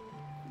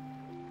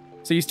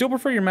 So you still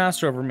prefer your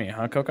master over me,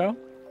 huh, Coco?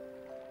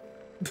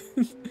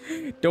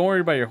 Don't worry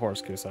about your horse,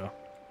 Kuso.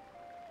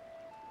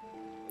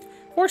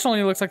 Fortunately,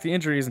 it looks like the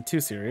injury isn't too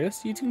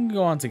serious. You two can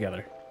go on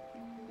together.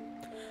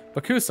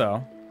 But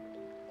Kuso...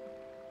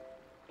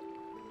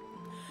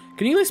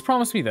 Can you at least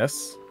promise me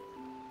this?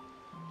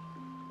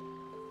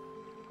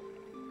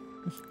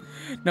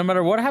 No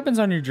matter what happens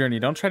on your journey,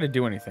 don't try to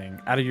do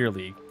anything out of your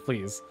league,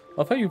 please.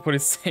 I'll thought you put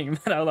it saying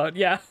that out loud.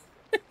 Yeah.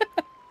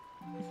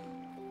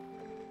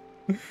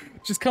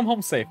 Just come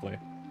home safely.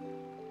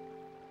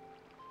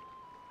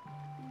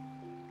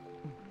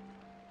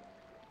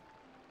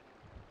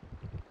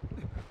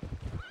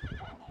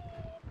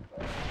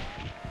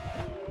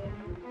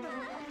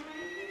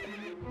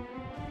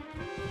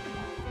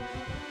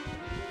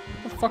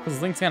 What the fuck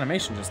was Link's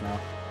animation just now?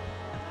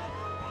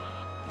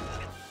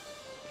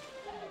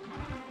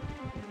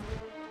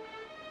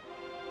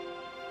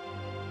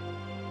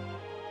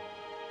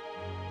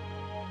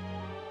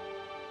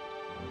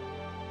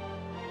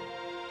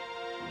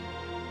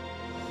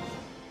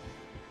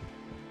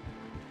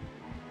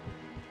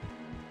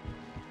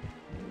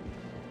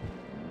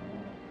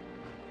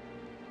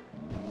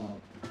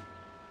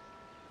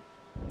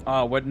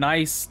 What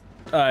nice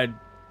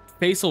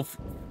facial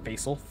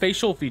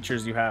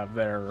features you have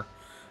there.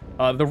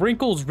 The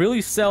wrinkles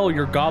really sell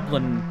your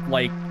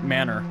goblin-like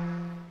manner.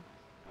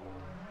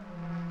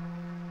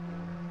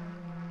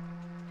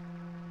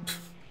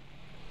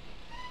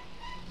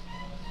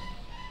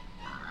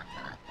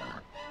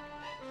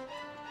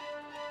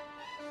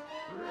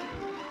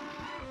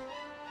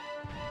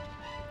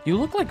 You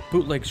look like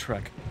bootleg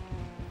Shrek.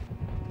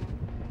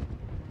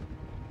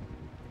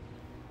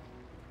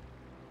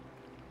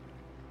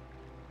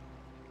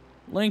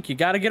 Link, you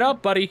gotta get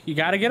up, buddy. You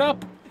gotta get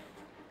up.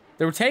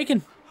 They were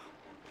taken.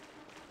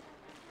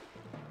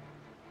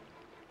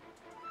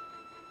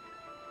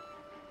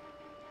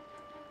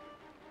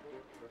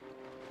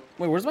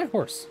 Wait, where's my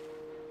horse?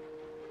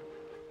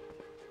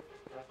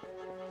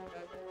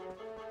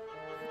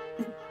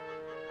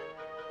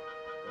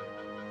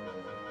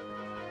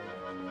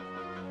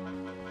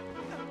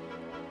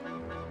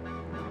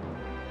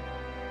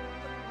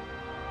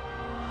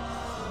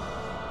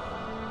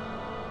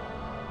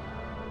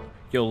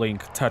 Yo,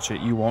 Link, touch it.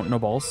 You won't. No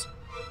balls.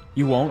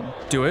 You won't.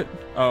 Do it.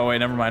 Oh, wait,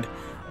 never mind.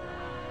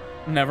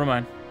 Never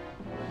mind.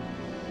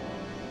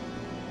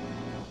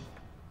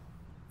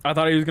 I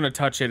thought he was gonna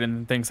touch it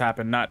and things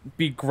happen, not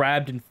be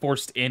grabbed and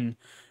forced in.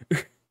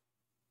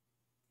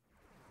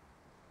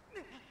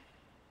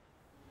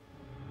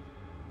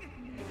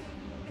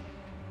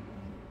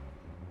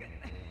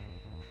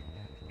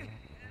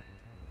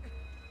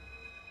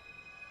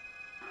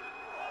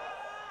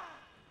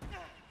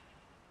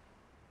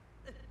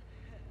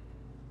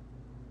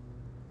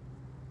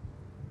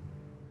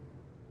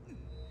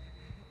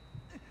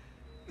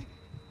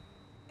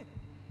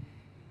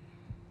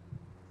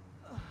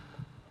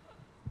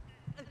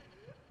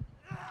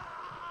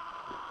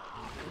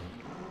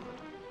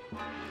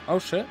 Oh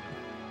shit.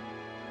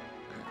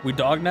 We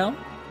dog now?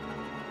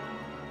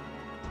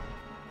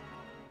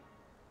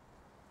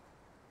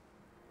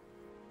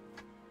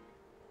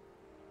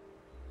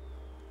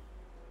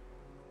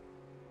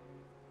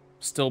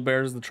 Still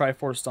bears the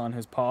Triforce on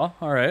his paw.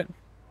 Alright.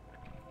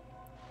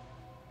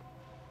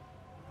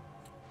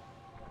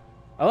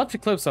 I'll have to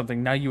clip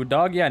something. Now you a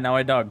dog? Yeah, now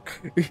I dog.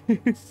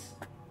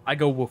 I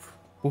go woof.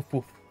 Woof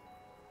woof.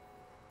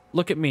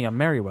 Look at me, I'm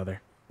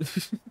Merryweather.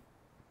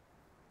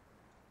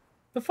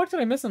 The fuck did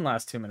I miss in the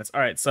last 2 minutes? All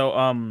right,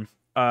 so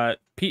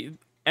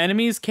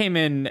enemies came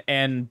in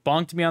and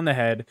bonked me on the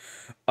head,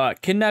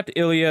 kidnapped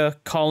Ilya,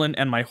 Colin,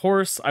 and my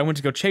horse. I went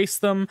to go chase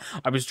them.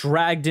 I was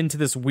dragged into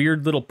this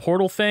weird little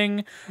portal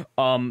thing.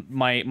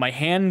 My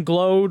hand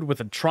glowed with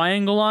a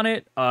triangle on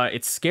it.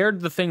 It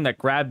scared the thing that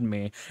grabbed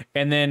me,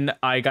 and then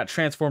I got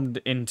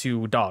transformed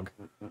into dog.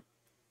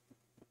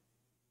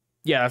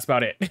 Yeah, that's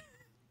about it.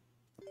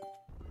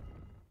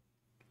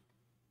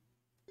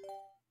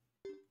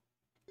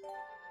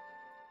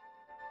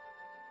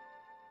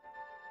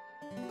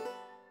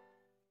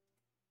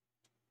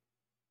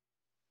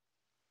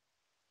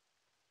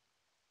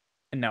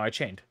 And now I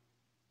chained.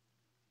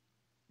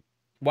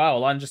 Wow, a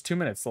lot in just 2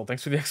 minutes. Well,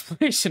 thanks for the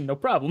explanation. No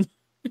problem.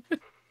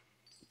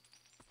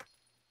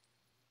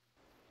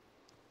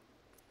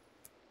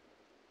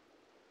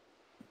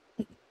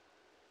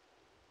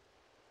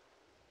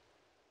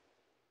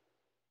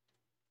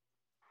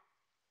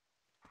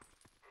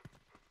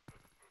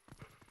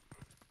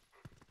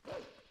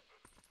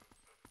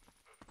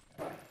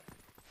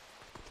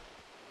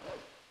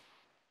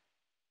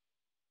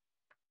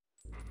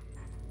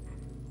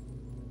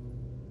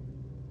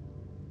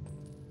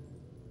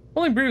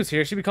 Only Brew's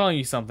here. She'd be calling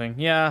you something.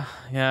 Yeah.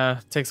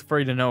 Takes a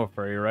furry to know a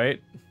furry,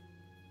 right?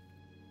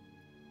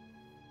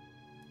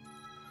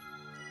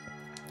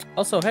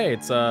 Also, hey,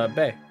 it's,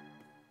 Bae.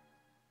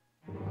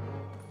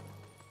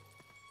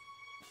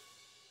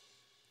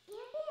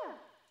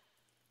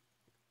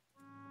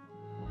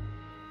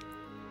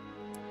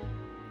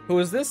 Who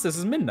is this? This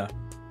is Midna.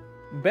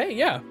 Bae,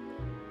 yeah.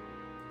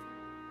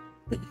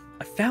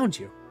 I found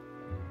you.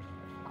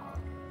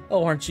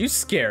 Oh, aren't you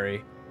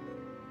scary?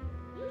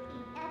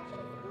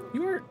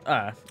 You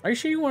are you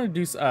sure you want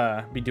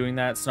to be doing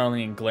that,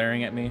 snarling and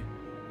glaring at me?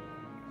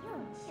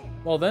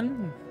 Well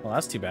then, well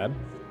that's too bad.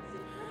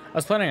 I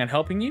was planning on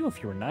helping you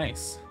if you were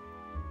nice.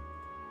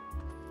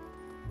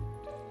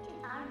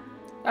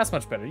 That's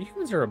much better. You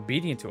humans are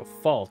obedient to a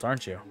fault,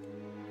 aren't you?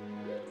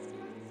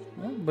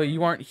 Well, but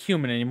you aren't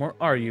human anymore,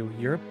 are you?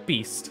 You're a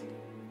beast.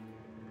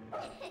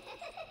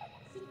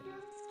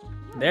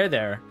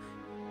 There.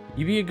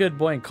 You be a good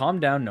boy and calm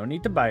down, no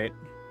need to bite.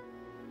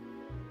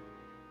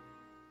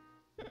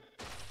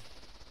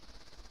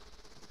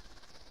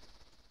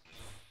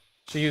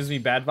 She gives me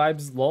bad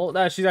vibes, lol.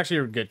 Nah, she's actually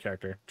a good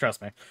character,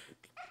 trust me.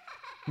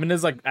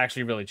 Midna's like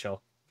actually really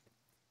chill.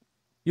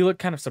 You look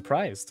kind of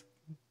surprised.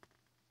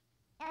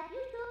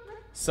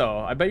 So,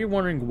 I bet you're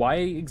wondering why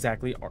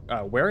exactly,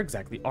 where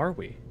exactly are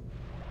we?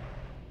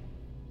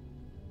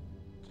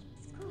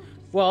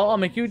 Well, I'll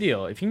make you a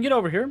deal. If you can get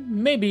over here,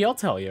 maybe I'll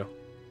tell you.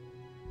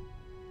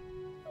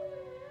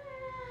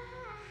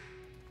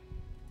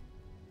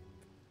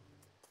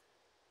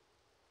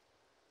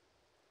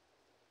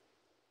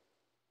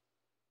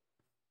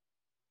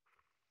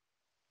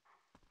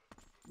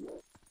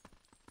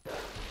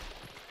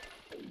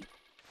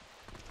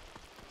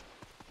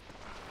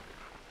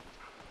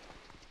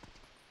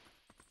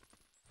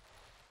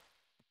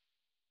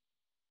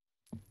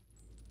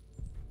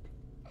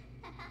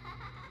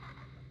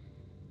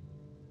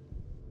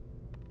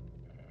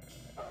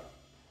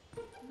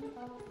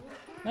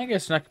 I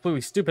guess you're not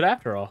completely stupid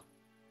after all.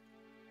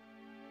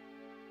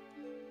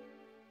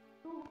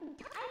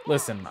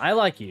 Listen, I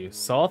like you,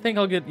 so I think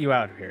I'll get you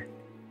out of here.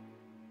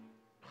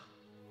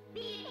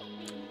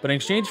 But in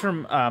exchange for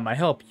my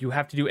help, you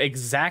have to do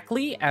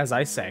exactly as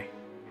I say.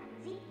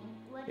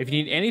 If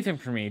you need anything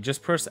from me,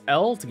 just press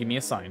L to give me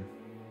a sign.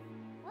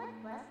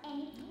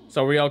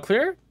 So are we all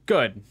clear?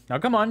 Good. Now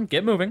come on,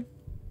 get moving.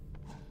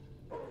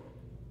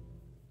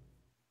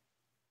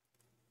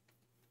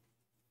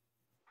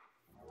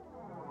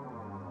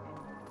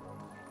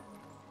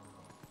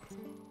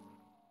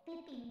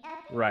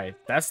 Right,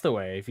 that's the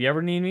way. If you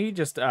ever need me,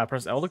 just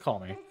press L to call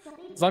me.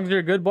 As long as you're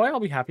a good boy, I'll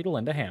be happy to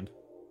lend a hand.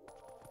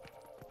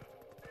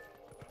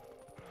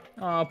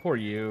 Oh, poor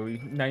you.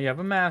 Now you have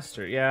a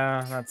master.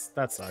 Yeah,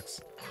 that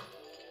sucks.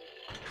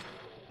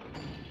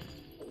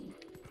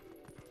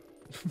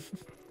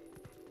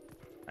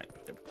 Right,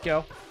 there we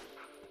go.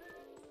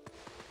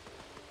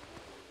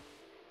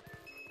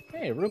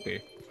 Hey, rupee.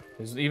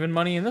 There's even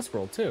money in this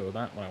world, too.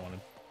 That's what I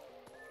wanted.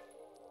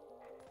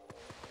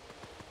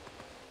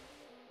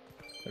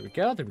 There we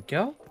go, there we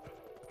go.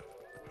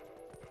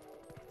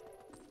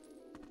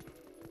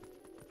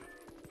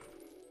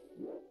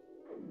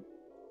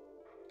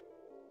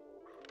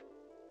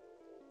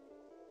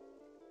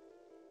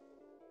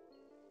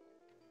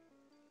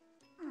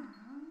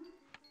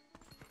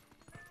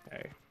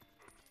 Okay.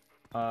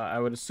 I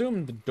would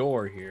assume the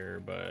door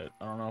here, but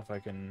I don't know if I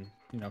can,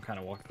 you know, kind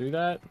of walk through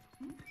that.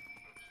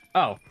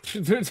 Oh,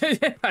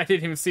 I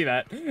didn't even see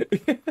that.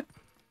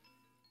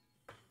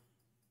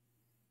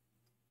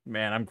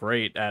 Man, I'm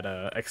great at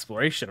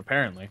exploration,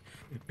 apparently.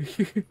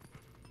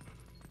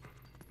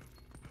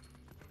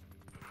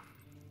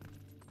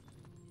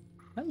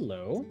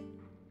 Hello.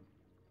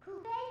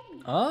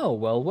 Oh,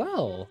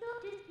 well.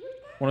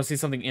 Want to see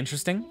something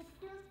interesting?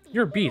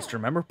 You're a beast,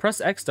 remember? Press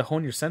X to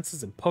hone your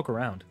senses and poke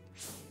around.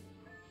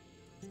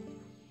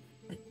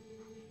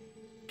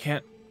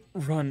 Can't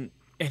run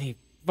any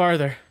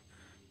farther.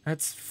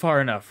 That's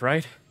far enough,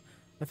 right?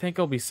 I think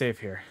I'll be safe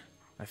here.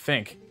 I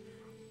think.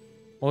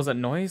 What was that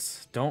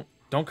noise? Don't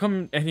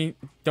anything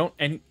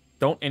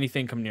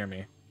come near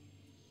me.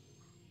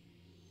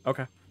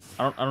 Okay.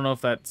 I don't know if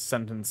that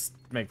sentence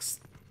makes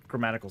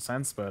grammatical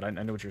sense, but I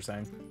know what you're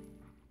saying.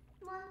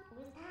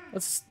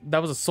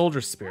 That was a soldier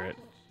spirit.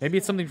 Maybe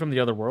it's something from the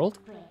other world?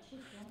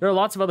 There are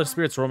lots of other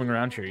spirits roaming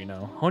around here, you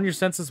know. Hone your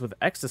senses with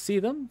X to see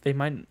them. They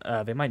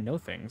might know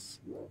things.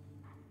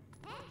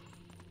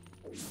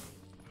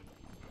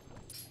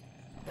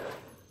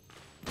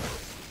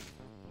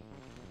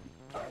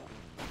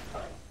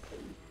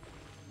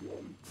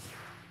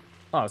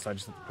 Oh, so I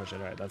just have to push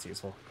it. All right, that's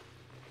useful.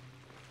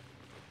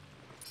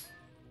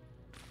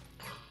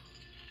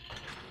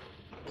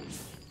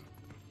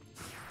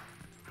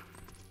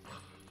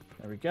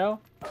 There we go.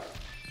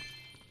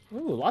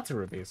 Ooh, lots of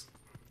rubies.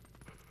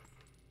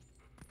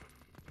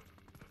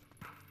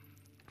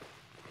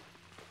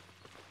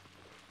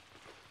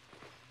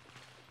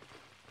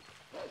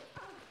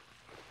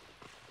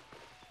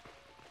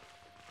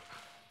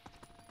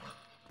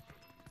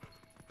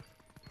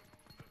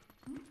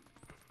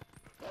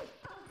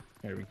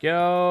 There we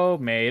go.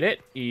 Made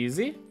it.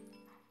 Easy.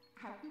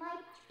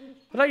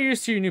 I'm not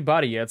used to your new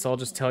body yet, so I'll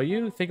just tell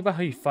you. Think about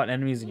how you fought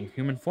enemies in your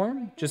human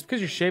form. Just because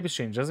your shape has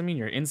changed doesn't mean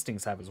your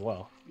instincts have as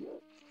well.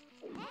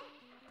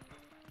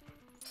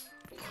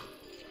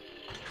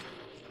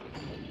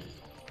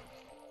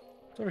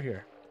 It's over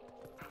here.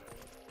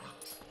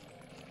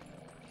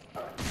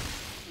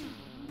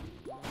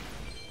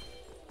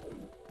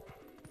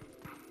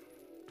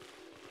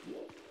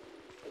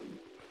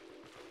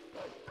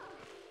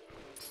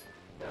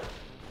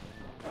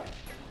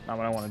 Not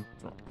what I wanted.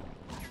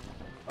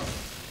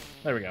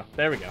 There we go.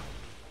 There we go.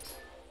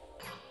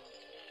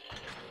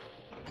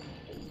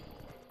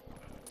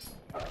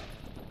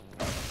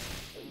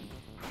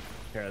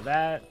 Care of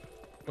that.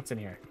 What's in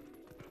here?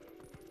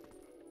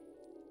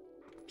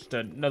 Just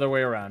another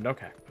way around.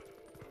 Okay.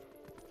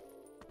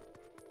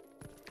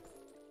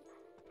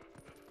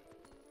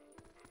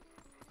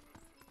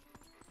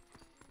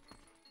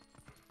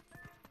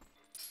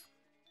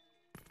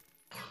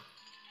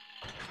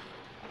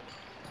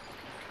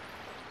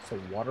 It's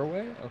a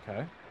waterway?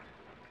 Okay.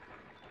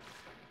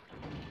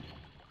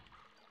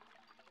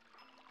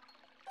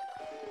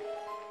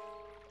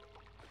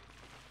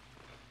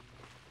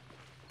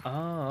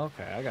 Oh,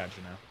 okay. I got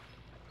you now.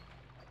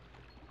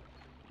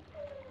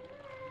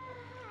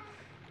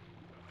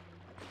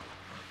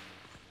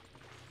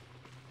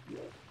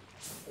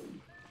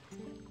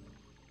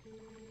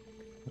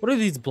 What are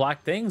these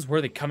black things? Where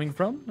are they coming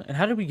from? And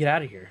how did we get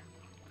out of here?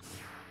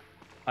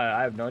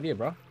 I have no idea,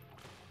 bro.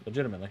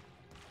 Legitimately.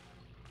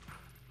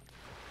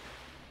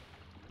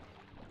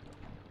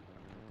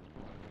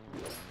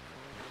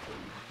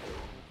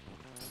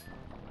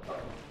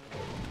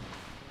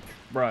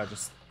 Bruh,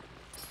 just...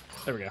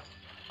 There we go.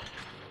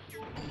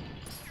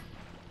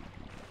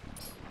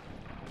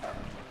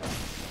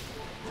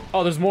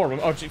 Oh, there's more of them.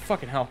 Oh, gee,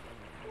 fucking hell.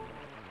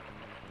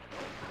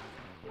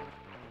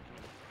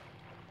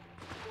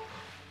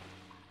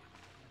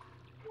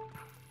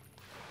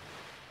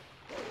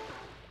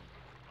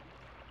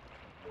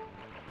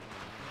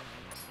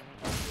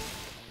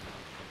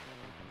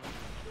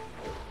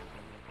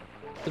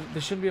 They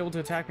shouldn't be able to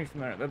attack me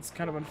from there. That's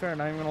kind of unfair,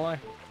 not even gonna lie.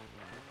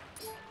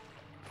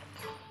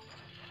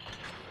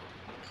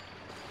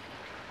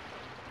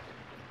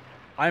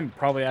 I'm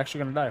probably actually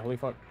gonna die. Holy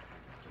fuck.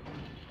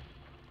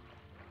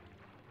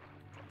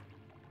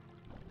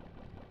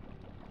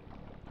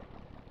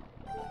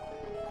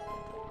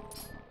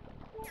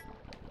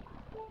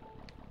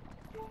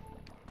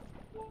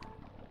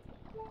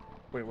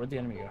 Wait, where'd the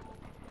enemy go?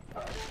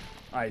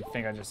 I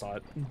think I just saw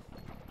it.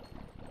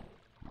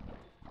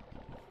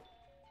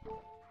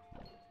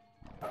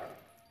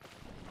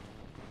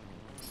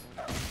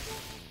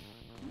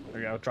 There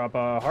we go. Drop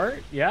a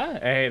heart. Yeah.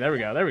 Hey, there we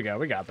go. There we go.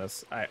 We got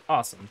this. All right.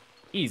 Awesome.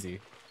 Easy.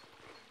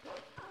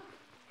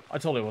 I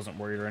totally wasn't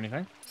worried or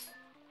anything.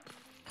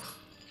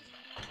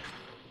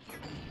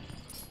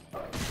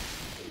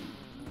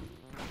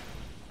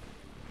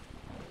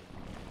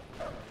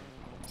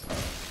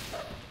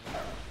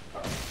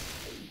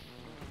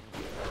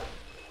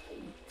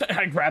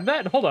 I grabbed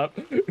that? Hold up.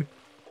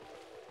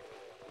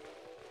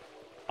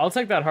 I'll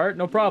take that heart.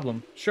 No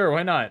problem. Sure,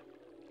 why not?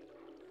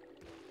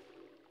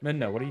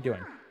 Midna, what are you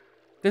doing?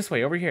 This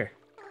way, over here.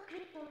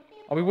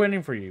 I'll be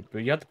waiting for you,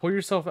 but you have to pull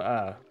yourself,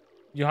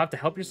 you'll have to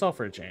help yourself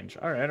for a change.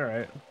 Alright,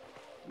 alright.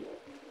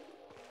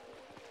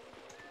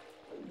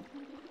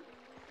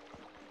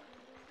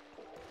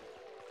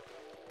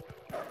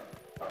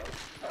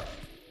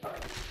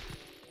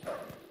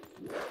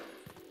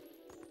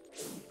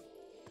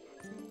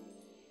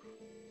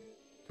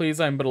 Please,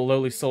 I am but a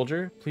lowly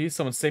soldier. Please,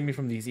 someone save me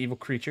from these evil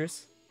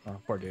creatures. Oh,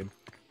 poor dude.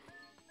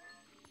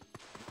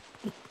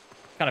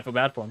 Kind of feel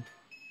bad for him.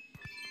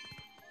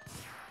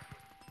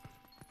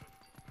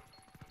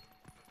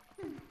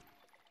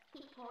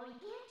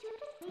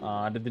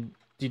 Did the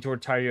detour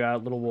tire you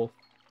out, little wolf?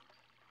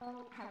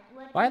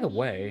 By the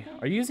way,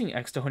 are you using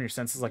X to hone your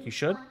senses like you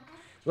should?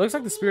 It looks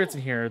like the spirits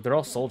in here, they're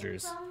all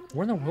soldiers.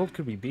 Where in the world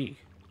could we be?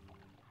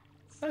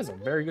 That is a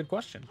very good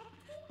question.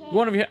 You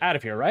want to be out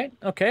of here, right?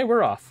 Okay,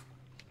 we're off.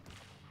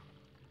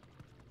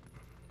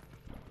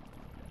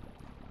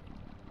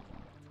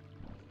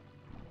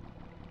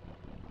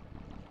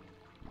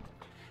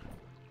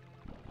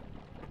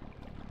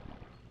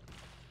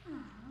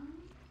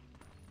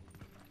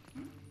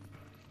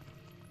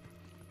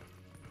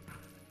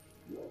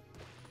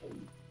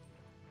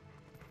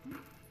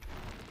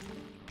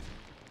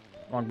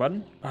 Wrong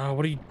button.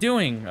 What are you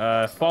doing?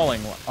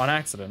 Falling on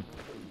accident.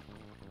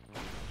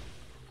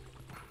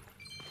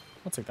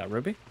 I'll take that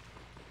ruby.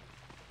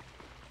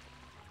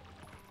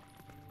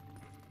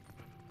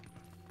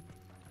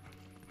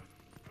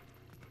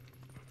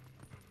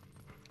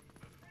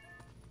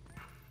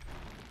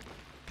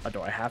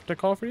 Do I have to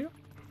call for you?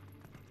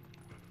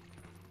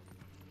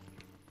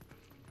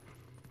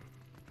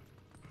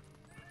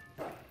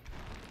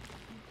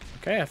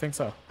 Okay, I think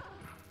so.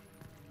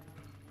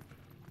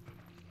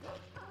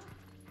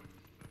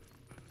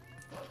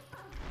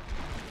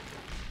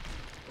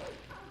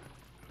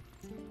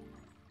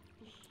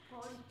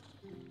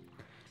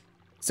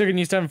 Still getting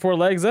used to having 4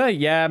 legs?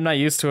 Yeah, I'm not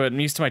used to it. I'm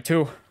used to my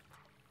 2.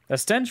 That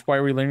stench? Why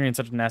are we lingering in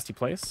such a nasty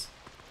place?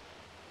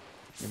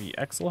 Maybe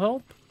X will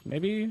help?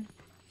 Maybe?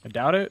 I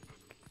doubt it.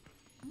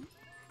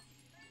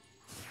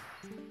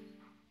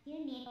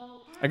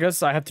 I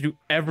guess I have to do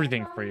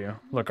everything for you.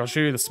 Look, I'll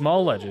show you the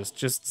small ledges.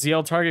 Just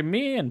ZL target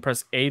me and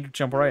press A to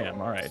jump where I am.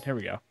 Alright, here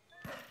we go.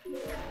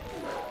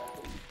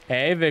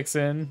 Hey,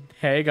 Vixen.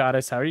 Hey,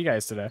 Goddess. How are you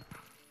guys today?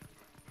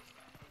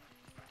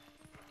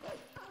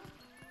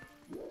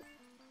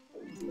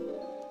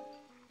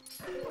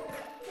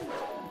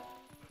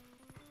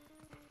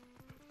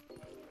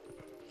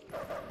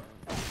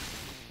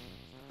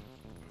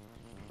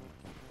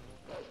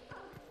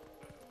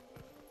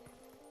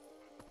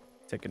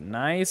 Take it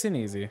nice and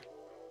easy.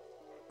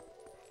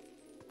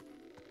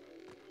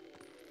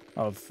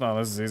 Oh,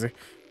 this is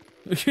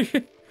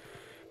easy.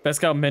 Best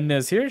scout Midna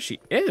is here? She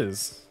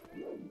is.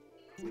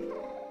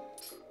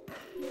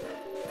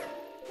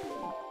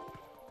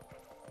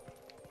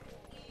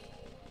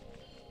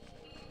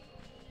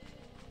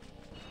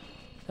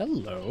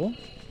 Hello.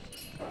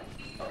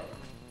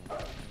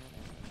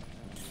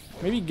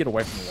 Maybe you can get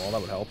away from the wall,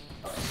 that would help.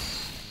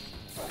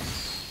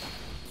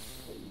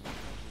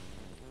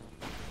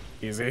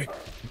 Easy.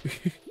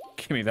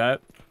 Give me that.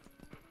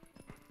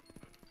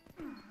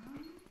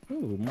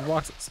 Ooh, more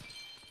boxes.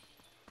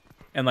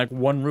 And like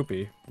 1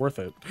 rupee. Worth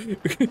it.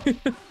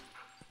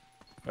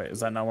 Wait, is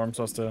that not where I'm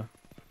supposed to...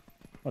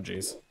 Oh,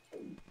 jeez.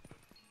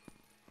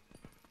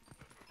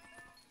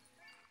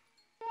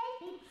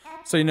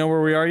 So you know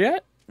where we are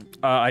yet?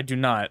 I do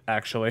not,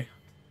 actually.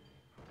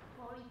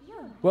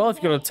 Well, if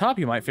you go to the top,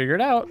 you might figure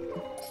it out.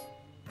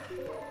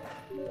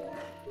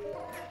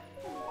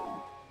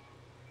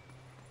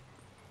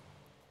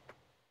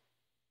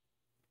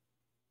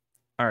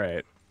 All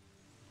right.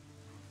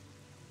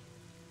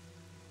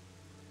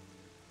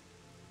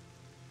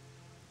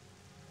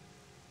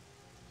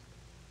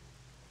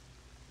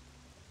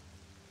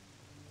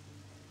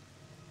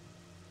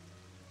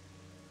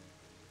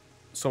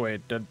 So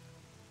wait, is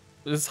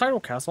this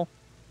Hyrule Castle?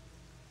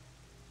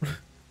 This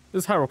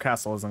is Hyrule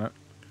Castle, isn't it?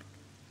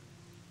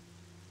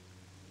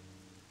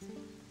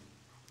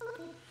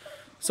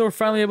 So we're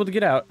finally able to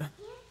get out. And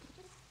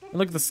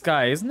look at the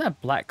sky. Isn't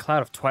that black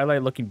cloud of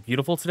Twilight looking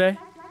beautiful today?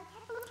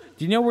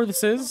 Do you know where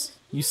this is?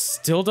 You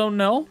still don't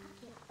know?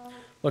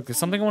 Look, there's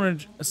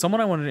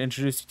someone I wanted to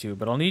introduce you to,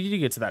 but I'll need you to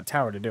get to that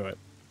tower to do it.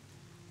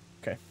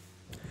 Okay.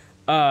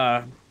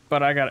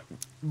 But I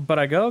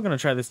gonna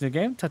try this new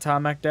game. Ta-ta,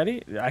 Mac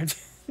Daddy.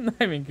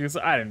 I mean, Goose,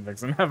 I didn't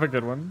fix him. Have a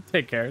good one.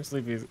 Take care.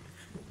 Sleep easy.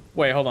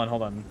 Wait, hold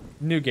on.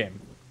 New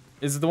game.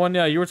 Is it the one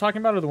you were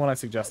talking about or the one I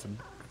suggested?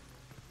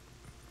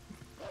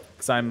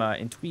 Because I'm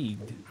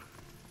intrigued.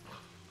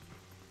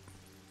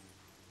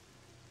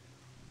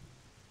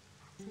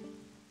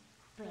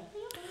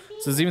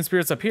 So there's even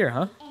spirits up here,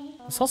 huh?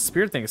 This whole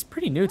spirit thing is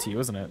pretty new to you,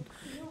 isn't it?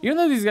 Even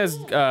though these guys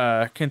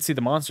can see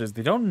the monsters,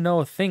 they don't know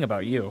a thing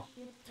about you.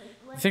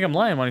 If you think I'm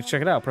lying, why don't you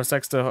check it out? Press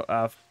X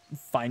to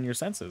find your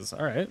senses.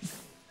 Alright.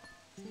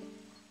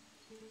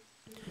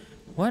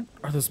 What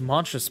are those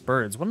monstrous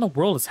birds? What in the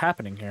world is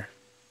happening here?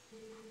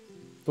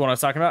 The one I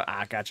was talking about?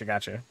 Ah,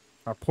 gotcha.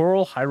 Our poor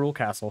old Hyrule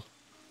Castle.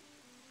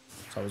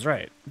 So I was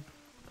right.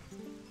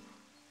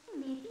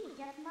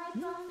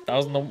 That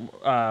wasn't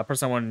the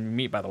person I wanted to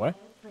meet, by the way.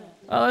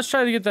 Let's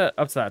try to get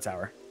up to that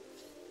tower.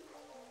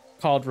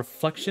 Called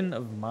Reflection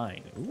of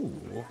Mine.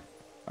 Ooh.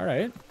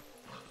 Alright.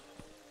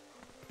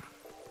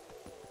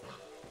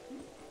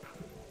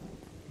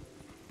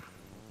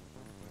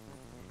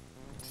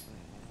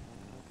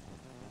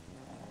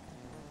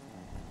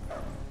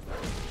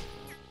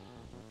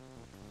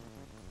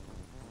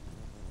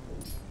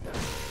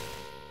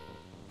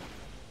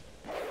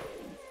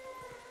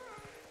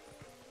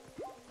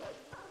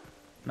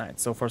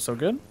 Nice. So far, so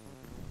good.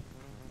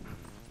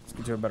 Let's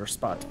get to a better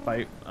spot to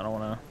fight. I don't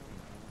want to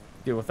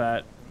deal with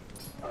that.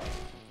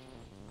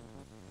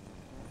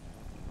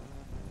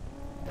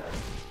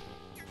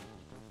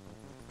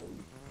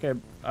 Okay,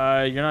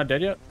 you're not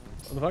dead yet?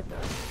 What the fuck?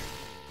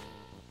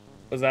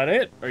 Was that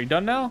it? Are you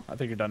done now? I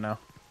think you're done now.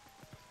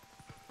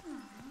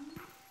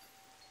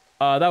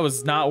 That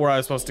was not where I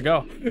was supposed to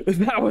go.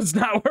 That was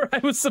not where I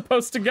was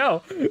supposed to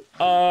go.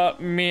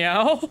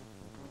 Meow?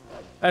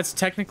 That's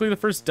technically the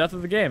first death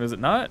of the game, is it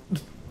not?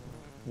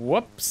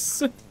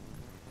 Whoops.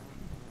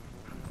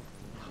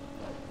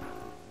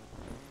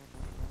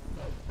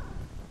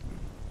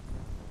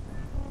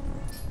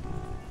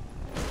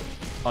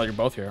 Oh, you're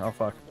both here. Oh,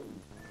 fuck.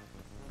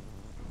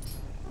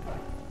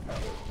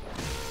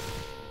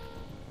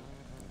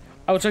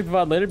 I will check the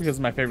VOD later because it's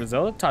my favorite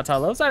Zelda. Tata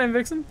loves. I am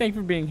Vixen. Thank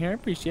you for being here.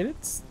 Appreciate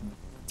it.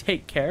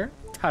 Take care.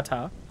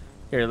 Tata.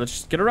 Here, let's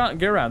just get around.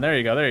 Get around. There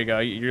you go. There you go.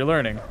 You're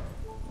learning.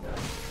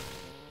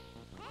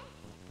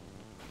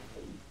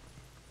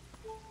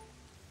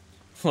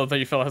 Love that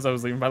you fell as I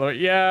was leaving, by the way.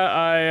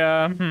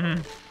 Yeah,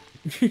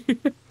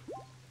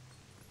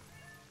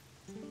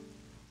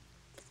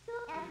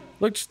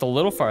 Look just a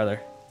little farther.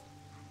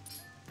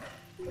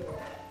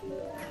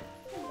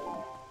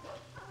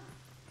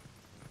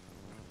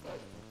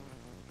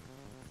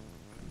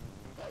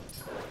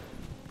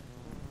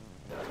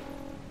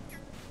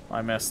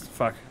 I missed.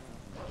 Fuck.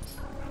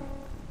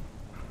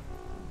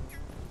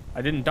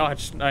 I didn't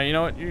dodge. You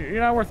know what? You're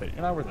not worth it.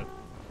 You're not worth it.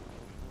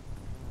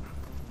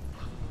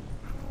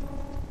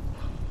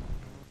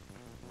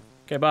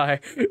 Okay, bye.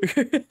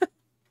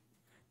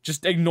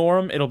 Just ignore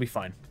him. It'll be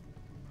fine.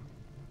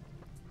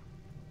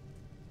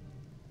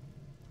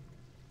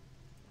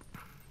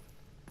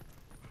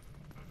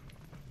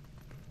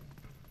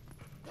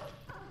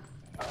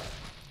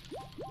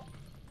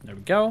 There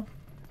we go.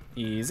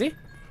 Easy.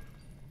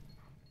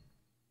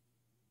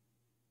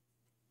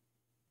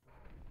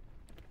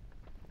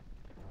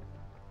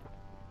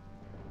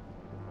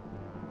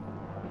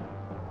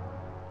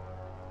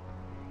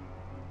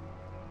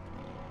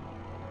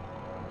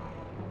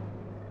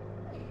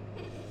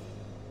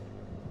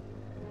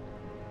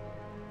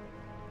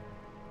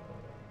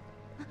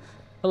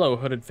 Hello,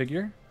 hooded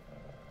figure.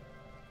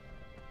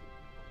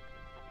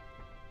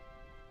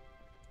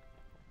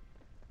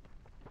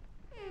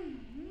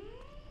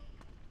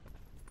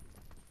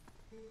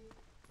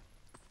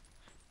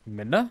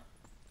 Midna?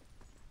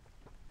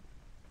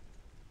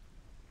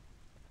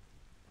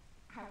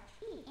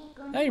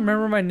 Hey, you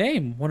remember my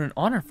name. What an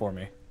honor for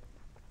me.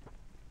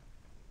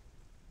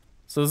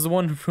 So this is the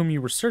one whom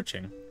you were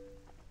searching.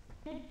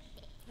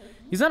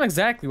 He's not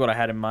exactly what I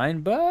had in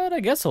mind, but I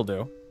guess he'll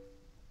do.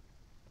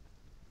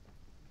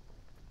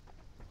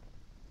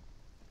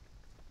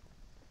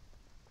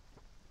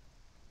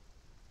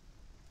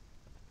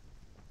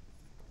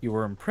 You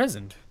were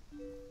imprisoned.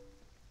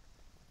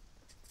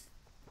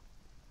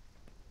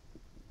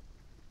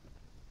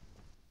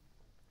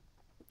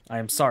 I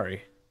am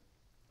sorry.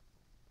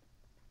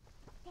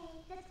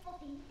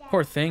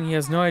 Poor thing, he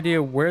has no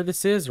idea where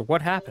this is or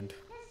what happened.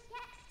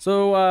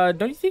 So,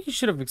 don't you think you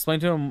should have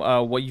explained to him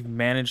what you've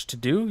managed to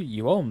do?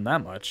 You owe him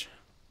that much.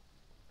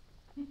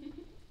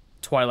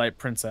 Twilight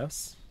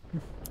Princess.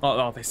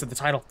 Oh, they said the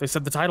title. They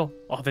said the title.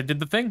 Oh, they did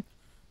the thing.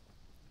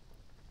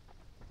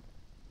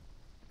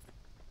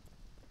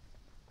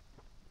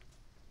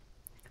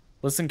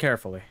 Listen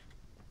carefully.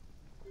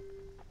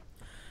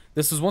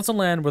 This was once a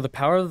land where the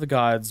power of the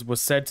gods was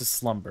said to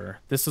slumber.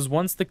 This was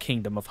once the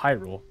kingdom of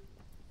Hyrule.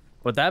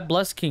 But that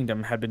blessed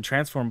kingdom had been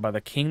transformed by the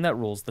king that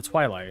rules the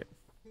Twilight.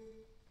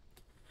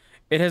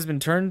 It has been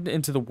turned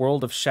into the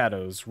world of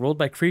shadows, ruled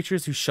by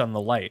creatures who shun the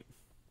light.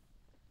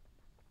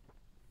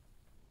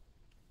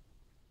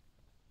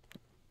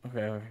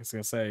 Okay, I was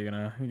gonna say, you're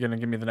gonna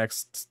give me the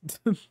next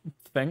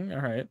thing?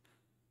 Alright.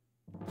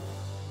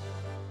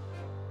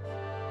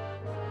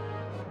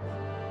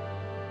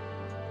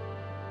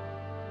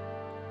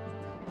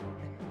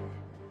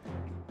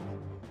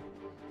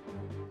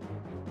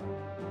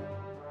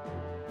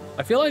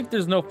 I feel like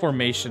there's no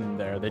formation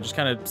there. They just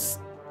kind of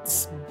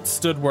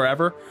stood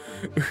wherever.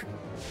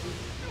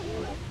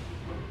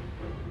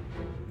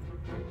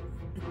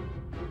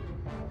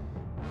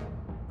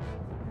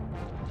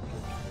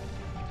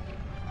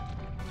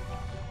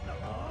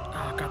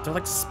 Oh god, they're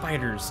like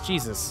spiders.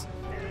 Jesus.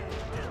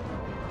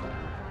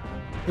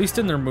 At least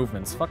in their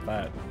movements. Fuck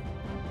that.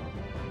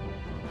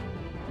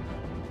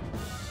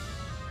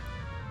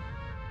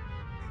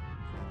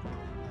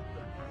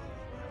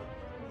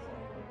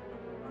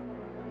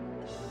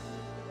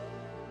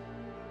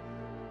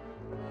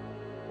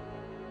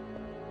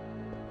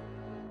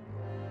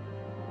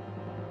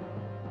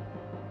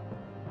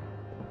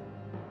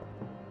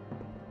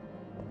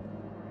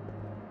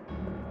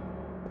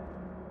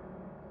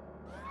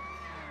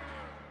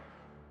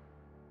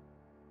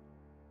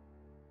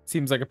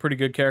 Seems like a pretty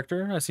good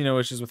character. I see no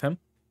issues with him.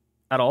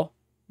 At all.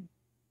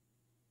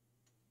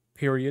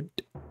 Period.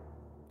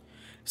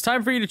 It's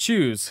time for you to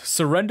choose.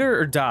 Surrender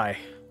or die.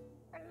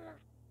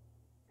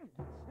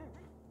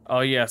 Oh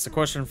yes, a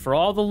question for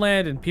all the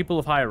land and people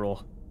of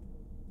Hyrule.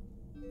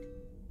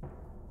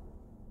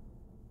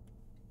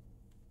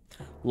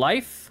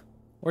 Life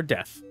or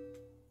death?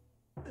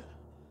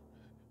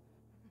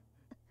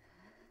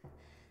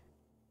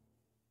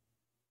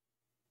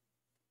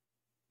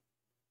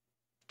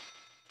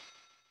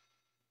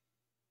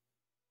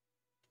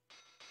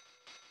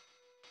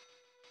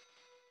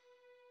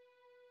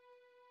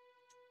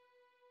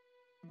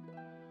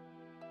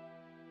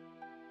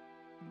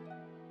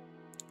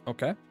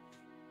 Okay.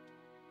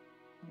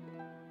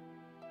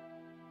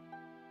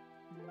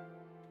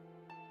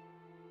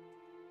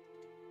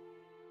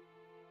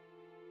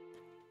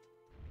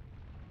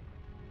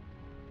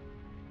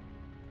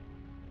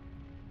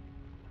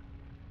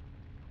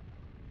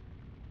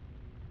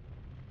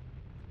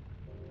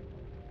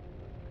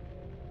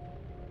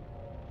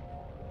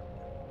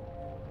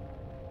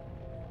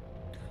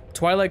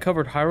 Twilight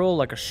covered Hyrule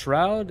like a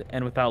shroud,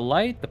 and without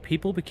light, the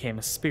people became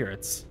as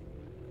spirits.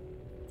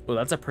 Oh,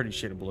 that's a pretty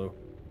shade of blue.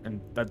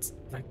 And it's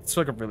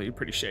like a really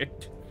pretty shade.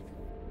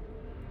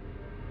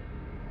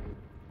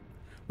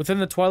 Within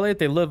the Twilight,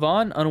 they live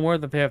on, unaware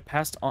that they have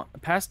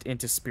passed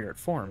into spirit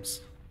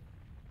forms.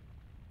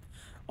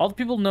 All the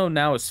people know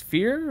now is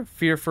fear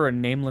for a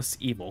nameless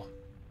evil.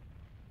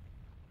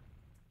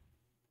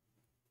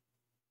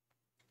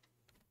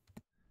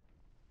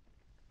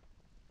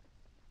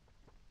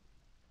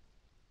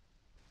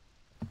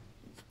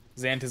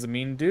 Zant is a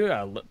mean dude.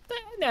 Nah,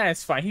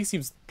 it's fine. He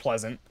seems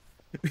pleasant.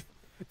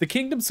 The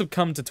kingdom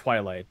succumbed to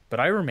Twilight, but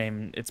I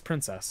remain its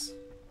princess.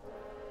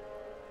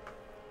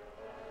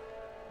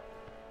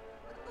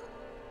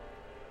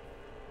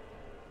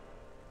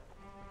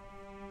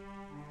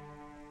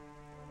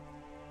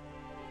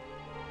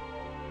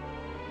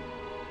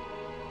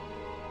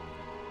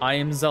 I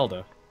am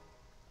Zelda.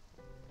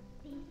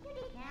 You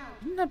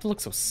didn't have to look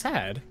so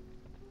sad.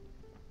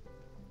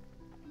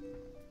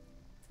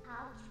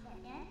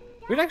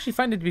 We'd actually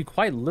find it to be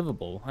quite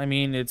livable. I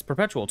mean, it's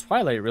perpetual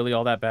Twilight, really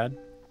all that bad?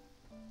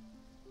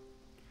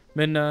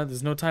 Midna,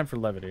 there's no time for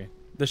levity.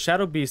 The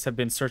Shadow Beasts have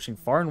been searching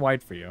far and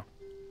wide for you.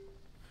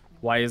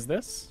 Why is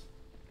this?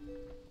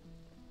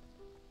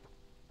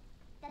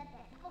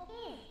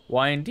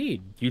 Why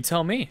indeed? You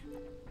tell me.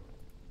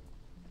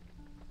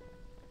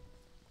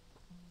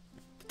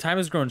 The time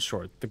has grown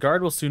short. The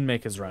guard will soon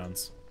make his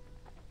rounds.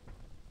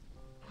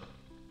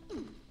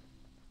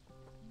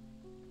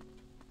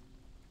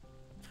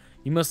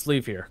 You must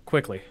leave here,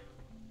 quickly.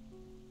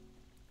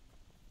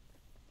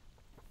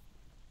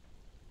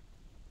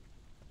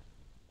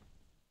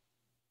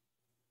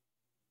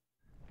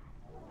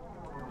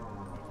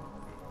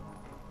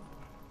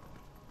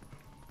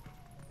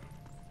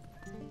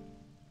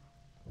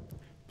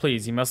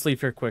 Please, you must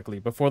leave here quickly,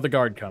 before the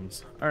guard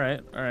comes.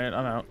 Alright, I'm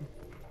out.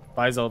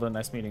 Bye, Zelda,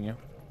 nice meeting you.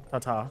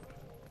 Ta-ta.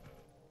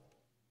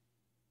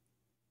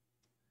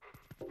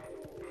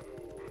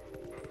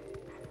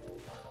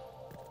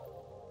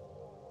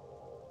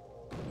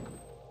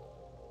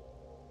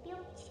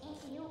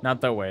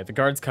 Not that way. The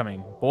guard's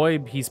coming. Boy,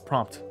 he's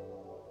prompt.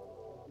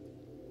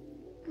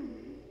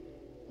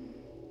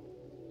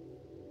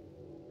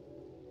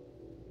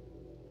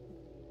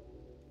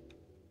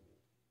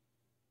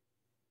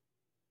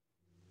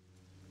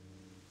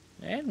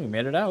 And we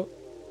made it out.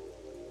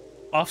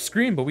 Off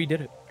screen, but we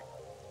did it.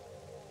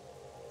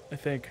 I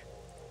think.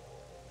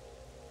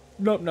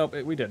 Nope,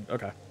 we did.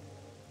 Okay.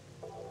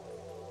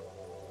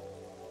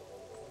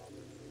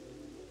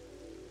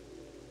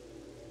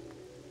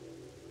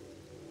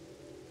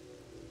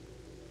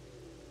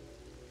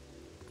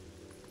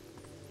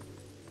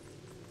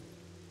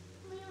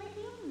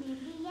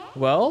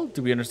 Well,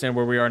 do we understand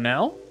where we are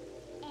now?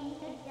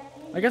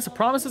 I guess a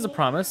promise is a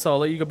promise, so I'll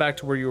let you go back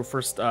to where you were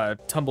first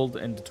tumbled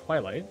into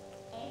Twilight.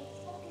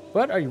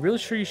 But are you really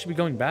sure you should be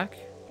going back?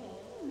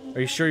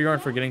 Are you sure you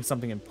aren't forgetting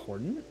something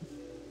important?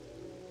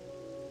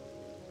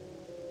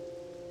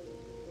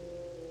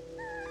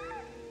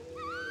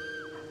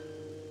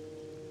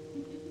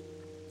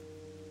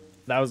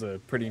 That was a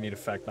pretty neat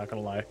effect, not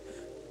gonna lie.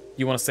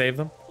 You want to save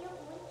them?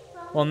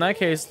 Well, in that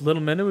case,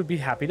 Little Midna would be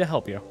happy to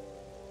help you.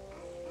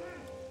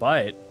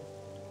 But,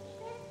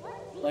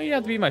 well, you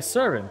have to be my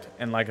servant,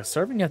 and like a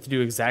servant, you have to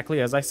do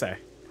exactly as I say.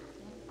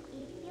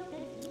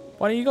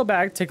 Why don't you go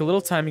back, take a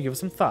little time, and give it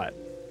some thought?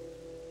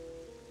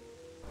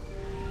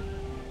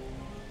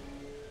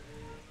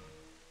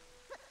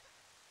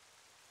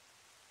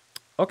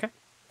 Okay.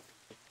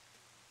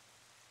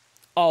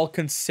 I'll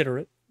consider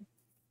it.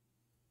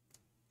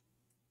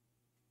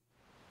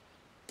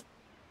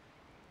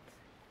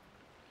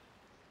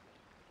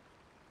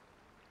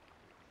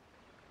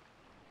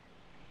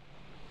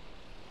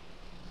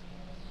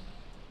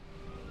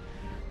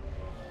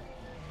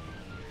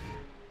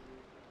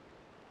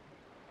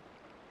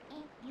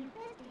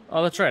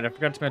 Oh, that's right. I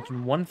forgot to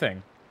mention one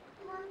thing.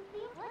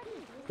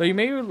 Though you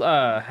may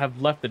have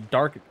left the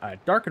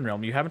Darkened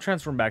Realm, you haven't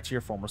transformed back to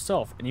your former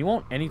self, and you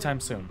won't anytime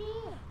soon.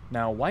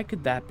 Now, why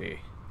could that be?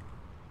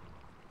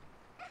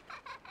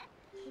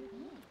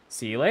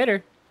 See you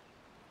later.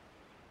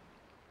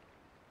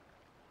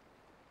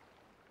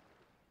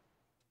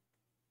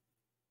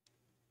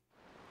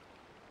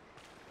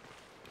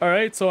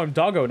 Alright, so I'm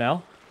Doggo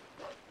now.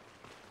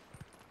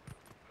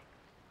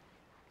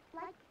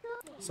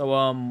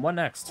 So, what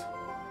next?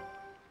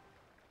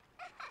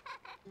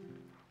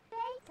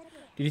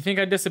 Did you think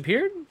I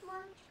disappeared?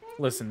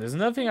 Listen, there's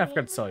another thing I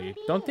forgot to tell you.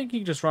 Don't think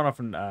you can just run off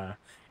and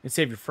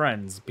save your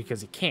friends,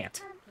 because you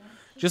can't.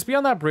 Just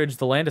beyond that bridge,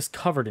 the land is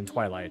covered in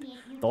Twilight.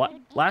 The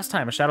last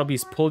time, a Shadow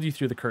Beast pulled you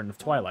through the curtain of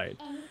Twilight.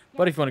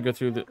 But if you want to go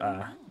through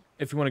the,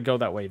 if you want to go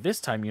that way this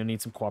time, you'll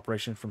need some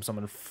cooperation from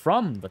someone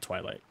from the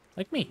Twilight,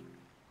 like me.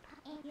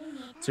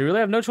 So you really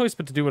have no choice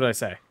but to do what I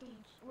say.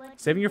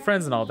 Saving your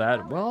friends and all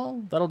that,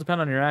 well, that'll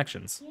depend on your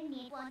actions.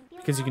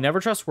 Because you can never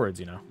trust words,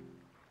 you know.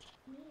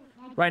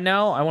 Right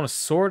now, I want a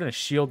sword and a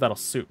shield that'll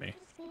suit me.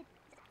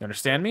 You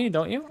understand me,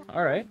 don't you?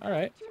 Alright,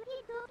 alright.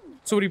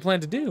 So what do you plan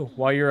to do?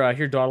 While you're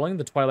here dawdling,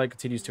 the Twilight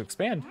continues to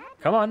expand.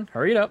 Come on,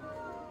 hurry it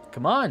up.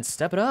 Come on,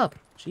 step it up.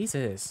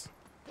 Jesus.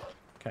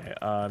 Okay,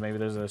 maybe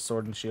there's a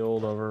sword and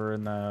shield over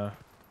in the...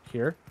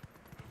 here.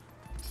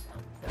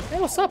 Hey,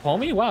 what's up,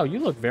 homie? Wow, you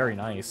look very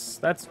nice.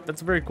 That's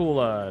a very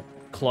cool,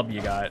 club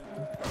you got.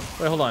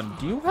 Wait, hold on.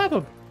 Do you have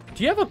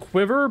a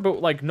quiver,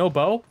 but, like, no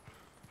bow?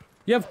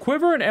 You have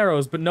quiver and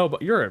arrows, but no bow.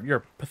 You're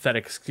a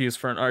pathetic excuse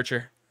for an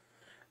archer.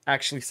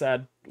 Actually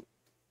sad.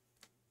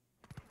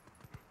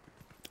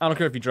 I don't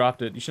care if you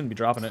dropped it. You shouldn't be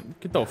dropping it.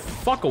 Get the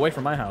fuck away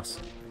from my house.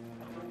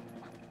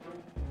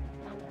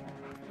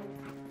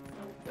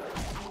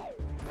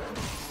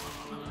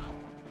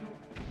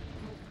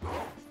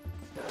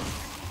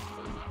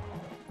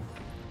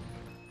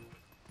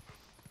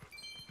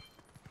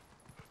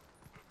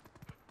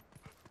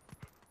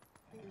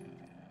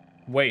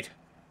 Wait.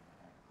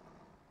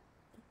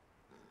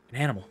 An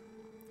animal.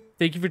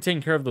 Thank you for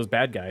taking care of those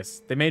bad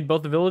guys. They made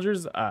both the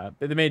villagers,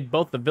 they made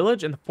both the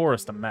village and the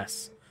forest a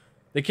mess.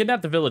 They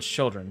kidnapped the village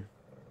children.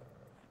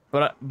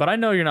 But I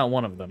know you're not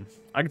one of them.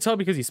 I can tell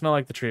because you smell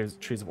like the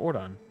trees of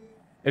Ordon.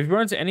 If you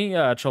run into any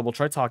trouble,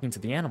 try talking to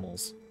the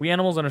animals. We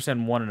animals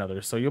understand one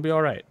another, so you'll be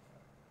alright.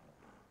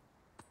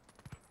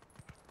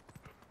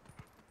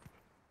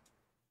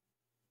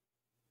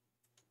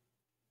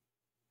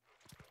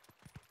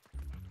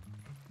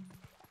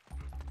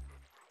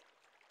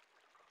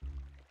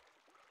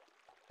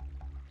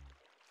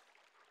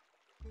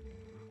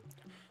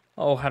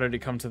 Oh, how did it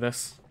come to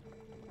this?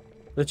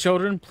 The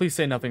children, please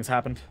say nothing's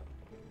happened.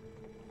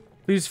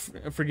 Please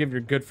forgive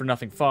your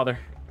good-for-nothing father.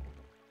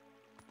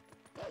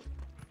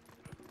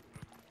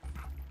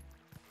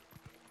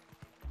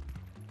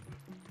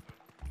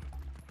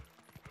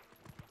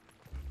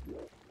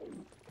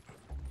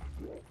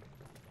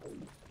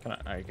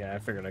 Okay, I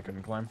figured I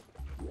couldn't climb.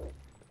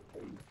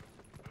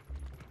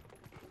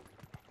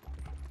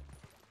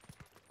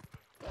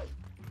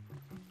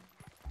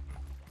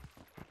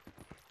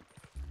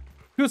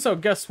 So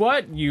guess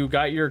what? You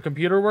got your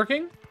computer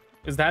working?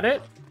 Is that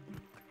it?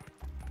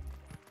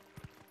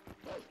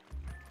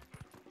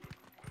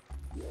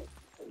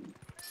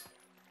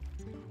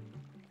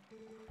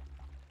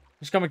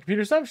 Just got my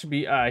computer stuff. Should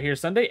be here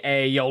Sunday.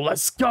 Hey, yo,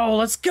 let's go,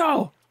 let's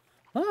go.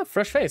 Ah,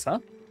 fresh face, huh?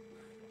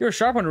 You're a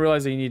sharp one to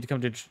realize that you need to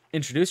come to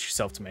introduce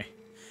yourself to me.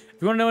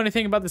 If you want to know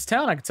anything about this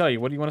town, I can tell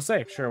you. What do you want to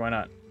say? Sure, why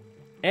not?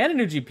 And a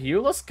new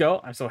GPU. Let's go.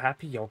 I'm so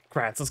happy. Yo,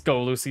 grats. Let's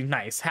go, Lucy.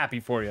 Nice. Happy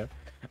for you.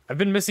 I've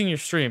been missing your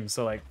stream,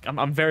 so like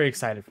I'm very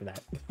excited for that.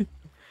 Let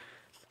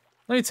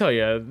me tell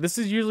you, this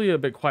is usually a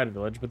bit quiet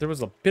village, but there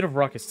was a bit of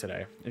ruckus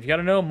today. If you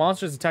gotta know,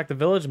 monsters attacked the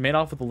village and made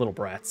off with the little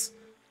brats.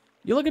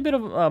 You look a bit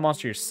of a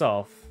monster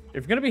yourself.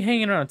 If you're gonna be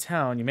hanging around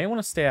town, you may want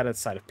to stay out of the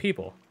sight of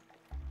people.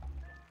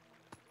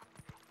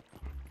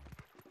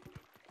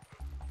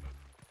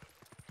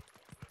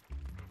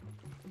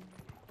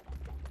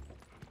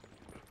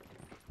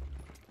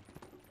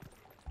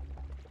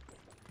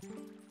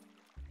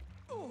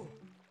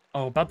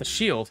 Oh, about the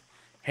shield.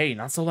 Hey,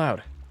 not so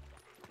loud.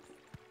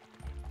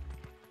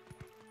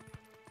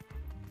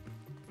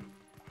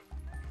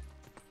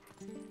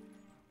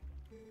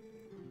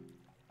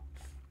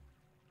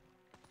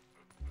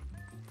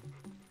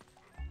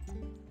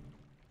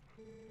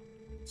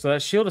 So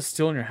that shield is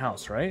still in your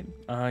house, right?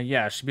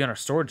 Yeah, it should be on our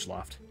storage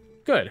loft.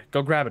 Good.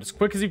 Go grab it as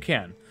quick as you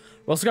can.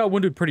 We also got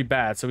wounded pretty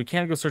bad, so we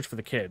can't go search for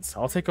the kids.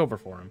 I'll take over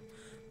for him.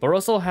 But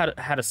Russell had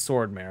a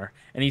sword mare,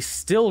 and he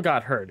still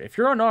got hurt. If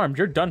you're unarmed,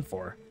 you're done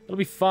for. It'll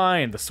be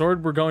fine. The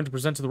sword we're going to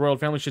present to the royal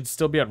family should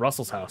still be at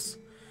Russell's house.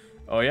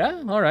 Oh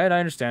yeah? Alright, I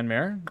understand,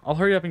 Mare. I'll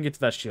hurry up and get to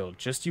that shield.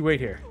 Just you wait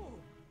here.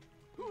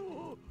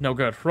 No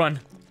good. Run.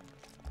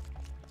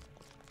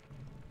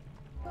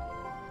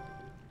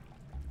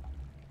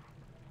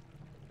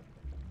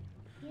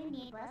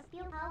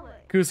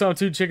 Kusam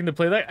too chicken to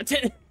play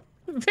that.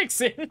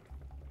 Vixen.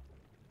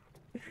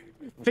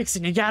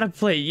 Vixen, you gotta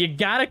play. You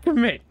gotta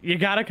commit. You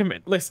gotta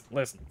commit. Listen,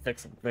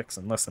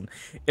 Vixen, listen.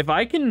 If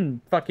I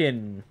can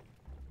fucking...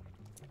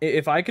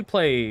 If I could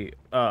play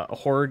a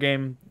horror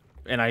game,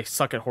 and I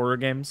suck at horror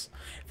games,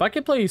 if I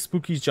could play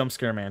Spooky's Jump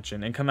Scare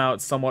Mansion and come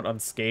out somewhat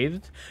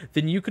unscathed,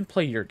 then you can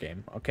play your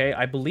game, okay?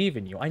 I believe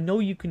in you. I know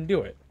you can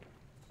do it.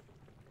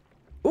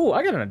 Ooh,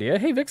 I got an idea.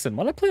 Hey, Vixen,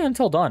 why don't I play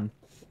Until Dawn?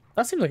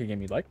 That seems like a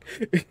game you'd like.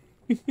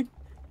 It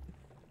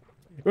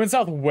went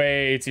south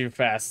way too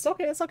fast.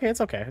 It's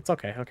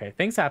okay. Okay,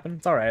 things happen.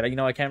 It's alright. You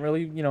know, I can't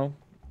really, you know,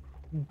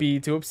 be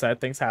too upset.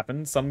 Things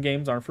happen. Some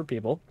games aren't for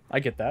people. I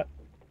get that.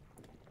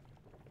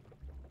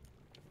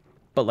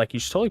 But, like, you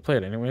should totally play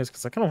it anyways,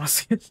 because I kind of want to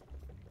see it.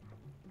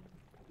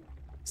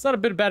 It's not a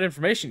bit of bad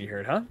information you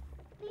heard, huh?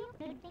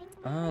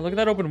 Look at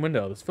that open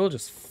window. This village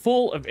is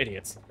full of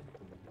idiots.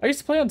 I used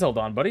to play Until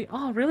Dawn, buddy.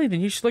 Oh, really?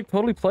 Then you should, like,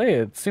 totally play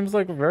it. Seems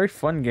like a very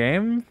fun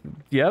game.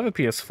 You have a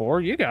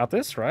PS4. You got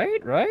this,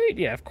 right? Right?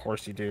 Yeah, of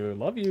course you do.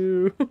 Love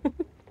you.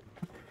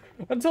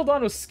 Until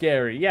Dawn was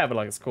scary. Yeah, but,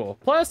 like, it's cool.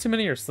 Plus, too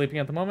many are sleeping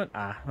at the moment.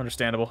 Ah,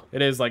 understandable.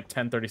 It is, like,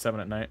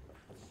 10:37 at night.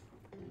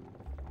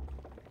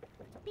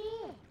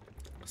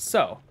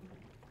 So.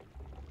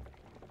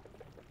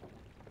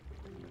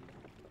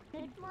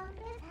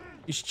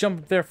 You should jump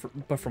up there,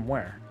 but from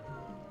where?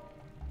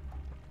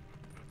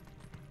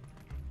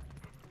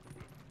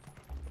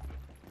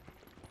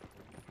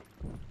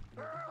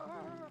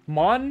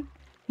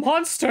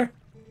 Monster!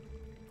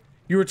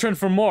 You returned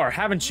for more,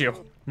 haven't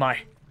you?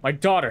 My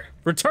daughter.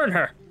 Return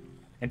her!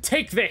 And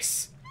take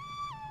this!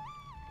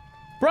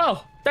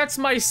 Bro, that's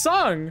my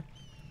song!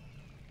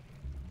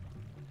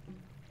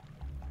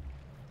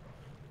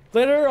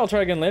 Later, I'll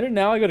try again later.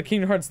 Now I go to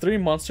Kingdom Hearts 3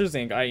 Monsters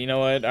Inc. You know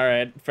what?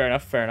 Alright, fair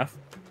enough, fair enough.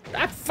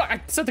 Ah, fuck!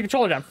 I set the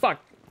controller down, fuck!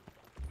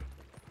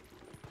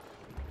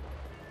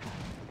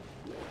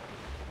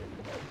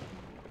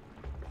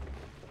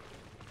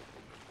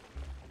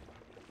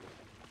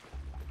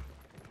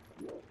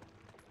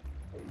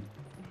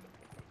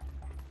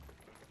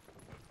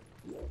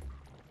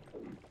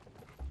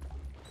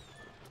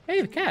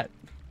 Hey, the cat.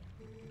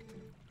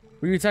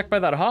 Were you attacked by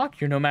that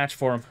hawk? You're no match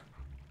for him.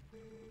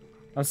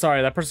 I'm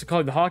sorry, that person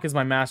called the hawk is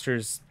my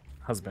master's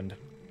husband.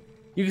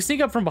 You can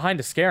sneak up from behind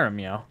to scare him,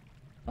 Meow.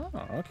 Oh,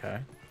 okay.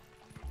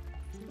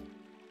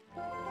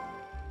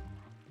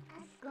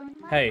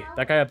 Hey,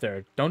 that guy up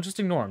there. Don't just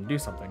ignore him. Do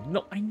something.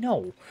 No, I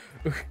know.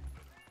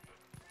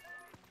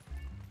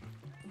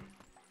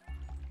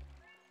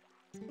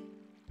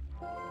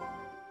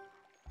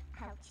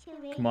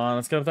 Come on,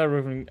 let's get up that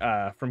roof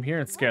from here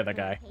and scare that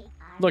guy.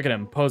 Look at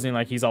him, posing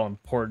like he's all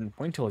important.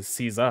 Wait until he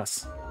sees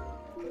us.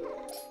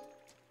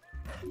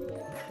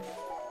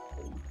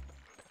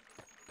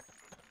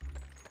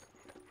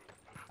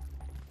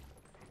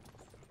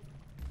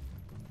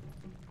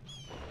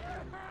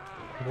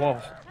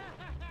 Whoa.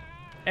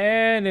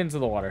 And into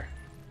the water.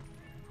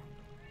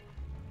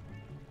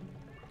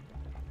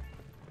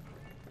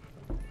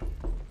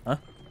 Huh?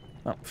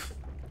 Oh.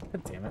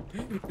 God damn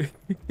it.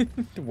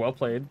 Well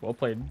played,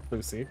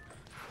 Lucy.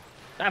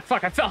 Ah,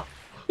 fuck, I fell!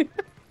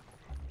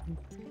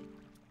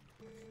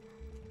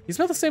 You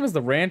smell the same as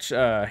the ranch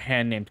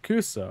hand named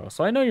Kuso,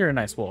 so I know you're a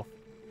nice wolf.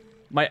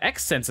 My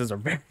X senses are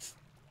very...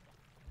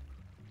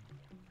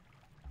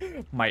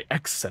 My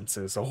X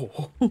senses,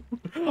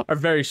 are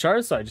very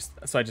sharp, so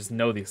I just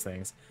know these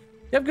things.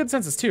 You have good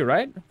senses too,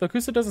 right? Though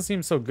Kuso doesn't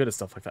seem so good at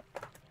stuff like that.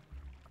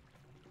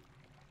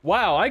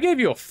 Wow, I gave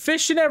you a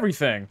fish and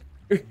everything.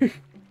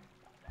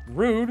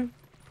 Rude.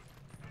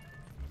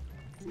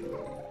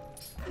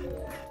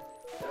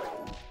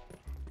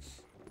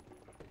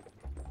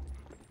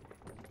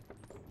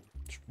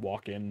 Just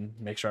walk in,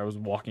 make sure I was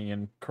walking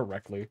in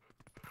correctly.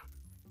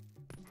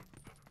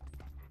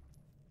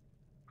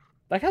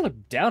 That guy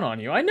looked down on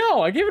you. I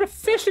know, I gave it a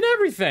fish and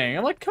everything.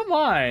 I'm like, come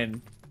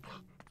on.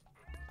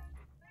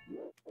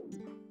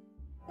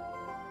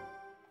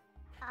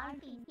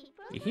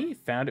 He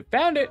found it,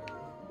 found it.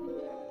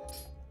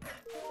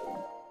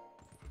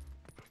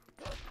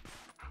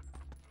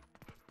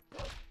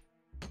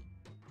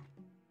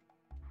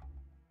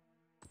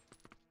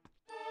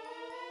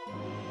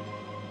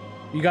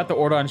 You got the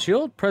Ordon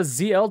shield? Press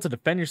ZL to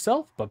defend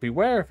yourself, but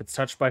beware, if it's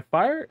touched by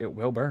fire, it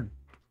will burn.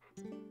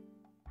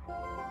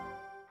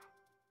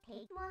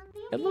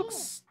 It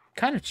looks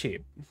kind of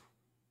cheap.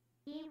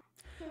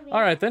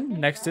 Alright then,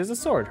 next is a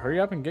sword. Hurry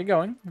up and get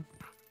going.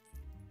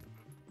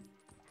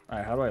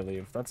 Alright, how do I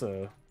leave? That's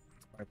a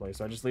right place.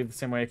 So I just leave the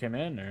same way I came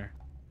in, or?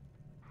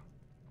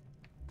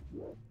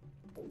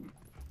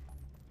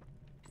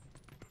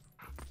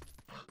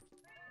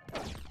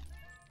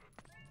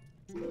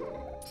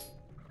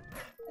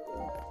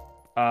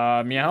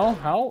 Meow?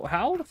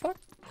 How the fuck?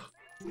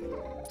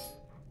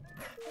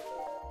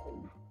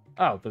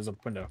 Oh, there's a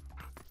window.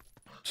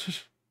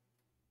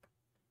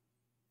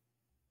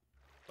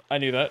 I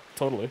knew that,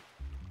 totally.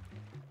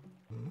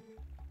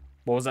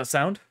 What was that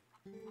sound?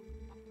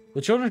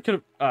 The children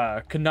could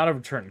not have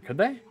returned, could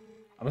they?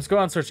 I must go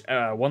out and search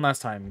one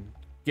last time.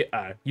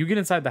 You get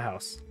inside the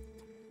house.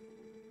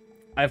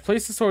 I have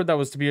placed the sword that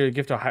was to be a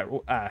gift to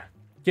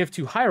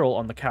Hyrule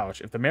on the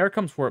couch. If the mayor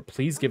comes for it,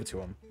 please give it to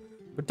him.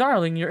 But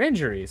darling, your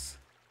injuries.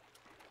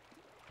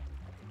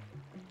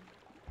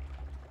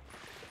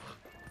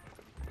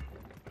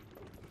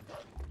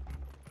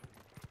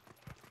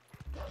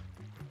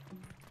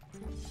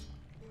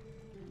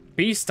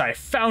 Beast, I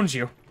found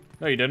you.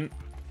 No, you didn't.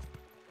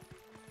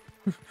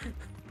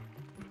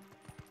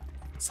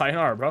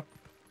 Sayonara, bro.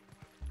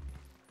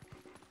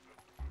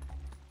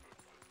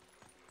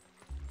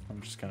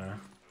 I'm just gonna...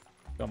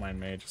 Don't mind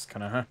me, just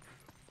kinda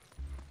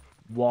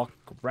walk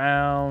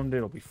around.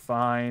 It'll be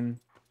fine.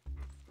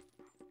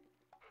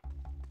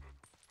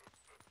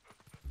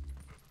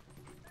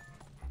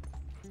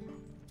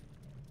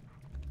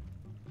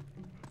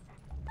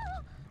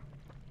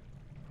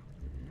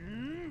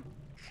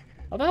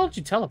 How the hell did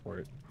you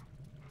teleport?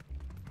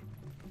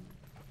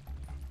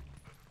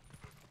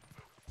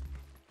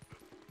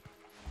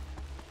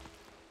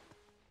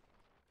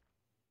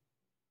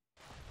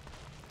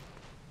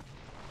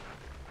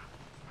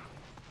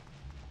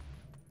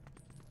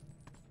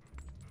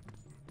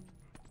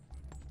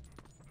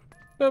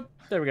 Boop.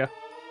 There we go.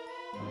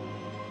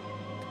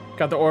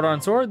 Got the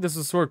Ordon sword. This is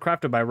a sword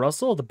crafted by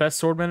Russell, the best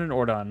swordman in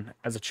Ordon,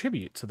 as a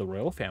tribute to the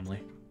royal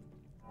family.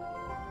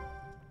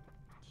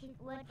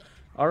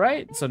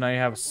 Alright, so now you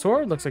have a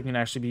sword. Looks like it can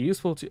actually be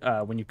useful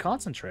to when you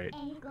concentrate.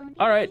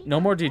 Alright, no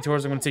more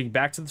detours. I'm going to take you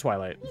back to the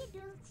Twilight.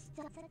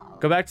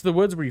 Go back to the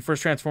woods where you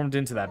first transformed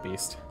into that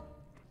beast.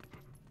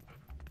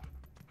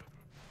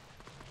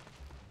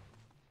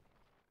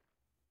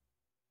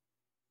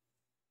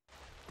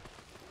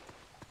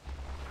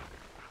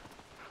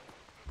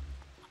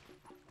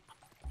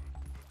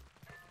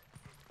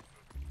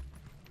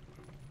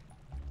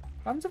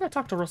 What happens if I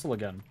talk to Russell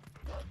again?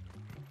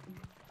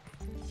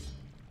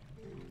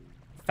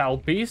 Foul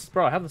beast?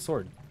 Bro, I have the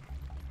sword.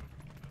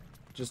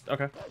 Just,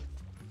 okay.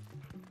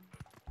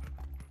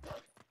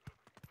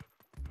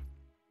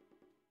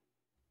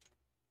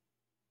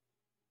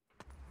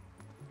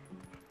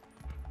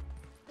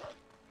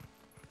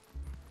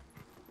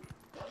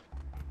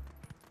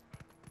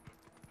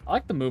 I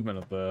like the movement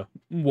of the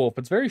wolf.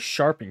 It's very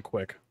sharp and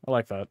quick. I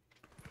like that.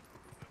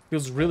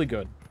 Feels really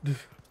good.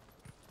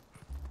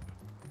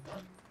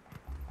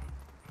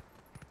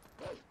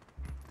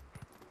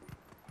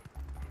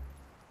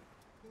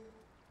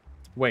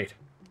 Wait.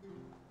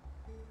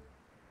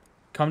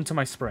 Come to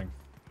my spring.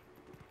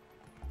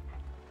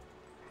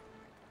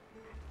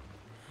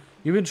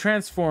 You've been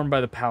transformed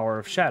by the power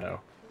of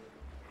shadow.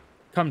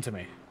 Come to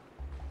me.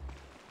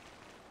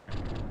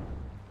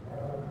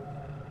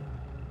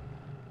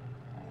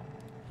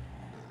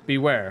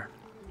 Beware.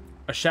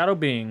 A shadow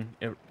being,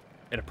 it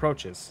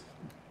approaches.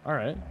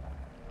 Alright.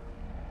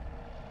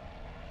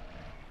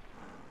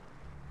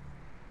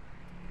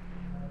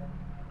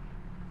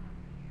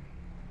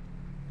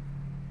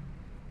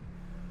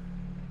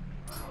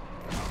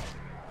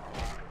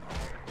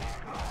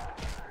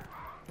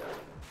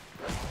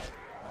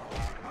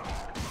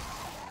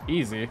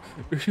 Easy.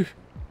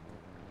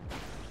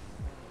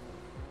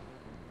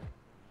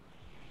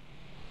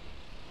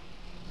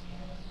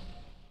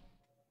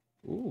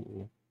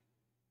 Ooh.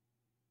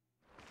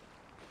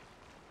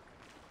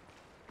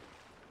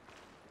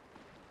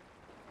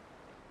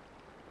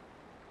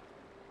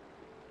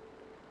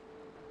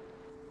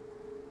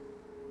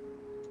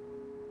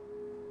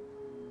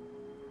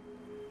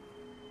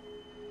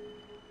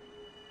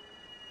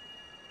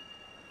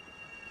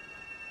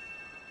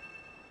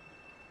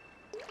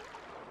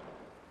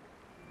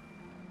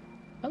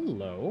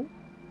 Hello.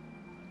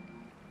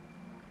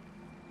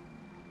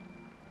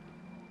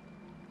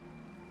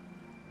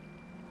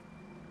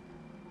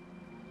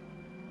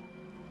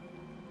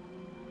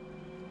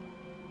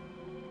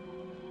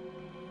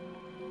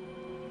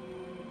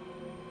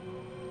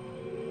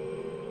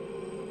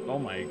 Oh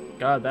my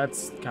god,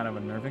 that's kind of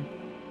unnerving.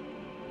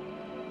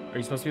 Are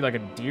you supposed to be like a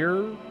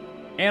deer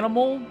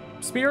animal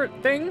spirit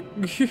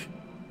thing?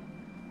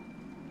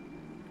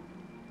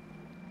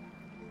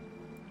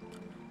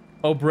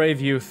 Oh,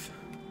 brave youth.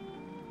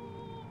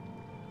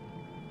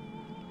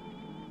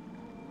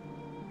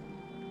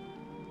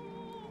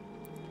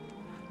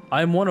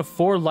 I am one of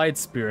 4 light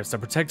spirits that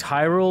protect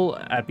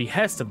Hyrule at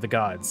behest of the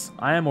gods.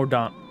 I am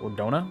Ordona?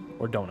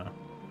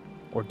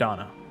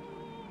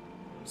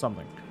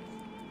 Something.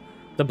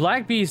 The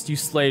black beast you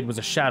slayed was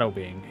a shadow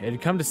being. It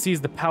had come to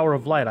seize the power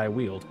of light I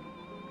wield.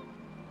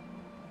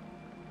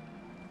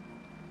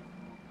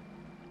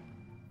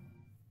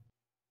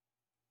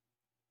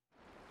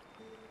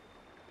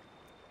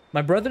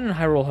 My brethren in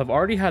Hyrule have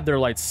already had their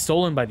light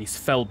stolen by these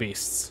fell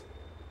beasts.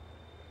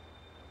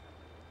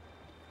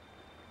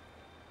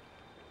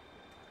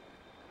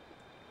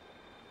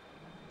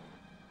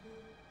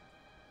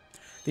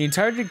 The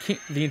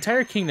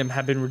entire kingdom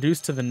had been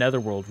reduced to the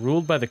netherworld,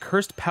 ruled by the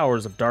cursed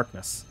powers of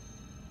darkness.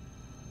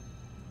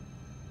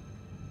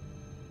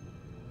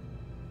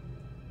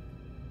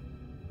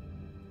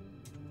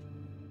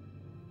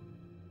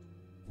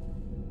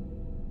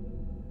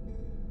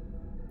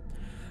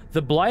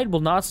 The blight will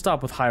not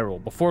stop with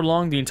Hyrule. Before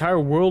long, the entire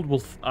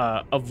world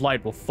of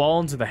light will fall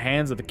into the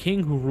hands of the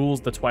king who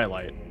rules the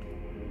Twilight.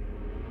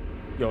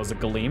 Yo, is it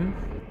Galeem?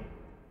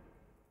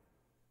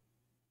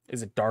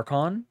 Is it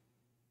Darkon?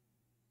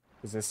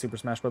 Is this Super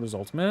Smash Bros.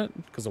 Ultimate?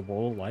 Because of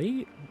World of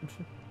Light?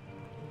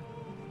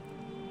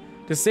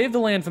 To save the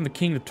land from the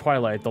King of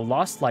Twilight, the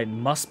lost light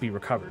must be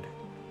recovered.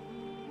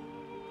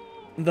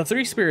 The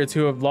 3 spirits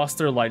who have lost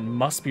their light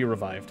must be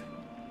revived.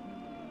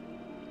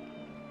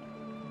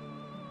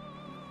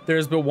 There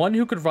is but one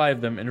who could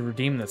revive them and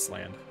redeem this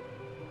land.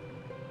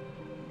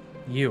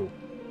 You.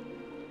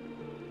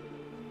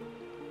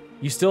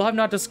 You still have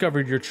not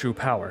discovered your true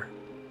power.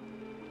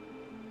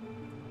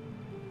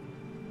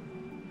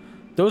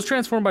 Those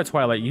transformed by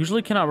Twilight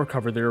usually cannot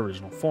recover their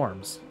original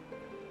forms.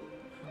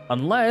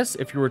 Unless,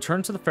 if you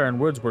return to the Faron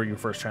Woods where you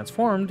first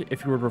transformed,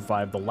 if you would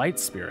revive the Light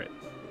Spirit.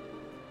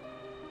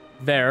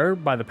 There,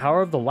 by the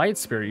power of the Light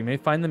Spirit, you may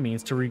find the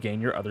means to regain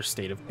your other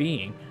state of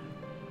being.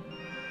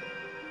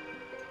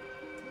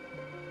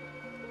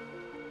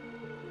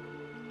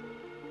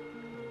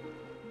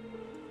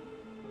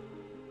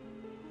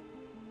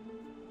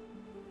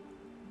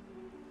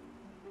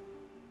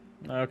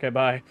 Okay,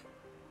 bye.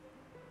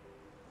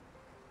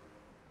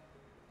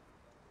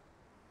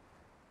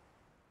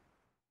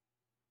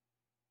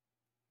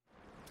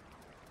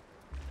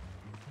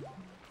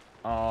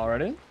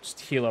 Alrighty, just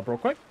heal up real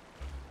quick.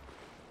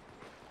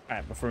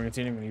 Alright, before we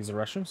continue, I'm gonna use the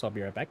restroom, so I'll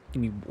be right back.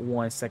 Give me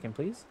 1 second,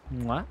 please.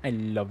 Mwah. I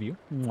love you.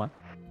 Mwah.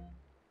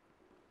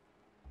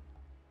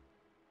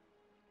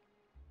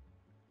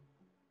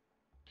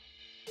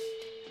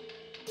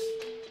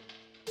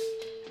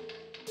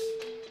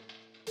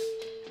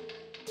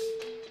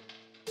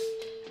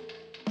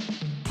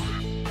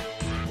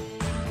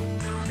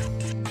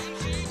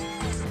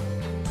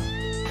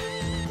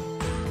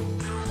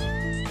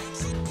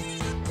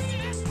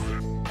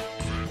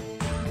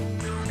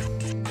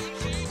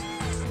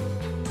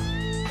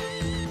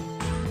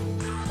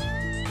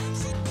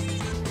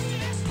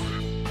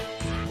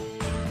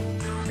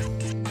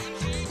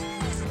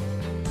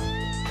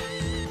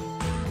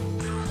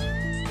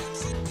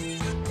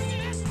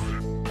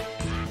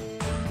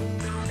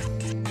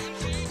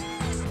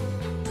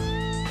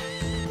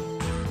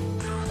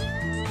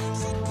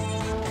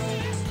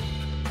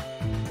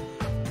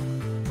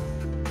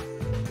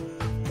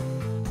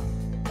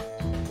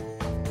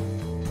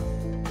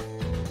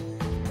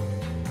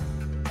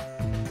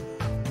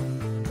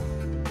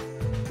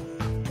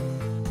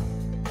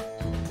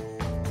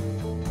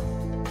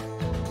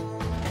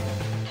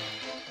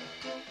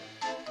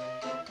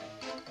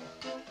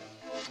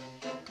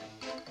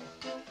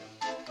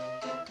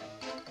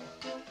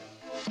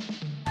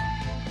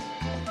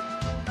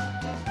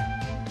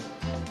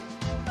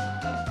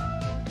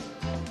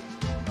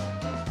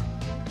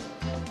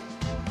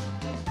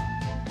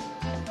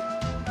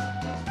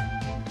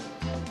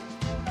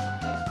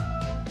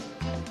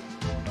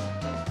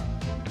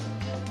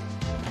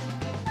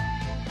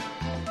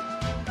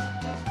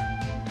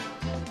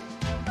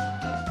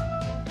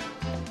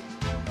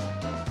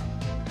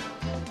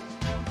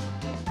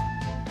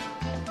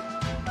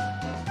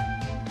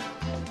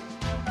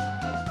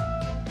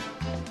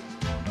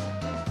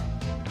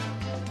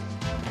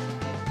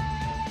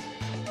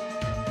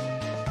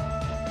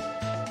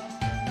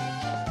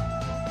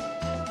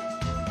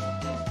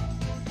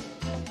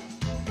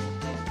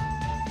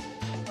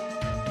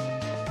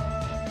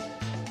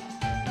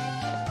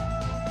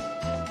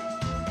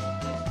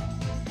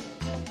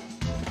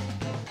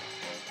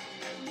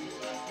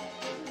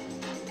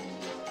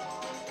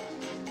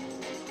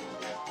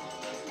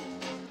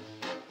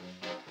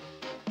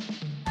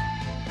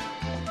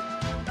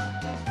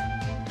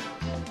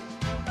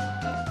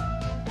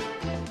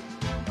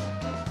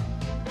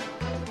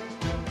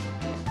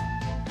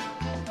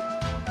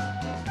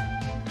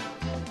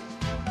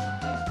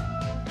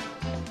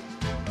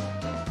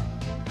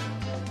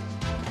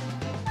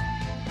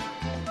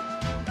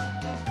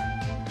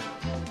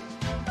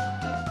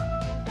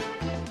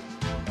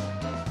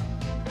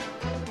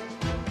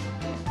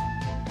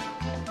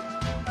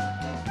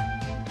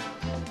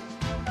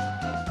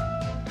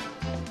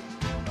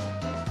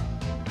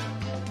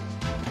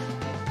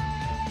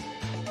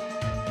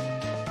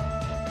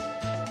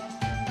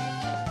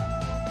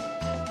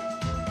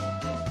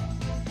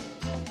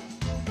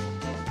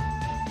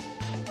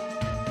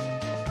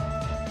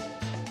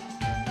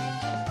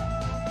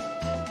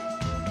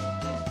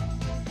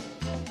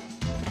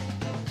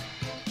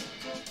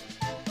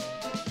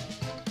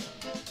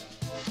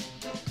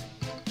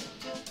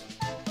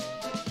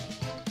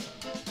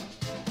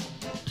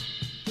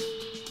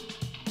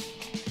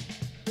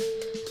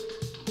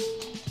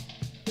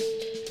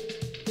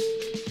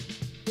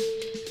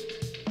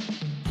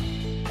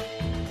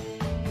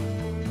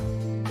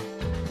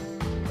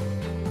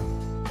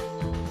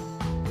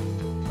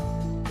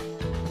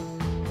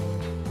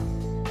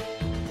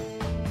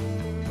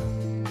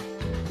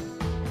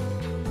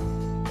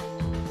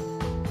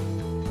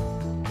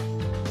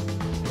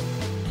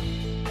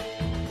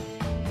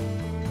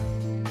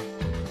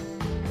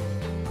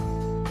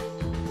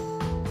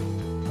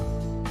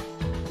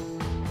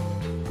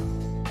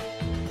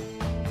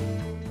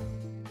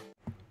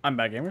 I'm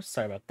back, gamers.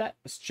 Sorry about that.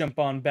 Let's jump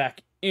on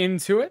back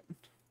into it.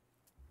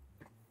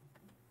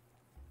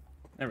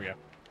 There we go.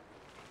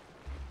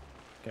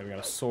 Okay, we got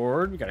a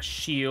sword. We got a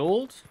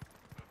shield.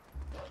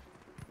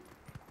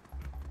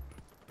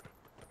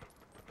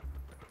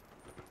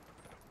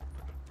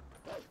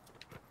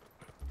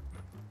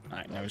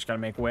 Alright, now we just gotta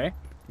make way.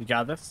 We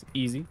got this.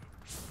 Easy.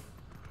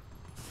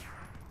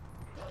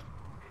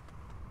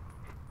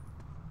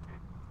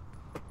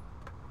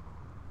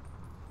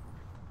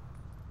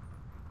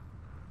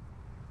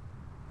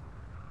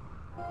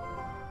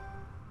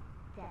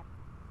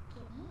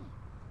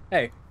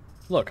 Hey,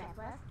 look.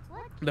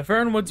 The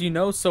Fernwoods you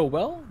know so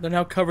well, they're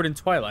now covered in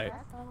Twilight.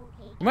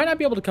 You might not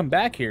be able to come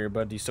back here,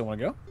 but do you still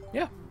want to go?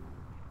 Yeah.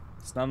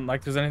 It's not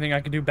like there's anything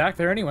I can do back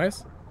there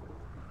anyways.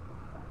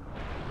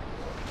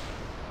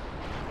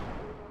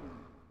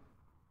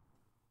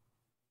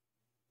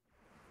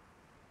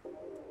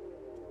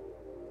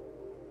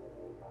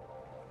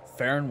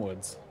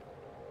 Fernwoods.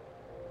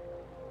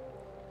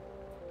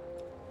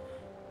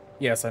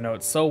 Yes, I know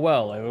it so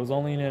well. I was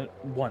only in it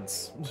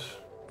once.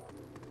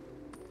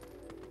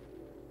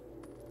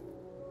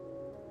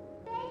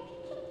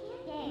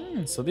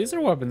 So these are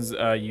weapons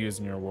used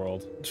in your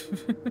world.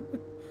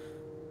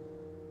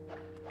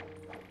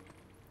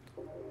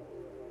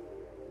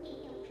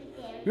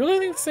 You really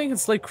think this thing can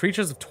slay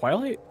creatures of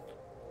Twilight?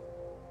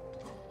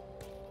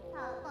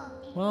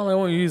 Well, I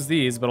won't use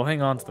these, but I'll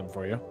hang on to them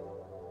for you.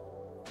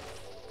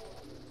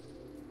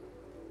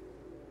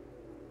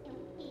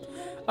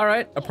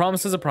 Alright, a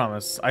promise is a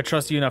promise. I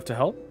trust you enough to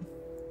help.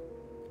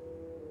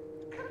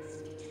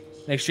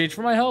 In exchange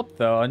for my help,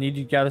 though, I need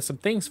you to gather some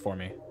things for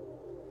me.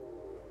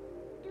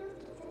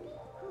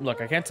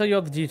 Look, I can't tell you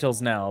all the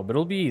details now, but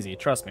it'll be easy,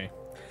 trust me.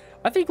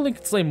 I think Link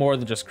can slay more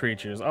than just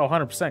creatures. Oh,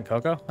 100%,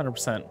 Coco.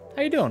 100%.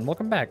 How you doing?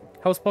 Welcome back.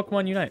 How's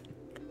Pokemon Unite?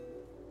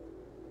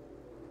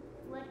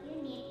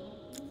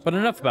 But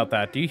enough about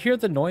that. Do you hear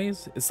the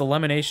noise? It's the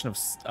emanation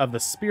of the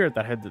spirit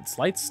that had its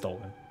light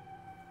stolen.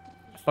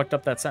 I fucked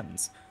up that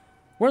sentence.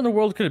 Where in the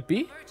world could it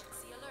be?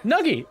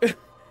 Nuggy!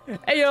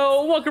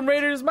 Heyo, welcome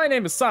Raiders, my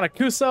name is Sonic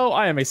Kuso,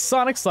 I am a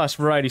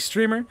Sonic/variety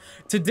streamer.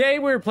 Today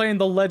we're playing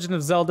The Legend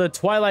of Zelda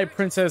Twilight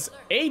Princess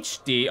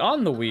HD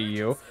on the Wii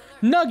U.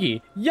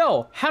 Nuggy,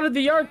 yo, how did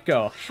the art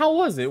go? How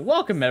was it?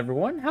 Welcome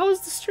everyone, how was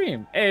the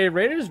stream? Hey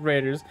Raiders,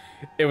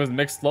 it was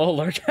mixed low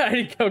lurk.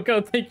 Hi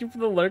Coco, thank you for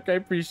the lurk, I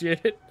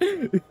appreciate it.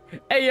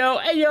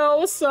 Heyo,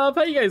 what's up,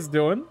 how you guys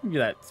doing? Give me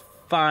that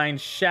fine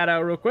shout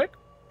out real quick.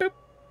 Boop.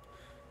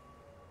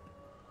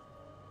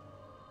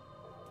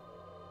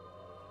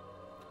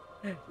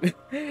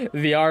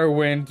 The R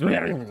went.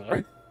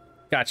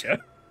 Gotcha.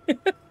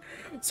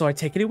 So I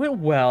take it went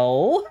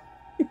well.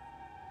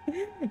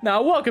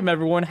 Now, welcome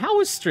everyone. How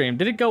was stream?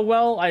 Did it go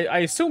well? I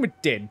assume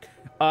it did.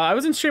 I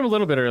was in stream a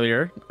little bit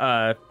earlier.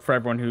 For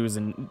everyone who's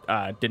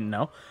didn't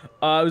know,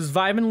 I was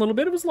vibing a little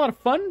bit. It was a lot of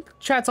fun.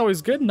 Chat's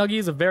always good. Nuggy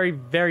is a very,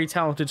 very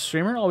talented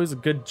streamer. Always a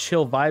good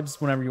chill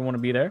vibes whenever you want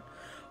to be there.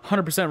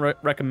 100%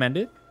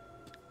 recommended.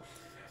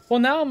 Well,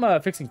 now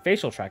I'm fixing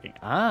facial tracking.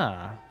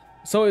 Ah.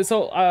 So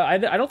I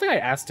don't think I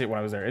asked it when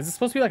I was there. Is it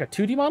supposed to be like a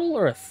 2D model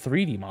or a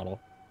 3D model?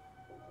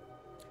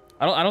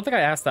 I don't think I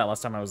asked that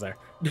last time I was there.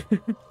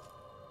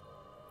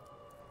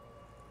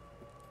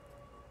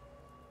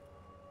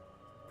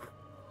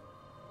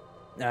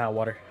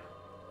 Water.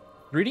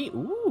 3D?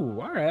 Ooh,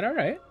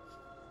 alright.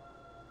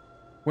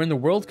 Where in the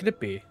world could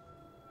it be?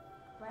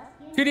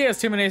 2D has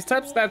too many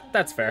types,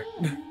 that's fair.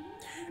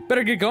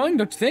 Better get going,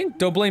 don't you think?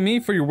 Don't blame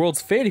me for your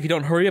world's fate if you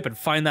don't hurry up and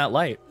find that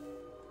light.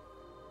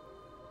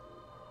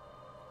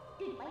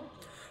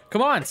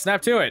 Come on,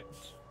 snap to it.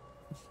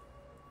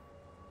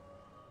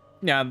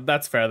 Yeah,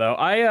 that's fair though.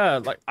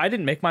 I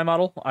didn't make my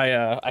model.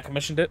 I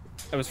commissioned it.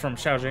 It was from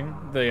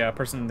Xiaojing, the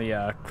person in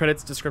the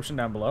credits description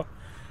down below.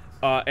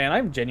 And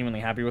I'm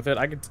genuinely happy with it.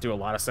 I get to do a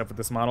lot of stuff with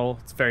this model.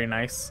 It's very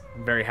nice.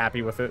 I'm very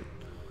happy with it.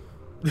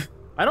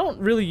 I don't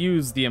really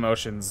use the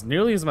emotions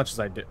nearly as much as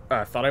I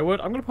thought I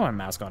would. I'm gonna put my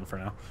mask on for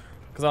now,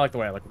 because I like the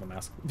way I look with the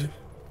mask.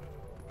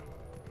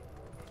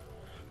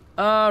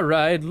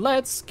 Alright,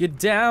 let's get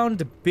down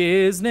to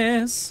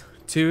business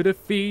to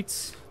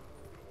defeat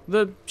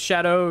the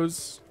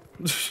shadows.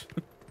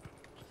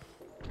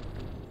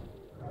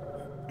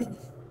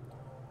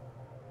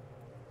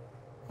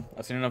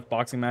 I've seen enough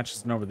boxing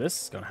matches to know where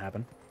this is gonna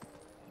happen.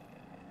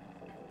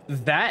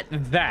 That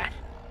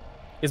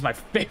is my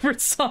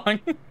favorite song.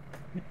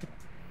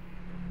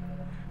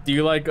 Do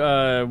you like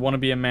Wanna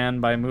Be a Man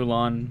by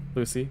Mulan,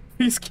 Lucy?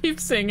 Please keep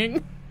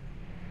singing.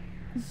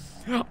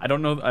 I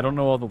don't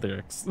know all the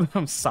lyrics.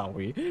 I'm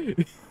sorry.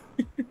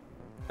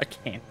 I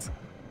can't.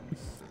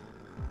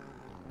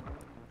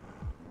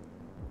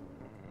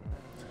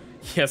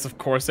 Yes, of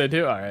course I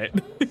do. All right.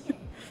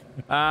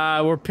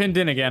 We're pinned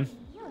in again.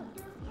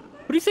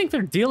 What do you think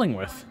they're dealing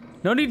with?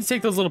 No need to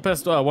take those little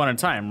pests one at a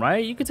time,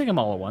 right? You can take them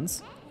all at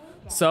once.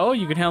 So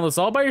you can handle this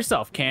all by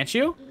yourself, can't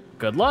you?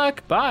 Good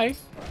luck. Bye.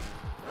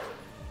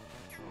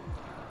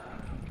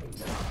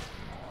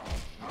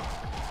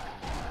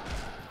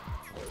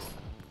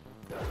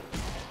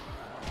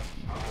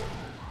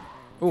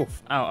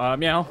 Oof. Ow,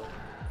 meow.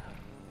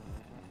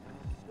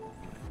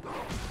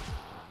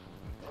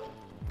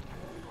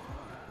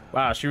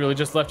 Wow, she really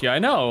just left you. I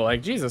know,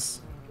 like,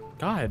 Jesus.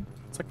 God,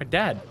 it's like my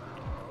dad.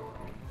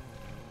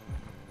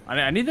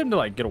 I need them to,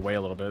 like, get away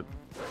a little bit.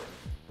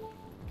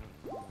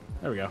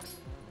 There we go.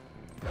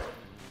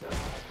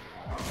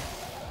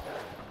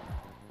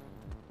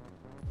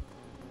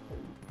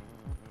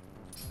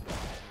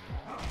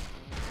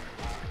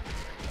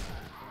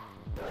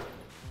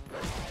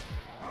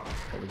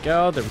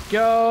 There we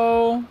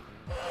go.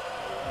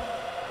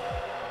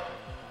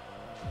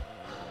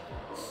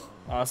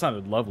 Oh, that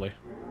sounded lovely.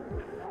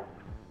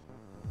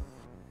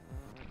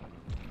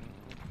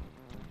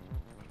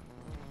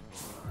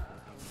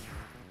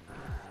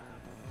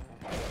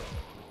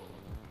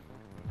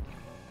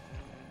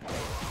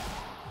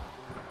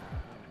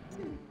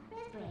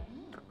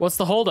 What's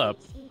the holdup?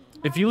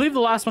 If you leave the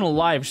last one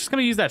alive, she's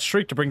gonna use that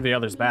shriek to bring the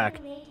others back.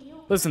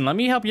 Listen, let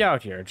me help you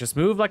out here. Just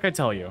move like I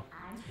tell you.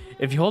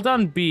 If you hold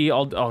down B,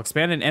 I'll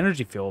expand an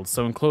energy field,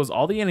 so enclose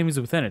all the enemies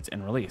within it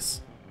and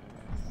release.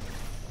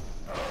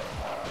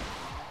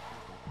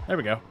 There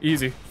we go.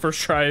 Easy.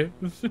 First try.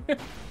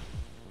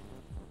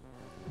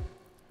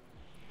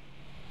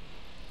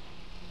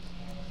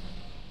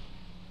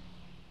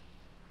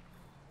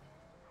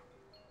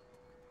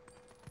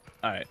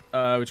 Alright,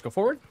 we just go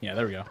forward? Yeah,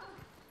 there we go.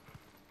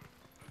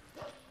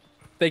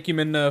 Thank you,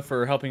 Midna,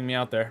 for helping me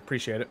out there.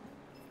 Appreciate it.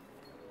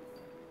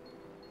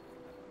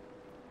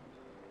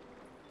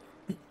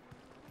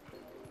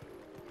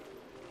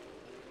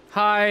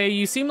 Hi,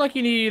 you seem like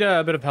you need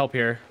a bit of help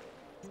here.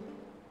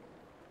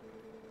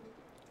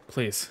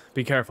 Please,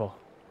 be careful.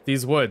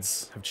 These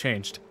woods have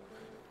changed.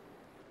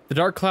 The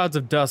dark clouds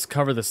of dusk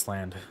cover this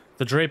land.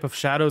 The drape of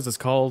shadows is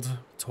called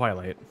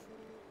Twilight.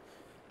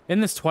 In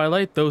this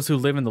twilight, those who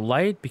live in the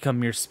light become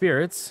mere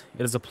spirits.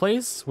 It is a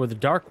place where the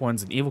dark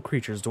ones and evil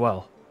creatures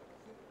dwell.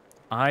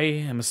 I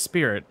am a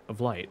spirit of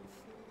light.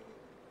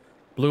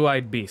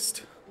 Blue-eyed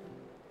beast.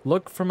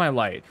 Look for my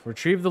light.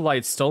 Retrieve the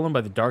light stolen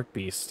by the dark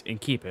beast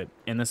and keep it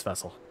in this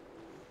vessel.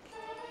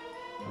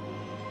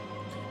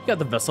 You got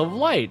the vessel of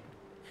light.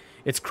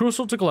 It's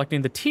crucial to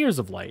collecting the tears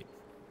of light.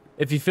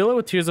 If you fill it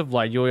with tears of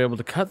light, you'll be able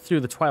to cut through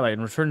the twilight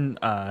and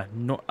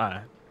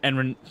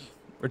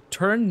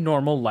return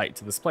normal light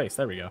to this place.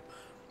 There we go.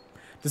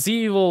 To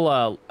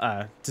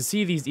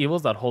see these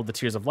evils that hold the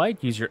tears of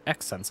light, use your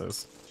X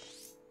senses.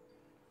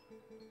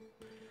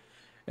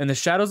 In the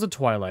shadows of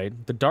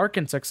twilight, the dark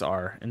insects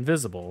are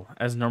invisible,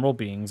 as normal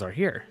beings are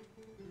here.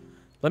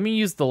 Let me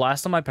use the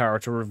last of my power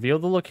to reveal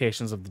the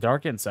locations of the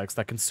dark insects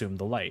that consume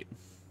the light.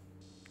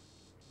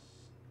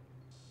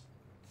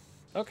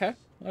 Okay.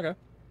 I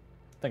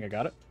think I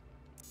got it.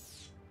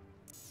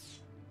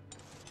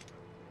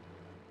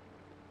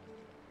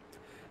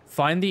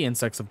 Find the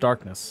insects of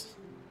darkness.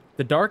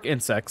 The dark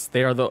insects,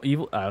 they are the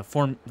evil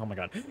form. Oh my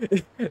god.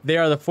 They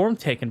are the form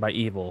taken by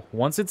evil.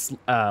 Once it's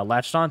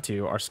latched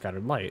onto our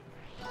scattered light.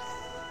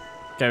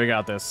 Okay, we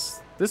got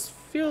this. This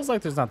feels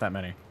like there's not that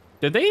many.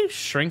 Did they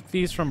shrink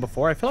these from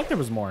before? I feel like there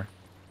was more.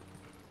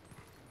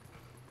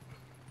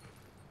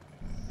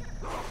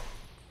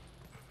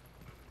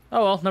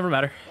 Oh well, never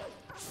matter.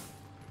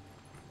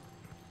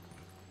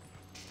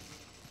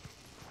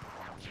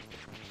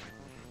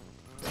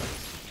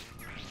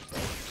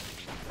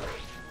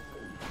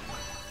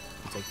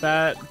 Take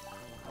that.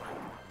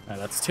 Alright,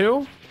 that's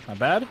 2. Not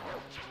bad.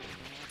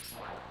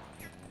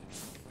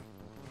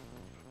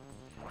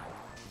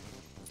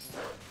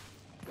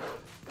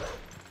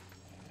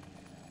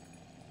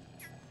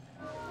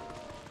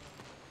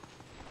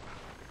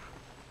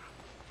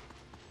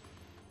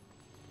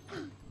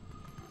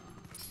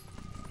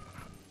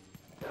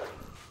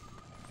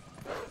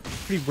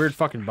 Pretty weird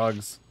fucking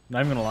bugs.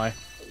 Not even gonna lie.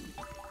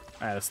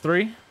 Alright, that's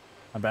 3.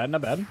 Not bad,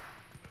 not bad.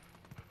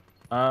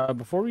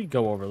 Before we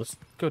go over, let's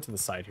go to the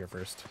side here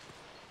first.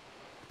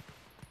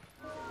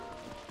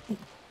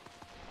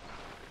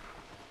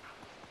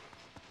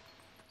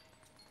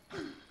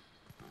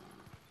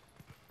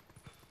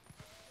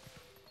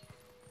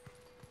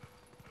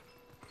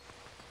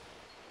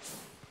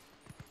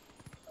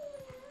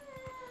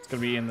 It's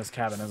gonna be in this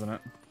cabin, isn't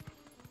it?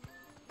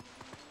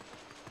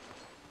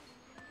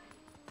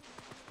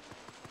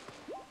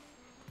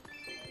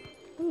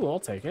 Ooh, I'll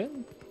take it.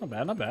 Not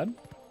bad, not bad.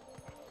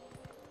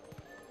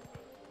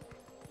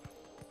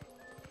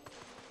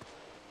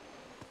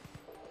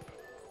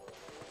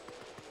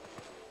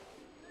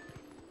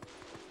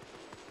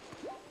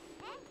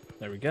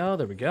 There we go,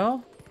 there we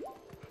go.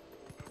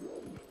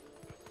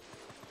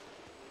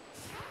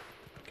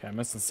 Okay, I'm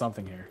missing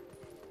something here.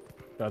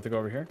 Do I have to go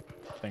over here?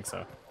 I think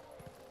so.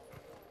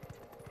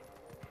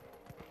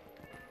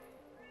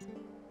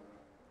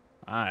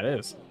 Ah, it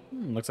is.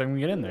 Looks like we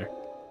can get in there.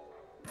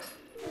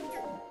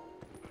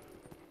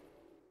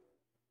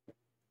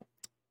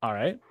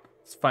 Alright,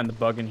 let's find the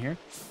bug in here.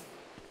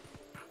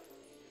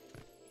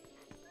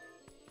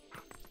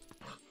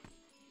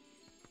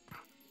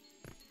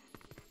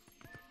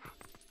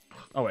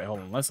 Oh wait, hold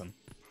on, listen.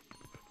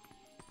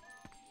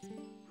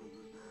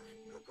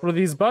 What are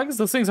these bugs?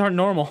 Those things aren't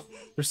normal.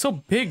 They're so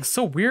big,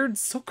 so weird,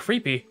 so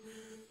creepy.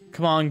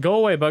 Come on, go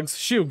away, bugs.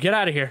 Shoo, get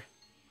out of here.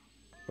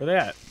 Where are they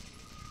at?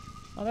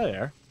 Oh, there they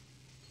are.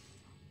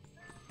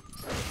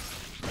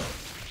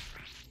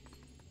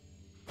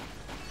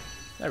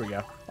 There we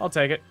go. I'll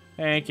take it.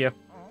 Thank you.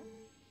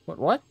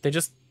 What? They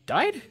just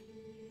died?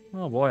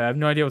 Oh boy, I have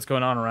no idea what's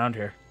going on around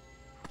here.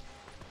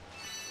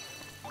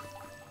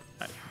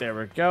 Right, there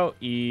we go.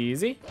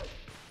 Easy.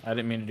 I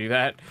didn't mean to do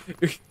that.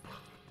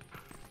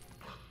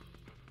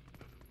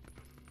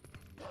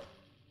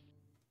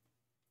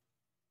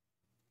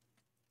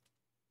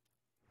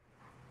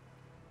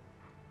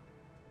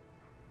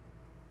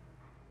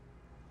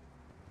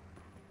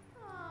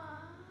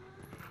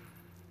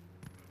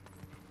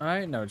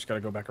 Alright, now we just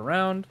gotta go back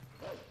around.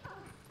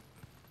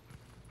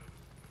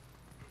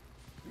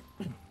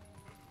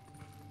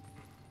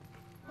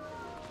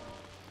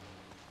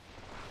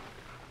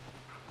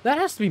 That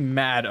has to be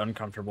mad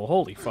uncomfortable.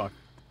 Holy fuck.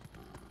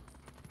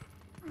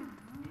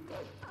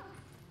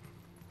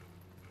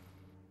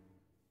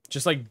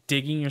 Just like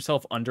digging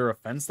yourself under a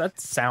fence, that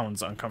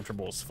sounds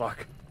uncomfortable as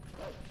fuck.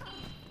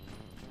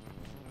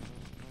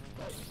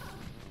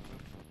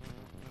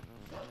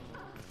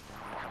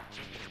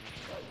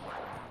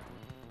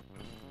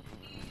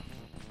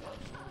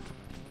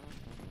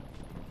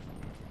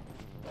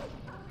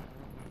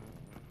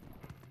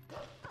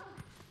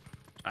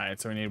 Alright,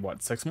 so we need,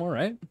 what, 6 more,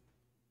 right?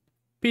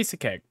 Piece of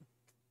cake.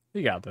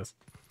 You got this.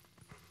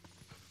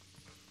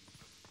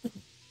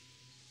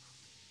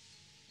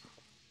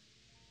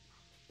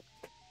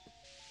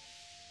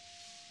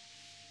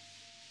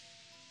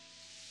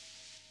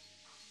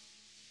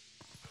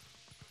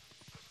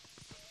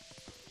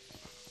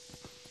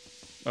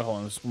 Oh, hold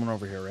on, there's one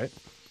over here, right?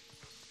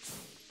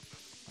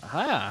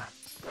 Aha!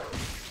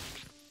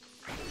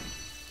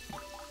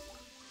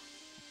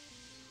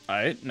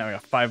 Alright, now we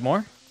got 5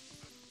 more.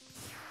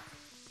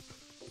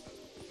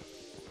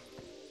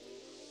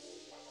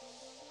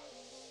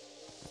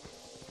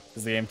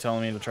 Is the game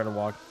telling me to try to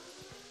walk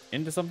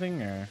into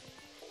something, or?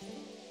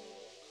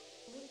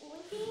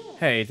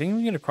 Hey, think we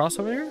can get across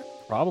over here?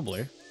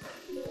 Probably.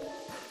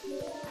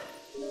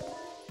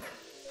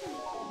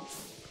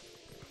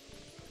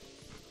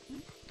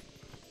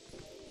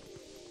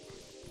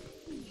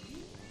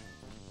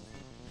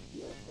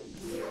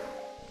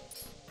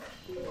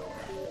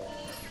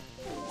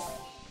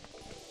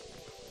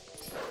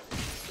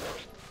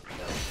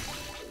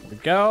 There we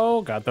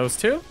go. Got those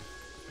 2.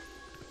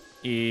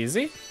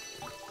 Easy.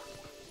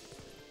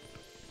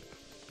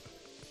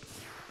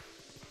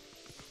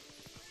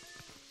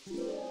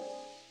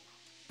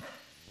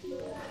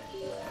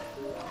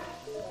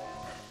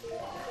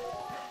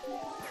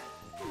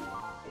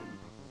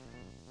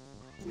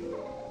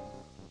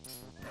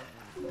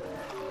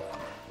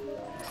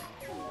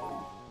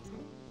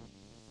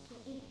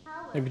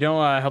 If you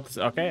don't help this,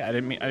 okay. I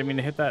didn't mean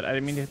to hit that. I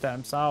didn't mean to hit that.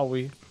 I'm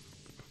sorry.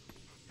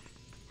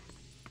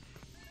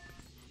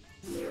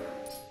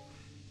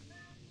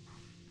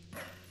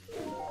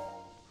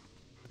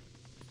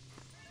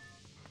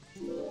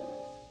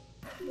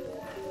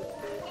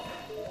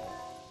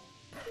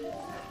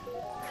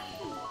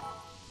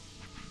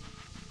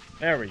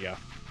 There we go.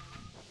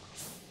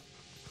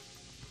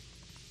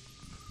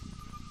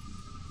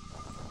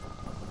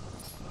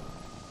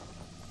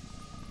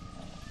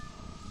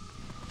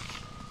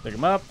 Pick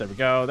him up. There we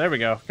go. There we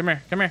go. Come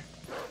here. Come here.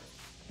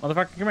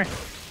 Motherfucker, come here.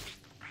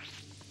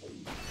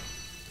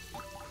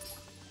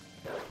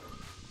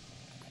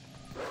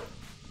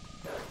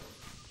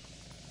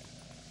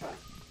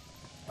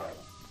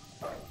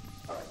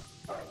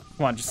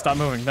 Come on, just stop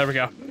moving. There we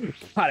go.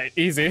 Got it.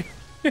 Easy.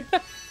 There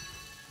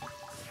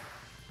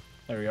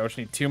we go. Just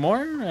need 2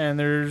 more, and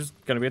there's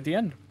gonna be at the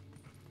end.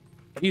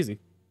 Easy.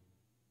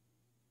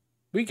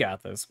 We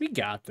got this. We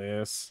got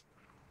this.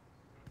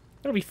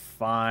 It'll be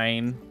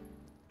fine.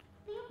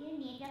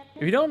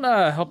 If you don't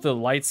help the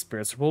light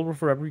spirits, will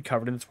forever be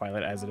covered in the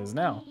twilight as it is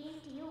now.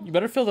 You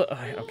better fill the.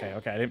 Okay.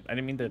 I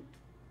didn't mean to.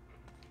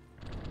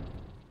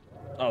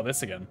 Oh,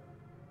 this again.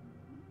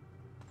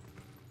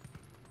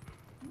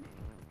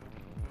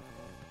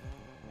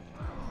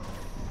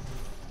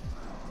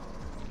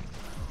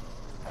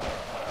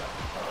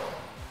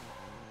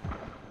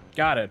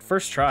 Got it.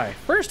 First try.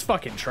 First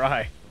fucking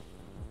try.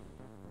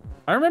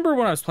 I remember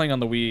when I was playing on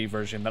the Wii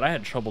version that I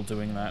had trouble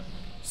doing that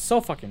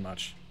so fucking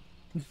much.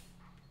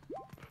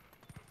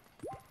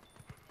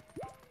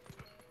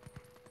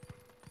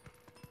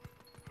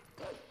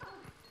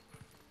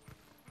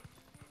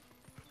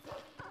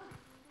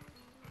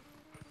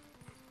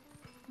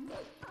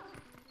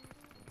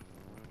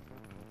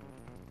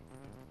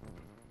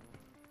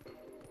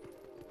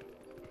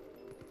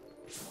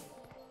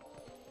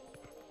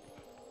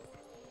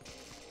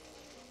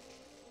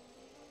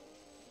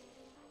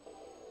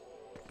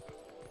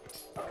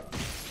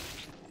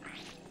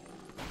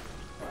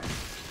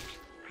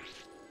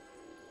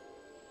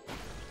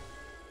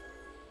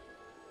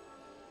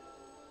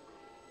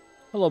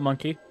 Hello,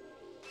 monkey.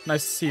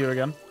 Nice to see you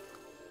again.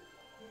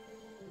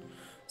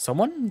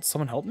 Someone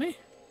help me?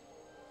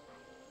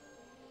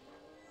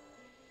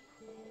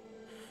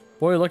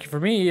 Boy, lucky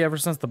for me, ever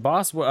since the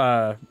boss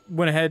went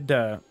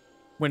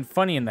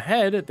funny in the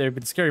head, there have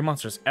been scary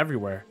monsters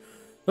everywhere.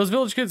 Those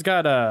village kids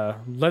got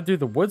led through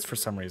the woods for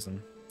some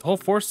reason. The whole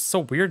forest is so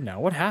weird now.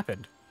 What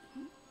happened?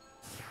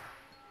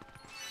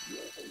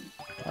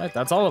 Alright,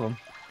 that's all of them.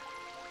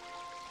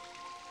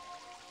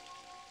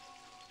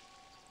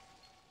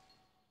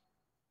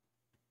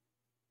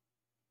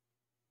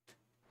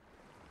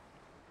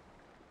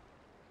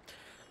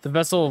 The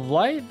Vessel of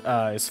Light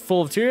is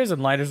full of tears,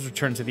 and light has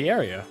returned to the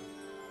area.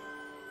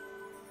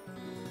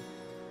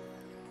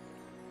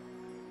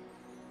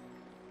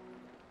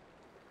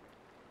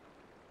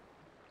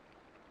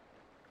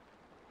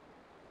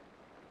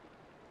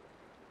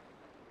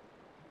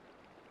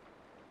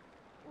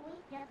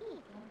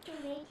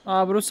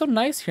 But it was so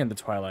nice here in the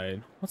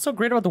Twilight. What's so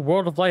great about the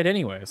world of light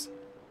anyways?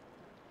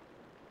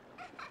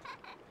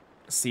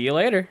 See you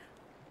later.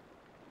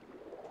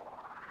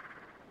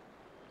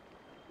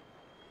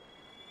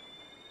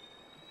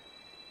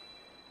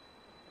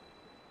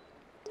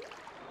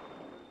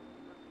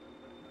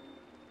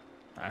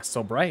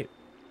 So bright.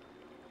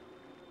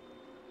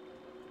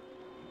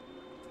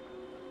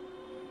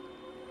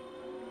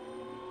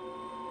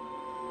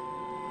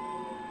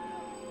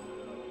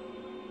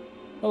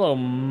 Hello,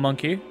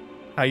 monkey.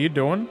 How you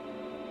doing?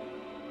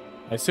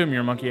 I assume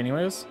you're a monkey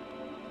anyways.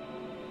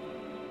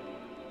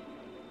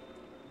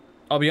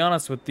 I'll be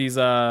honest with these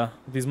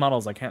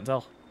models, I can't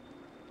tell.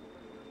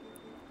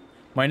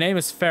 My name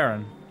is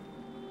Farron.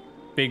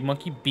 Big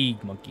monkey,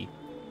 big monkey.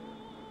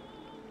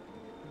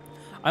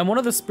 I'm one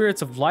of the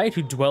spirits of light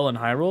who dwell in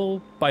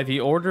Hyrule. By the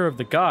order of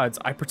the gods,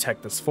 I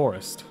protect this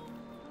forest.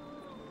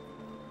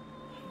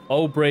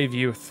 Oh, brave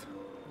youth.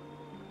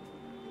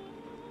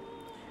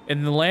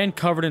 In the land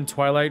covered in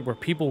twilight, where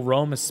people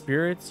roam as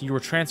spirits, you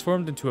were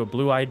transformed into a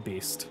blue-eyed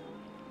beast.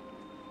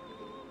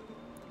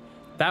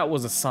 That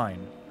was a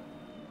sign.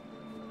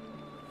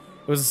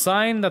 It was a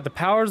sign that the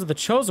powers of the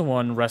Chosen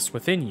One rest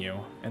within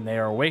you, and they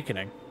are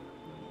awakening.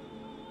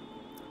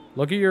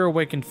 Look at your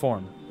awakened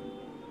form.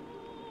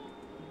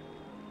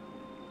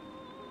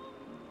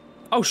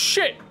 Oh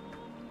shit!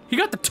 He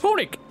got the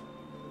tunic!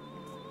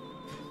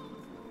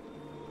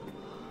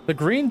 The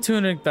green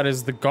tunic that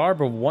is the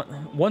garb of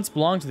once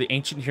belonged to the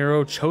ancient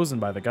hero chosen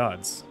by the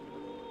gods.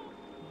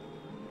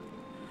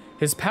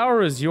 His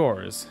power is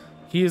yours.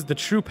 He is the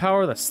true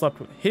power that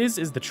slept. His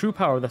is the true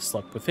power that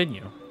slept within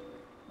you.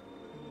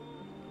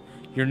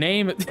 Your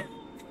name.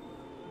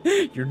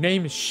 Your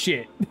name is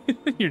shit.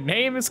 Your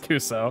name is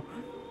Kuso.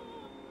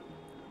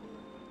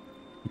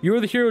 You are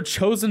the hero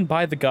chosen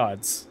by the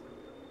gods.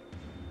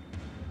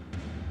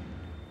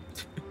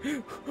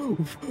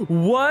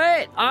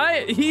 What?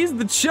 He's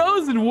the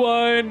chosen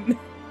one.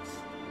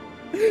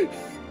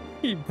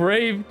 You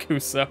brave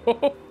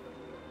Kuso.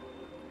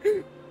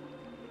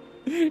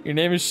 Your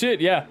name is shit,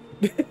 yeah.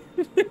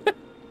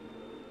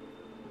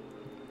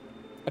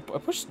 I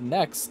pushed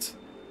next.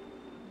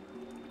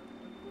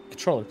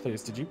 Controller,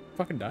 please. Did you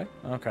fucking die?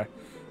 Okay.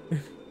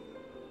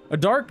 A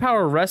dark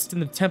power rests in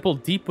the temple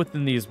deep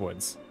within these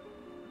woods.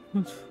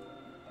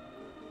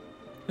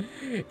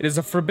 It is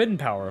a forbidden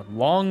power.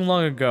 Long,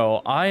 long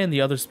ago, I and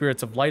the other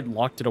spirits of light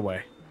locked it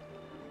away.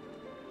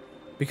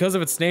 Because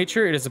of its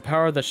nature, it is a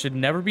power that should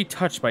never be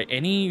touched by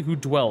any who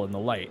dwell in the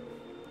light.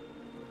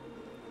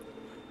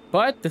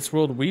 But this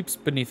world weeps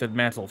beneath a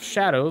mantle of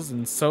shadows,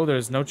 and so there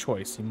is no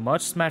choice. You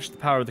must smash the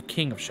power of the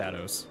King of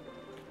Shadows.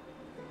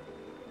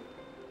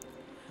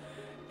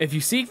 If you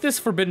seek this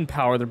forbidden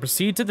power, then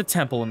proceed to the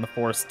temple in the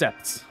forest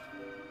depths.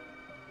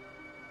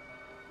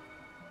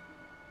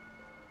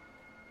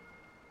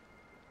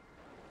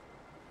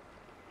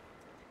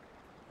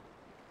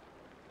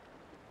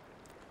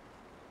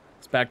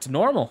 It's back to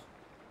normal.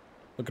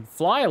 Looking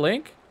fly,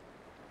 Link.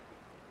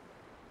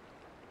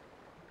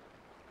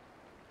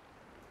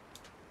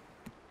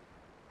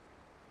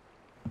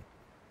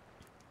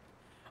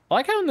 I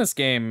like how in this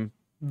game,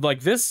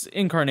 like, this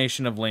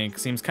incarnation of Link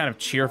seems kind of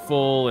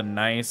cheerful and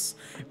nice,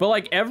 but,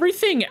 like,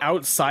 everything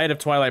outside of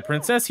Twilight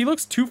Princess, he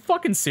looks too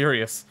fucking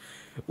serious.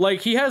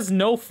 Like, he has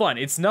no fun.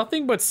 It's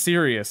nothing but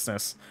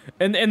seriousness.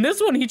 And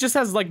this one, he just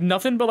has, like,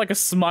 nothing but, like, a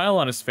smile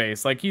on his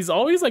face. Like, he's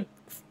always, like,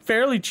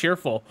 fairly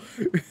cheerful.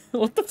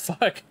 What the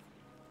fuck?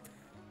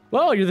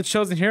 Well, you're the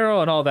chosen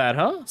hero and all that,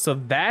 huh? So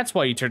that's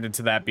why you turned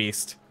into that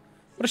beast.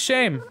 What a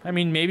shame. I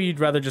mean, maybe you'd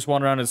rather just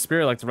wander around as a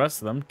spirit like the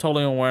rest of them,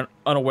 totally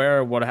unaware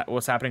of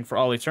what's happening for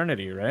all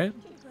eternity, right?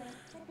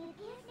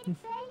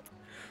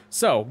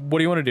 So, what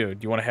do you want to do?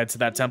 Do you want to head to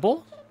that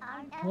temple?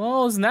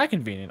 Well, isn't that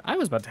convenient? I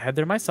was about to head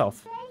there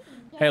myself.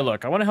 Hey,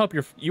 look, you want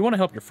to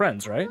help your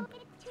friends, right?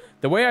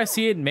 The way I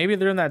see it, maybe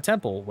they're in that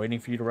temple, waiting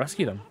for you to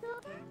rescue them.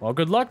 Well,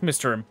 good luck,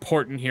 Mr.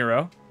 Important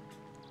Hero.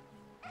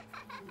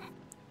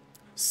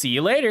 See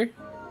you later.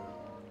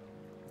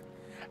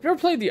 I've never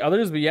played the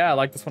others, but yeah, I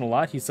like this one a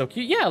lot. He's so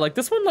cute. Yeah, like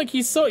this one, like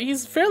he's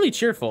fairly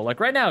cheerful.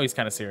 Like right now, he's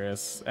kind of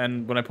serious.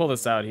 And when I pull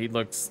this out,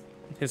 his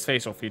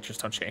facial features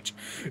don't change.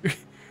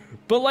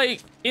 But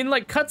like in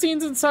like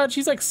cutscenes and such,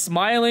 he's like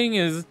smiling,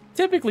 is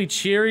typically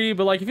cheery.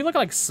 But like if you look at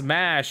like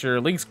Smash or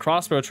Link's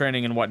crossbow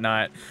training and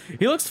whatnot,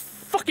 he looks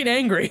fucking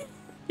angry.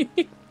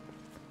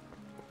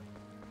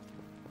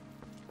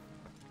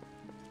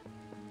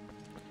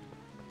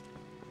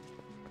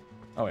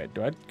 Oh wait,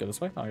 do I go this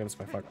way? Oh, I go this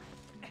way. Fuck.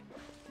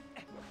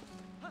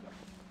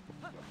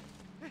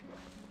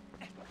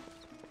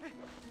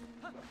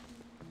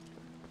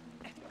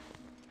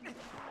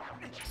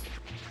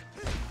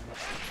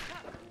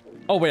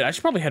 Oh wait, I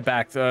should probably head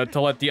back to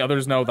let the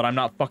others know that I'm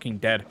not fucking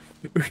dead.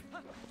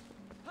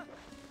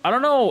 I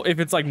don't know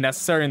if it's like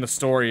necessary in the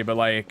story, but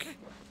like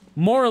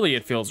morally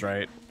it feels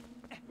right.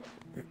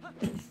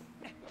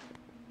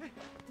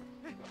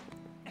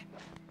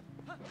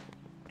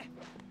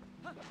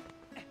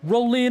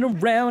 Rolling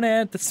around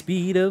at the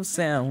speed of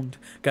sound.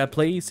 Got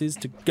places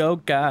to go,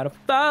 gotta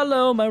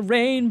follow my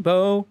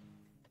rainbow.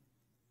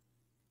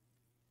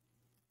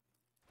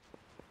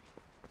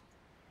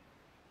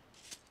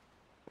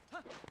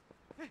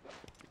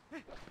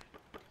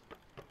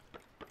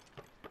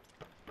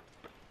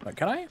 Wait,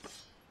 can I?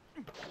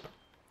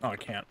 Oh, I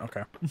can't.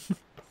 Okay.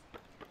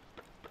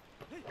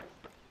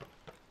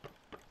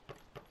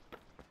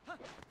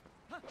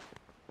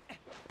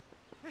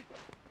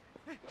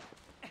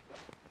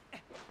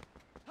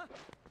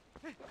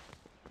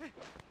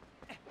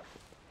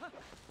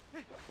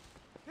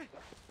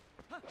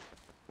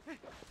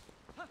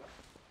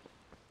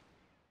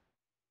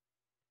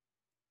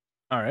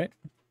 All right.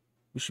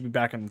 We should be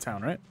back in the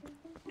town, right?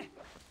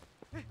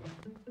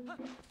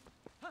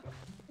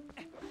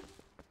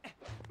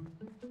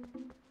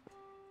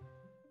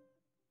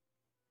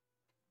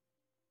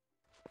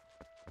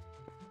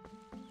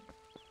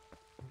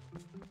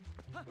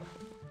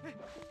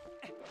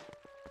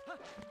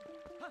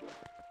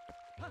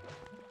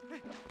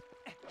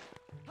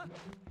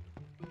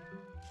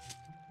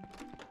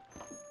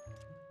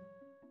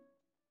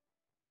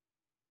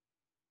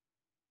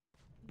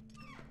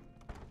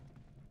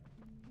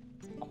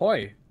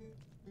 Ahoy.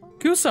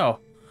 Kuso!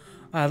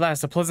 At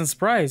last, a pleasant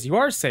surprise. You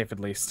are safe, at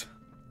least.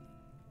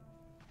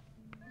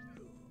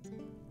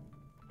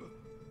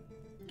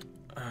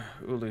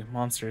 Uli,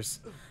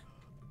 monsters.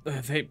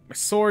 My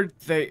sword,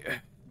 I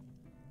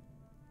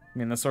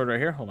mean, the sword right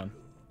here? Hold on.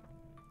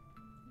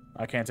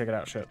 I can't take it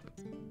out, shit.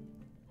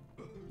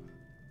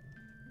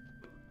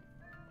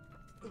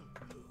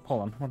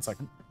 Hold on, 1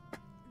 second.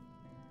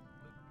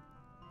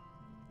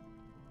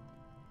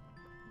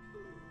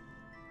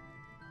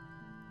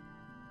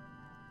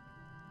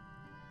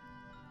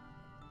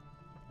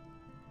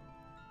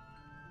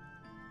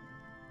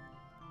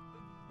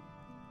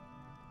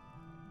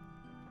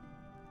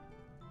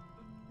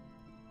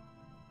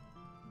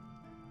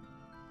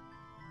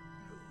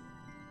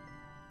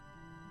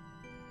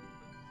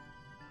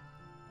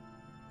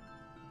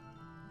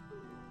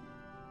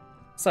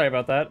 Sorry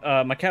about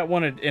that. My cat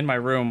wanted in my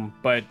room,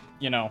 but,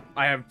 you know,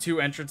 I have 2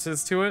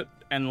 entrances to it,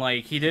 and,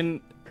 like, he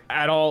didn't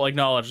at all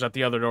acknowledge that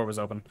the other door was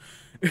open.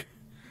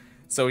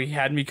 So he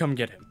had me come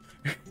get him.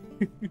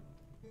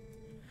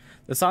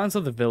 The silence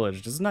of the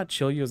village, does it not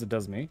chill you as it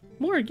does me?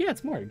 Morg, yeah,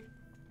 it's Morg.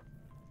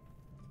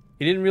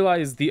 He didn't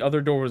realize the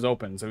other door was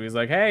open, so he was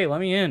like, hey,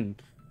 let me in.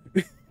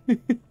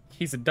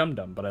 He's a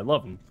dum-dum, but I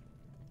love him.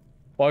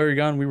 While we were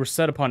gone, we were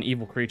set upon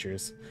evil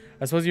creatures.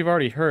 I suppose you've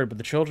already heard, but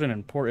the children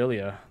and poor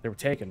Ilya, they were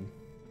taken.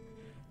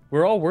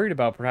 We're all worried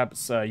about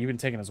perhaps you've been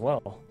taken as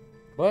well.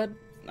 But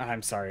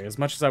I'm sorry, as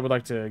much as I would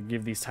like to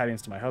give these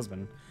tidings to my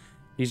husband,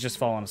 he's just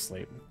fallen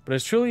asleep. But it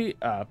truly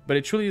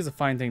is a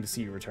fine thing to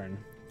see you return.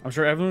 I'm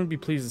sure everyone would be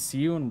pleased to see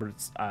you and would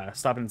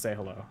stop in and say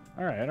hello.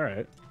 All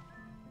right.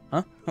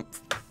 Huh?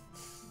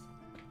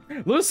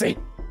 Lucy!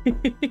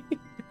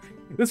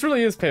 This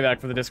really is payback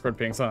for the Discord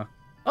pings, huh?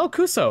 Oh,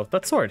 Kuso,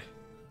 that sword.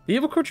 The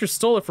evil creature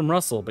stole it from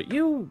Russell, but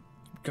you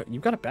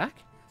got it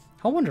back?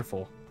 How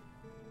wonderful.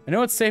 I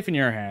know it's safe in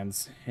your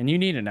hands, and you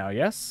need it now,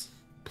 yes?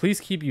 Please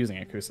keep using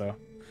it, Kuso.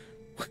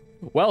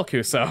 Well,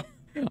 Kuso,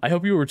 I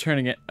hope you return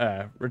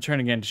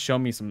again to show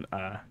me some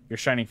your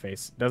shining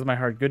face. It does my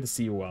heart good to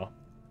see you well.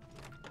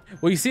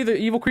 Well, you see, the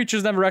evil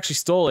creatures never actually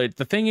stole it.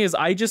 The thing is,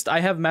 I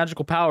have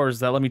magical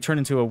powers that let me turn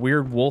into a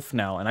weird wolf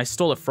now, and I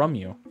stole it from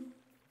you.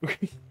 What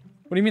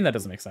do you mean that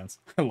doesn't make sense?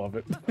 I love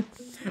it.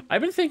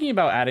 I've been thinking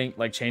about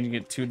changing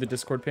it to the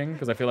Discord ping,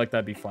 because I feel like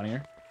that'd be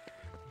funnier.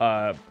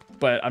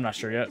 But I'm not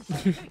sure yet.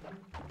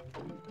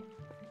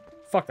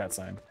 Fuck that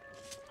sign.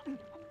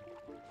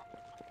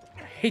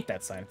 I hate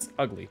that sign. It's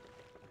ugly.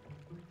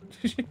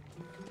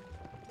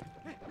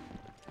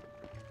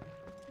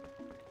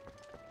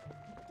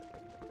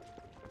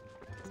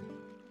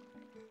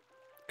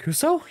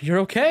 Kuso, you're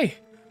okay.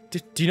 Do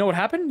you know what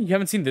happened? You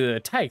haven't seen the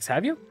tykes,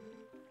 have you?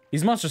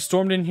 These monsters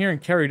stormed in here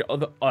and carried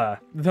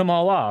them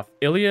all off.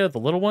 Ilya, the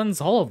little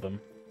ones, all of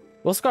them.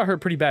 Wilson got hurt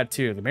pretty bad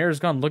too. The mayor's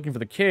gone looking for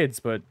the kids,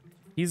 but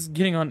he's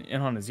getting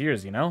in on his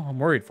ears, you know? I'm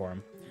worried for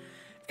him.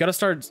 You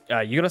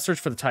gotta search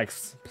for the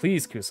tykes.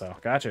 Please,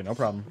 Kuso. Gotcha, no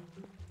problem.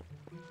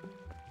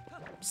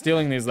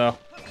 Stealing these, though.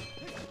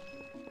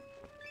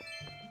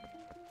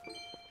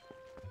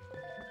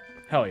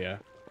 Hell yeah.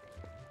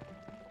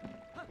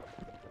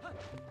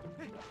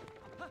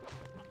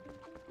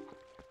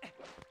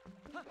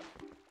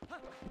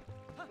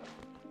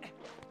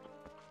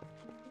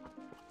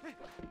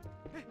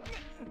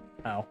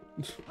 Ow.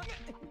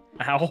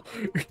 Ow.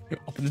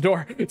 Open the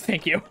door.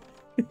 Thank you.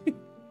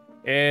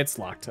 It's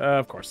locked,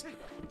 of course.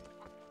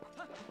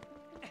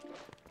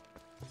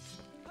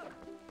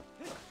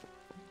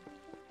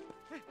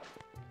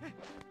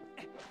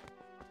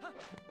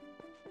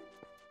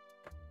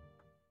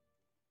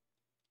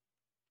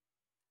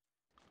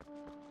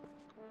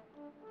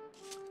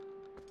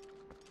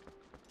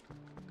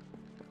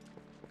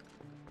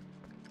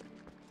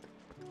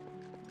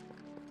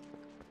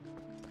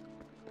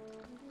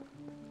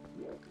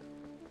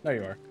 There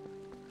you are.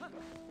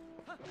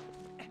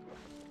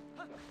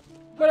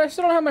 But I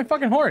still don't have my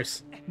fucking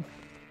horse.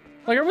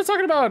 Like, everyone's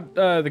talking about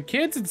the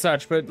kids and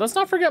such, but let's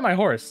not forget my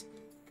horse.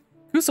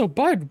 Kuso,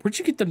 bud, where'd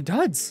you get them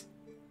duds?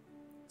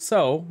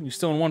 So, you're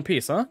still in one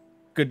piece, huh?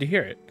 Good to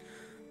hear it.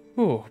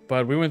 Ooh,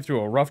 bud, we went through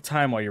a rough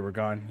time while you were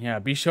gone. Yeah,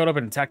 B showed up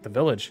and attacked the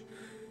village.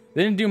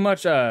 They didn't do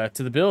much to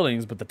the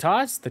buildings, but the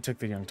tots, they took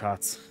the young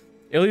tots.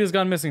 Ilya's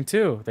gone missing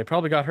too. They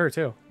probably got her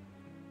too.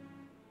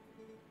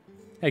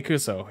 Hey,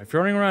 Kuso, if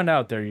you're running around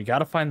out there, you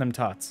gotta find them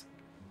tots.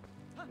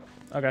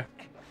 Okay.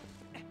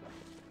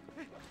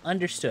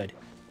 Understood.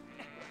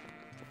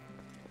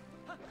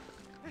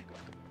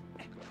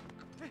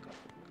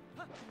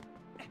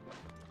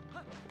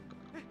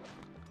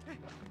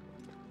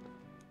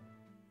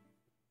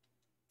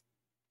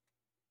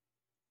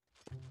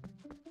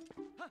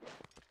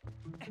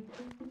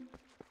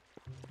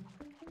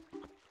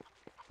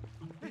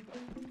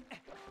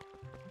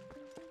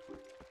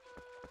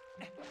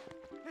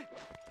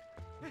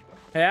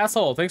 Hey,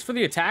 asshole, thanks for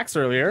the attacks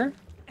earlier.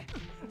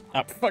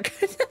 Oh, fuck.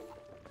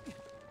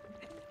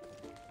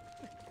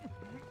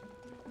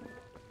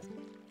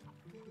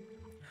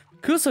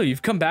 Kuso,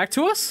 you've come back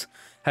to us?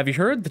 Have you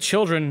heard? The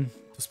children,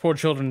 those poor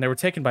children, they were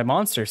taken by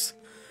monsters.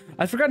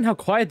 I'd forgotten how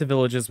quiet the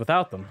village is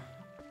without them.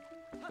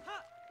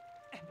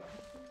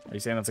 Are you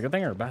saying that's a good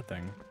thing or a bad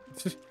thing?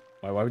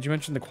 Why would you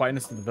mention the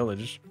quietness of the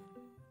village?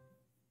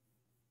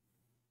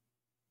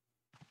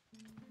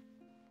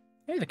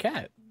 Hey, the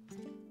cat.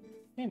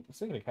 Hey,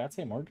 speaking of cats,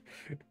 hey, Morg.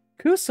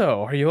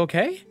 Kuso, are you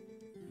okay?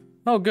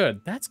 Oh,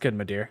 good. That's good,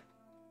 my dear.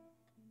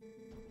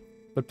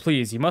 But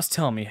please, you must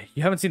tell me,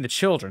 you haven't seen the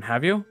children,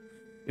 have you?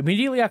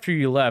 Immediately after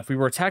you left, we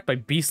were attacked by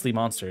beastly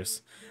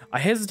monsters. I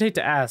hesitate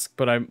to ask,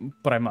 but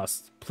I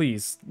must.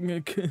 Please,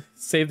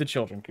 save the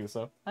children,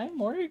 Kuso. Hi,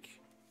 Morg.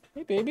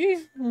 Hey, baby.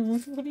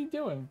 What are you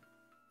doing?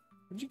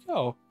 Where'd you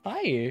go?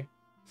 Hi. You're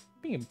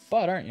being a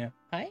butt, aren't you?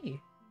 Hi.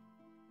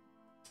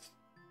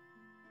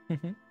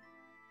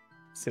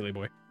 Silly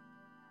boy.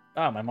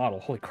 Ah, my model.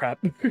 Holy crap.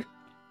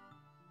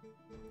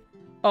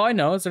 Oh, I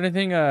know. Is there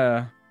anything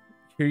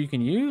here you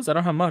can use? I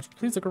don't have much.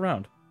 Please look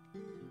around.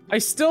 I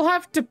still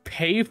have to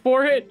pay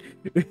for it?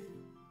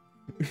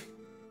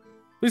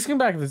 Please come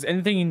back if there's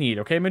anything you need,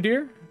 okay, my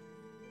dear?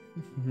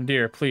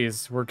 Dear,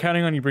 please. We're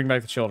counting on you bring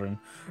back the children.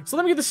 So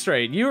let me get this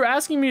straight. You're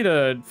asking me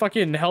to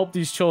fucking help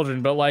these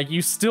children, but, like,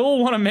 you still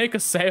want to make a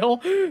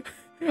sale?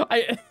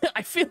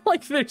 I feel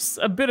like there's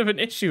a bit of an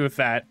issue with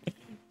that.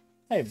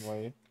 Hey,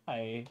 boy.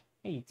 Hi.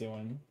 How you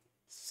doing?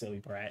 Silly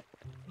brat.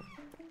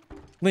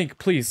 Link,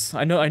 please.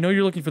 I know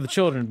you're looking for the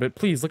children, but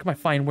please, look at my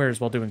fine wares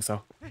while doing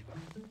so.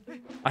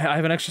 I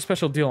have an extra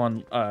special deal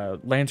on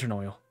lantern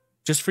oil.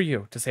 Just for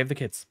you, to save the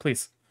kids.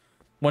 Please.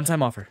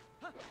 One-time offer.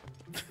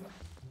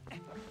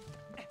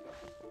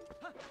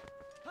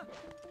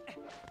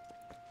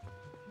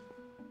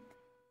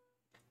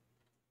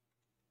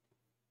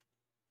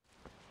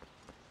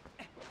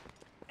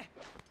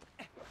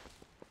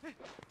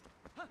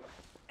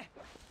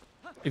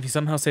 If you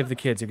somehow save the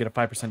kids, you get a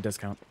 5%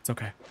 discount. It's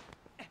okay.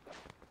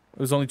 It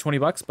was only 20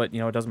 bucks, but, you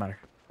know, it doesn't matter.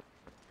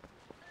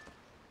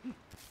 Can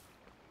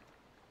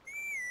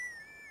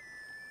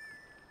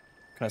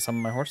I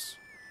summon my horse?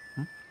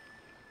 Hmm?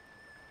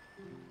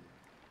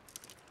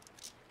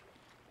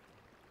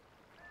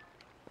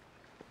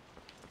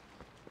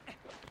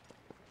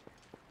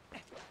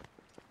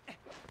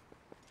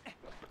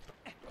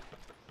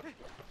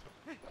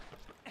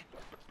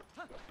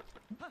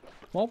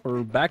 Well,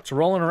 we're back to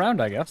rolling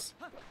around, I guess.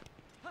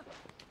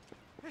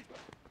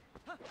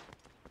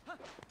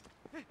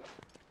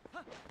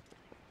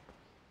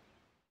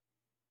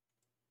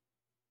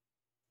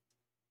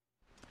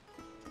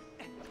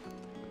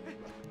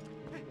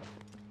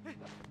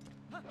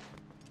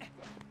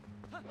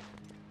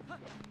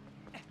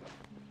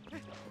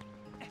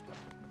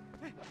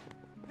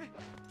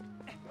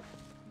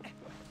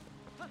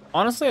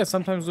 Honestly, I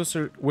sometimes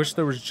wish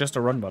there was just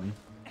a run button.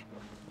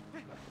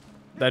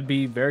 That'd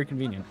be very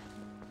convenient.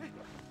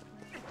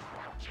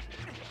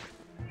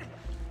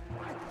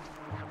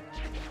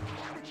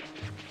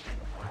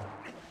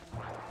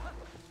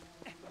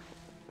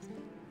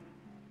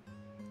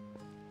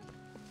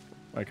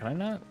 Wait, can I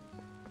not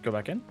go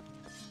back in?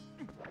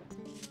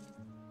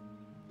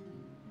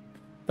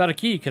 Without a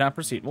key, you cannot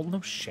proceed. Well,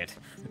 no shit.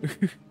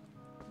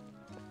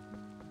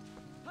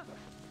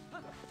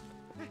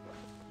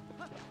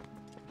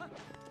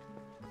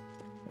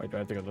 Wait, do I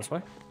have to go this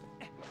way?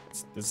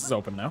 This is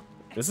open now.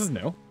 This is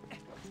new.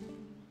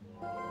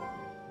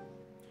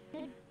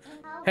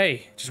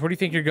 Hey, just where do you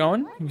think you're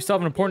going? You still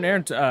have an important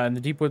errand in the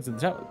deep woods of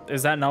the town.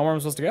 Is that not where I'm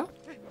supposed to go?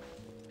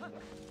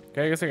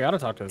 Okay, I guess I gotta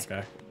talk to this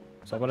guy.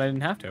 So, but I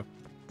didn't have to.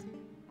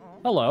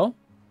 Hello.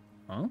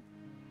 Huh?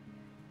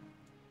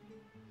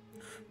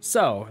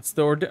 So, it's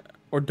the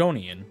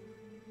Ordonian.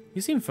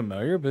 You seem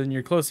familiar, but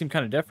your clothes seem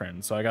kind of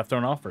different, so I got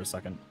thrown off for a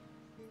second.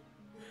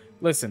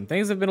 Listen,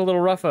 things have been a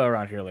little rough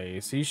around here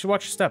lately, so you should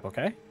watch your step,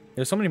 okay?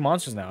 There's so many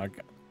monsters now. I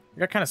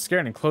got kind of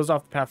scared and closed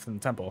off the path to the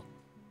temple.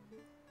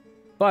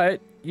 But,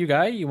 you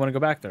want to go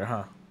back there,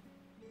 huh?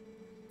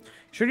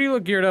 Sure do you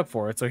look geared up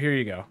for it, so here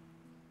you go.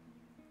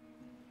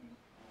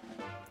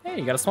 Hey,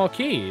 you got a small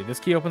key. This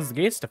key opens the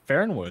gates to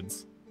Farron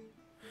Woods.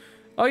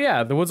 Oh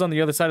yeah, the woods on the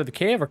other side of the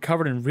cave are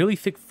covered in really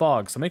thick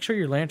fog, so make sure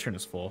your lantern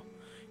is full.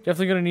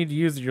 Definitely going to need to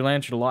use your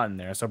lantern a lot in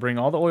there, so bring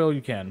all the oil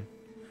you can.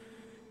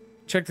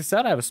 Check this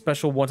out, I have a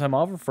special one-time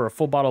offer for a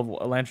full bottle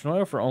of lantern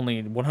oil for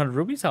only 100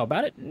 rubies. How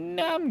about it?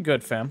 Nah, I'm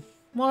good, fam.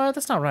 What?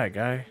 That's not right,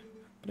 guy.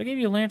 But I gave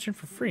you a lantern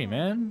for free,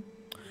 man.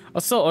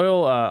 I'll sell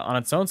oil on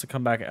its own, so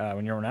come back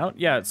when you're run out.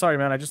 Yeah, sorry,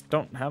 man, I just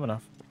don't have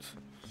enough.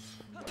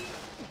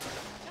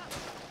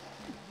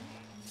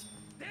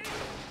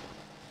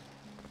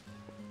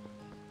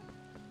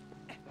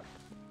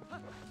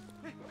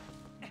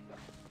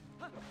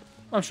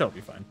 I'm sure it'll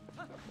be fine.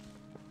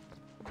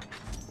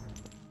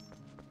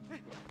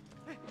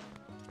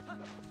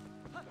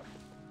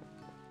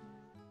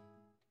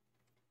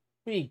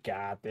 We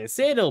got this.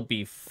 It'll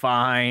be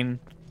fine.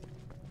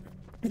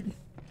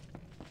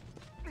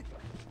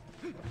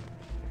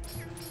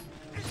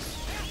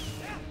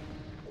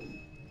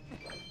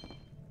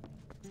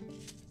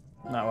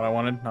 Not what I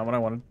wanted. Not what I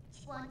wanted.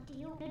 Want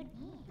you with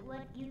me?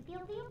 What you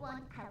feel we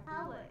want have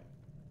power.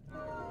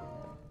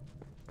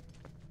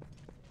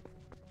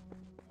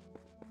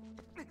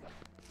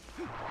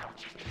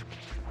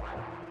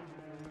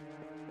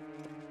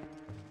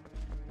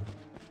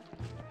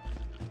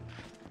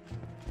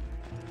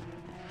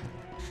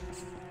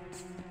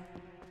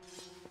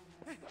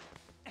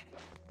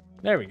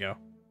 There we go.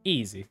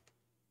 Easy.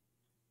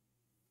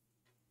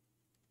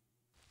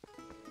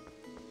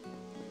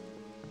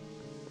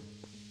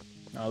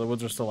 Oh, the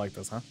woods are still like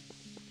this, huh?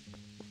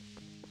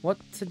 What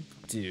to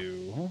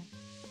do?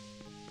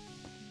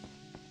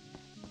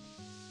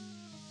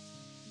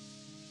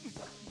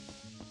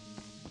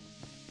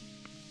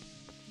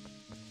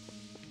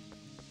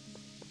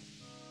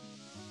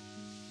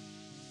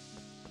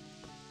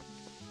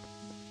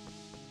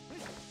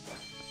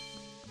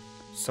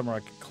 Somewhere I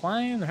can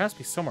climb? There has to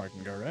be somewhere I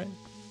can go, right?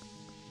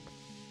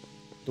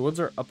 The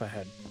woods are up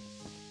ahead.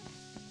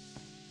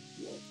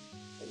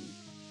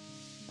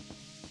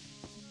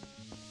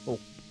 Oh,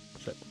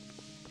 shit.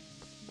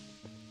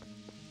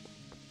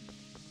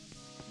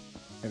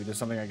 Maybe there's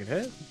something I could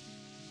hit?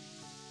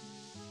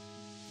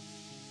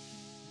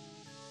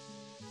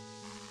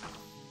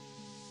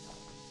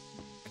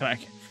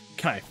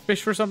 Can I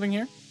fish for something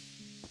here?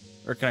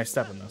 Or can I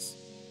step in this?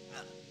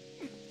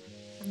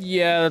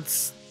 Yeah,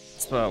 that's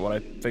about what I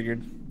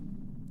figured.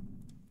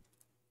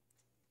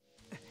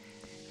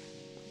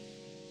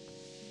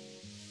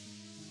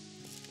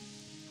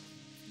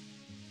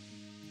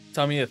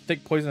 Tell me a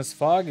thick poisonous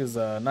fog is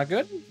not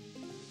good?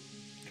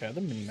 Okay, I have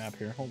the mini map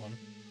here. Hold on.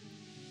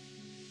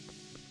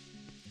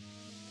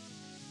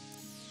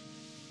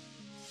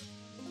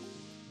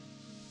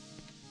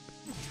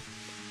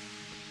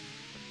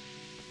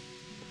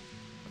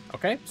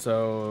 Okay,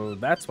 so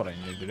that's what I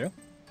need to do.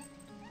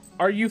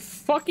 Are you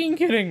fucking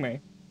kidding me?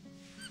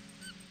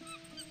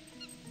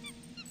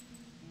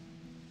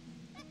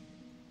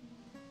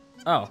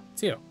 Oh,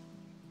 it's you.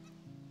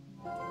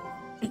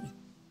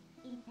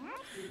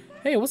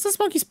 Hey, what's this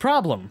monkey's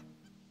problem?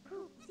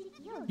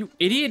 You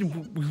idiot!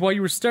 While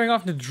you were staring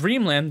off into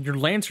dreamland, your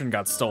lantern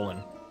got stolen.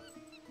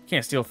 You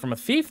can't steal from a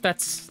thief.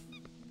 That's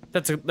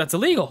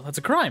illegal. That's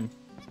a crime.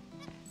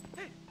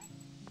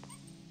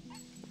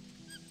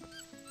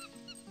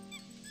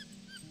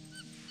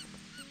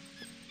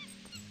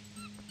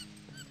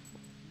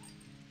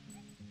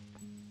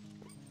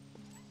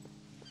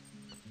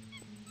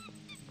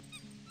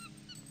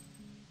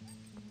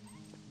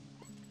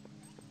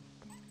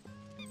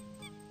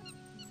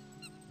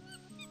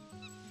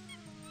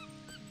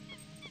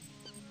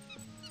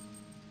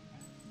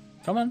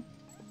 Come on.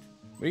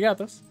 We got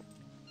this.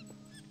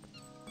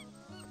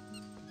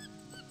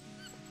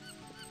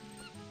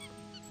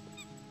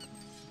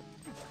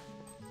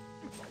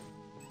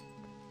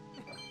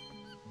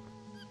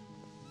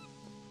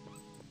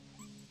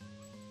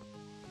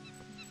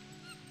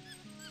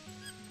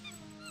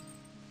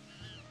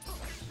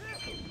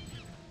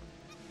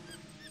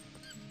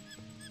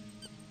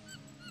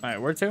 All right,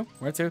 where to?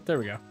 Where to? There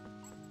we go.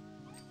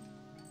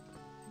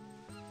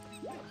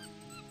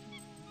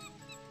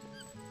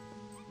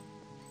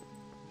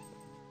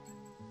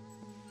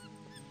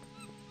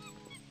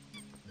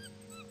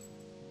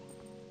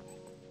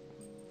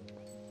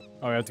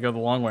 Oh, we have to go the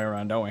long way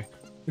around, don't we?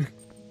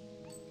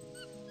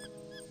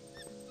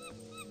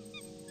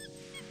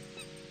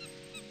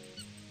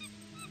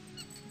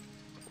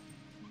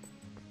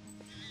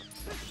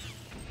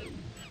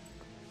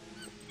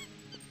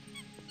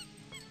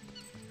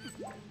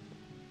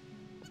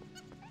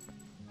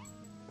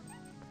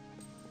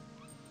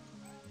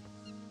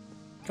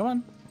 Come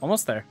on.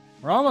 Almost there.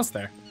 We're almost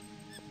there.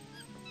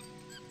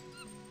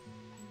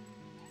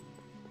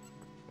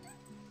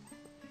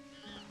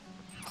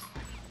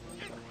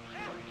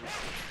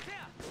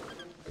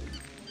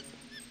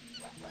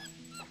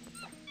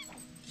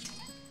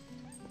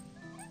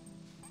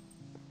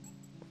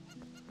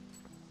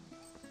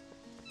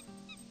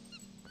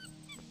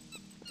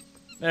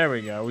 There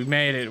we go. We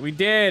made it. We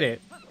did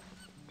it.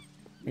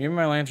 Give me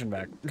my lantern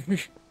back.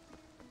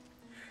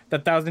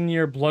 That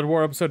 1,000-year Blood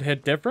War episode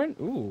hit different?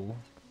 Ooh.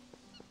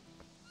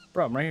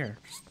 Bro, I'm right here.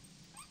 Just...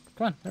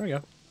 Come on. There we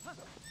go.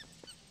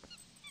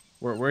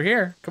 We're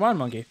here. Come on,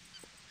 monkey.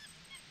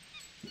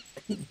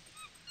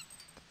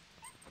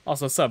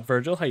 Also, sup,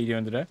 Virgil? How you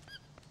doing today?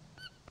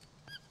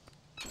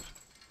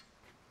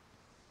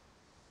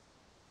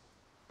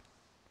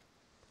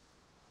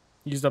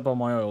 Used up all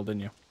my oil,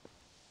 didn't you?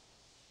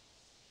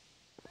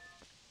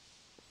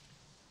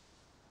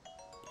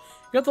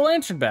 You got the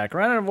lantern back.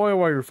 Ran out of oil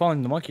while you were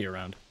following the monkey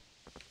around.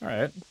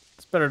 Alright.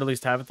 It's better to at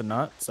least have it than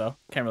not, so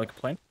can't really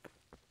complain.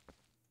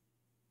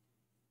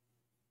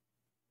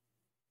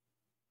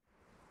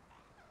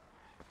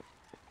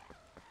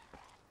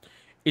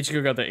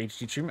 Ichigo got the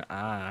HD treatment?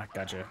 Ah,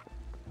 gotcha.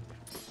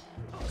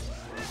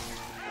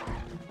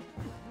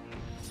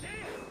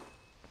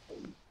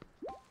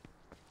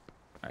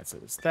 Alright, so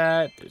there's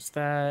that, there's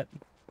that.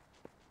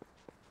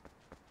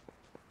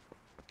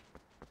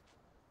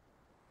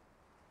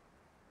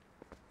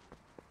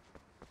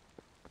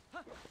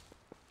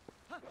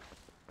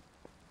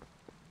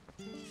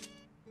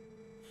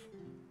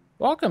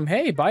 Welcome.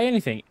 Hey, buy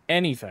anything.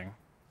 Anything.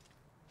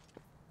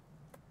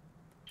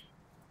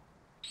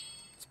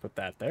 Let's put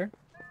that there.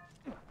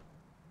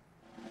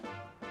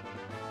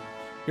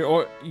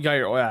 You got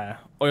your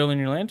oil in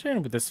your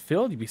lantern. With this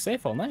filled, you'd be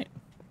safe all night.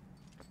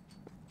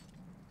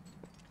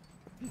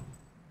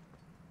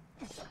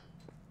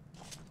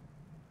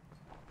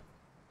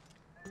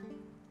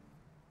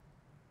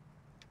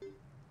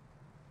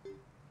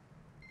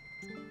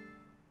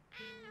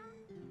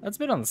 That's a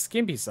bit on the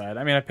skimpy side.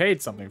 I mean, I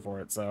paid something for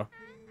it, so.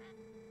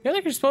 Yeah,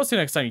 like you're supposed to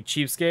next time, you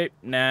cheapskate.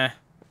 Nah.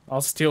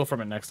 I'll steal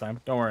from it next time.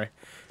 Don't worry.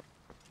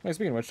 Wait,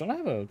 speaking of which, don't I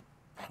have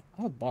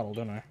a bottle,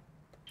 don't I?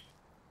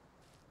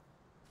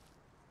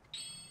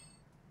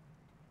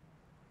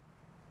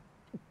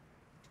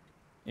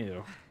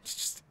 Ew. It's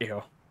just,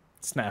 ew.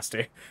 It's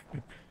nasty.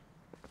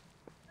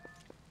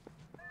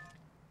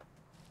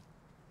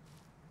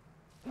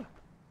 There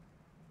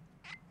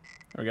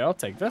we go, I'll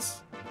take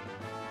this.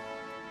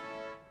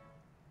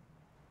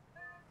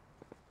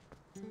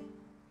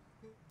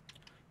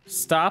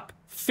 Stop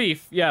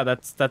thief. Yeah,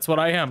 that's what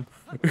I am.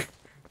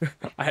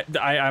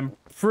 I'm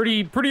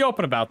pretty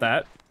open about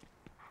that.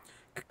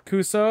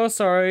 Kuso,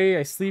 sorry,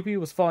 I sleepy,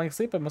 was falling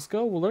asleep. I must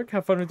go. We'll lurk.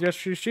 Have fun with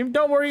yesterday's stream.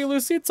 Don't worry,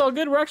 Lucy, it's all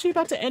good. We're actually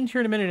about to end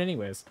here in a minute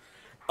anyways.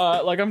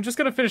 Like, I'm just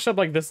gonna finish up,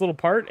 like, this little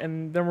part,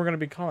 and then we're gonna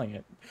be calling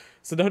it.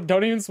 So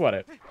don't even sweat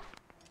it.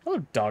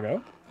 Hello,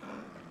 doggo.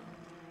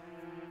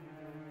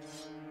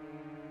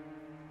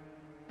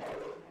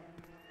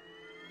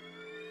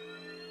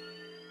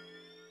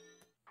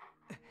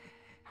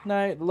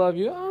 Night, love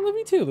you. Oh, love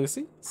you too,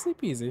 Lucy.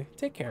 Sleep easy.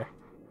 Take care.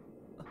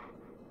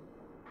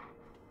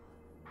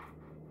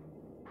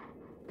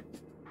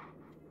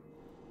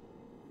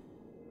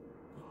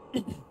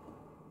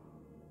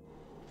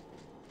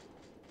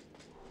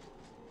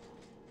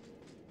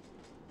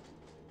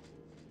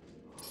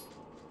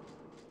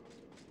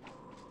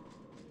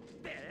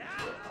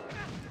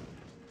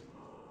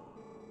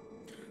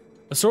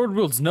 A sword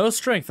wields no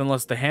strength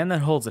unless the hand that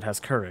holds it has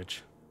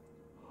courage.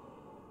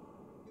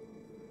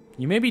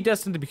 You may be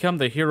destined to become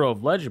the hero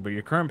of legend, but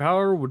your current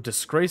power would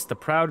disgrace the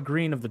proud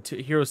green of the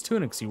hero's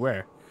tunics you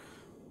wear.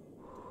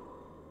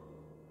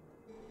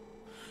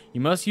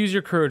 You must use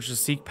your courage to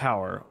seek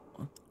power,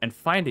 and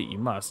find it you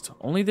must.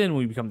 Only then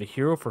will you become the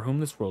hero for whom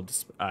this world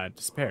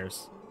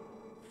despairs.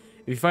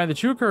 If you find the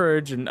true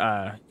courage and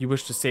you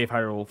wish to save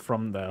Hyrule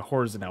from the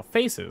horrors it now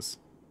faces,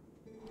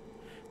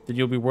 then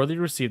you'll be worthy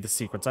to receive the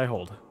secrets I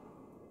hold.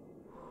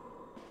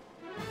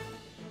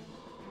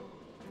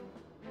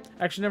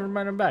 Actually, never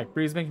mind, I'm back.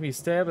 Bree's making me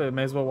stay, but I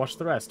may as well watch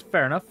the rest.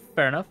 Fair enough,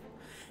 fair enough.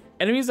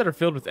 Enemies that are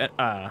filled with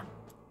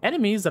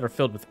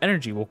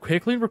energy will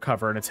quickly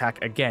recover and attack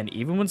again,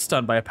 even when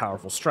stunned by a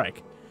powerful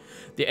strike.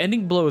 The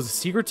ending blow is a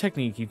secret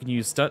technique you can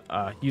use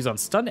on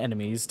stunned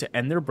enemies to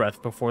end their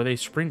breath before they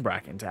spring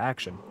back into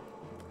action.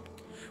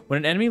 When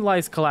an enemy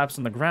lies collapsed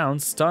on the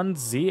ground, stun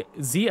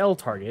ZL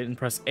target and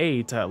press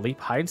A to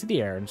leap high into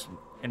the air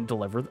and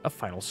deliver a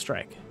final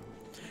strike.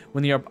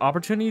 When the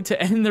opportunity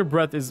to end their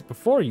breath is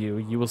before you,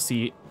 you will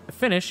see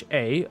finish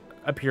A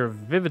appear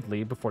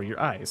vividly before your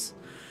eyes.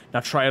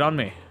 Now try it on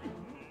me.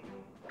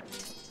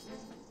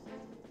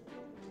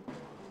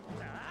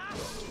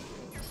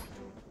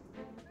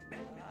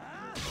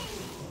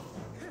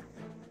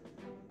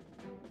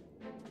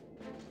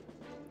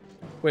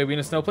 Wait, we in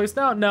a snow place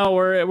now? No,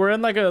 we're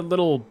in like a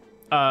little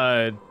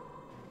I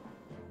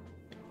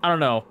don't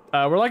know.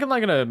 We're like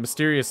in a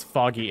mysterious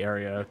foggy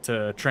area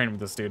to train with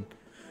this dude.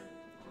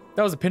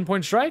 That was a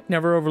pinpoint strike.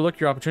 Never overlook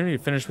your opportunity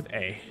to finish with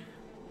A.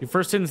 Your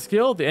first hidden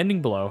skill, the ending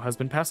blow, has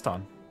been passed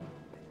on.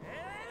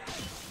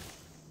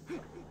 You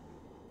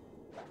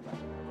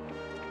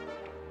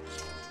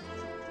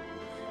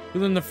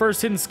learn the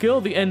first hidden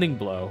skill, the ending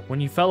blow. When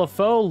you fell a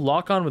foe,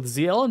 lock on with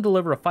ZL and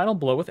deliver a final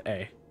blow with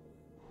A.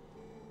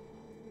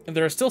 And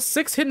there are still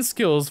 6 hidden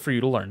skills for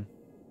you to learn.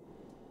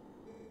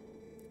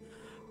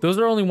 Those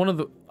are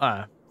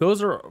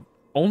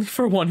only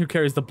for one who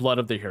carries the blood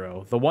of the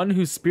hero, the one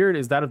whose spirit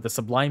is that of the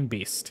sublime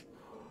beast.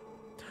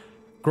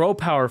 Grow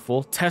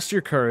powerful, test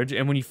your courage,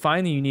 and when you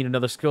find that you need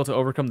another skill to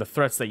overcome the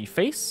threats that you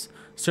face,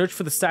 search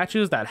for the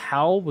statues that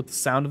howl with the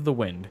sound of the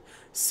wind.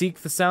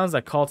 Seek the sounds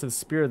that call to the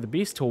spirit of the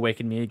beast to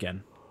awaken me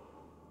again.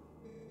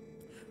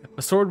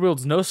 A sword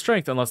wields no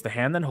strength unless the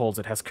hand that holds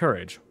it has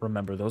courage.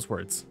 Remember those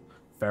words.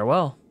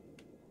 Farewell.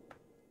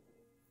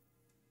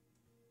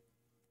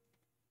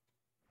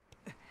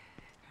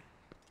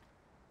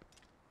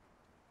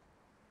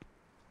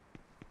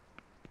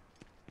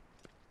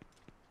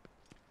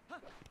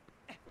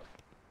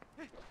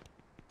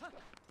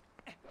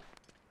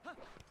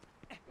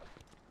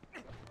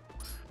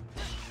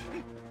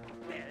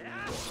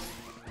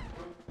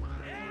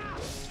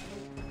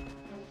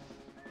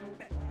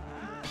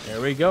 There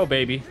we go,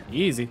 baby.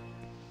 Easy.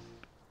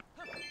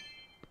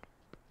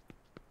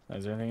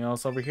 Is there anything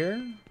else over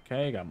here?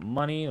 Okay, got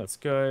money. That's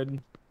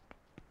good.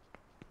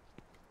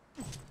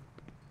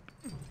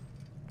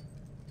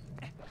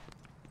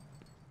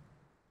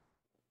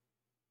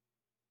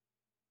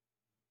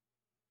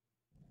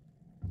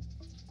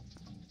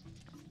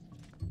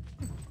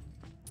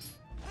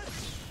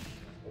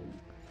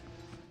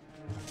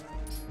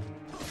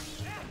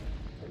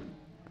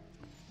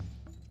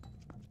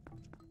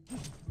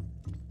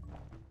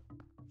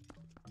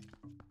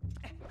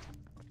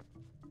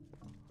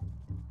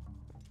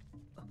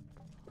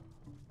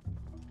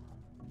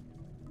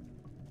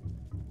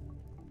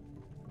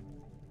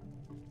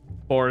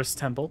 Forest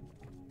Temple.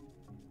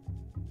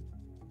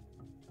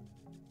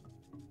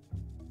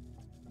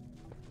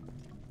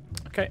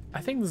 Okay, I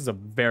think this is a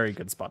very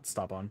good spot to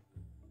stop on.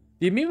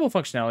 The amiibo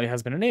functionality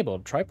has been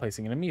enabled. Try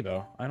placing an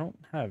amiibo. I don't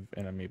have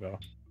an amiibo.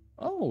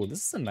 Oh,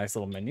 this is a nice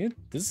little menu.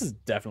 This is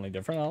definitely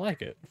different. I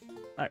like it. All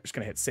right, just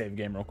gonna hit save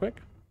game real quick.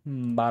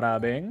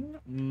 Bada bing,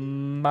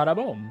 bada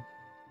boom.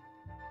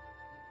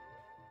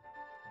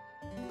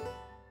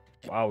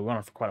 Wow, we went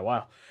on for quite a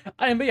while.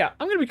 But yeah,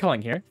 I'm going to be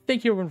calling here.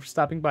 Thank you everyone for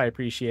stopping by. I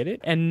appreciate it.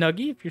 And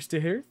Nuggy, if you're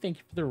still here, thank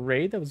you for the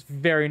raid. That was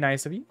very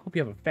nice of you. Hope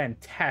you have a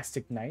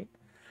fantastic night.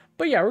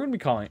 But yeah, we're going to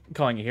be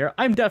calling it here.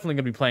 I'm definitely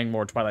going to be playing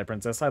more Twilight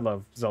Princess. I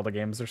love Zelda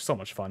games. They're so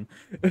much fun.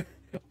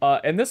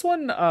 And this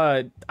one,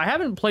 I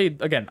haven't played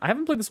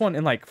this one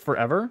in like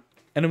forever.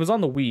 And it was on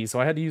the Wii, so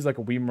I had to use like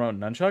a Wii remote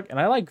and nunchuck. And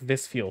I like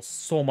this feel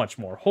so much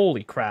more.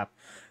 Holy crap.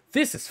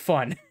 This is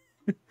fun.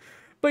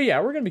 But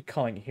yeah, we're going to be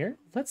calling it here.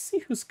 Let's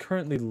see who's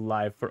currently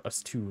live for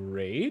us to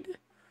raid.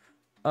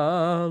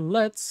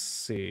 Let's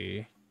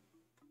see.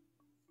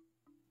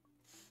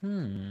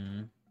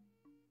 I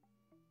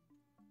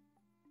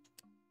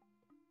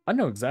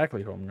know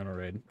exactly who I'm going to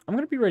raid. I'm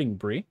going to be raiding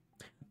Bree.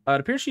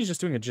 It appears she's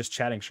just doing a just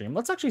chatting stream.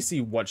 Let's actually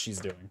see what she's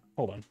doing.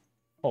 Hold on.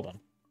 Hold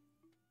on.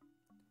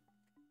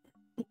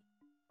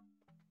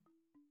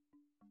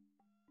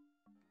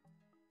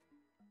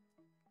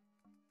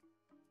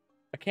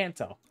 I can't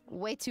tell.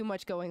 Way too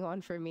much going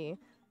on for me.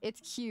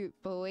 It's cute,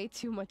 but way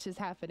too much is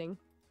happening.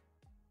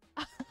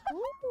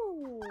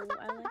 Ooh,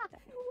 I like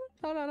that.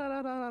 Hold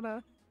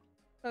on.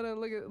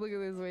 Look at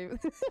this. Wait,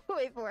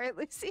 wait for it,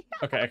 Lucy.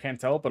 Okay, I can't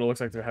tell, but it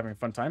looks like they're having a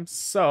fun time.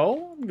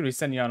 So I'm gonna be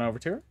sending you on over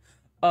to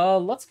her.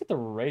 Let's get the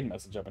raid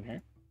message up in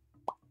here.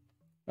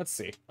 Let's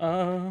see.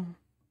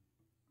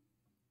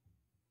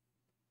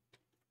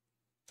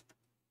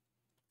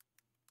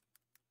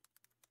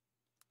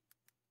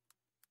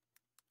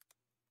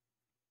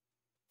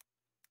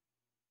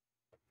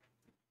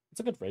 It's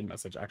a good raid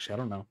message, actually. I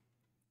don't know.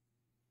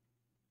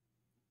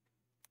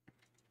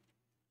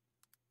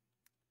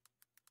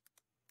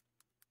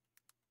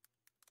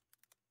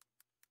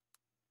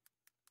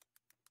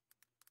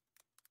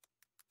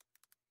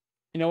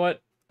 You know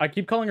what? I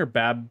keep calling her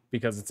Bab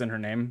because it's in her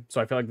name, so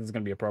I feel like this is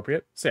going to be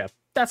appropriate. So yeah,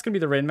 that's going to be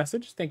the raid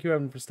message. Thank you,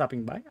 everyone, for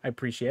stopping by. I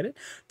appreciate it.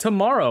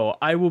 Tomorrow,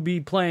 I will be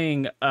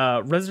playing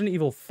Resident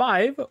Evil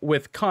 5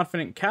 with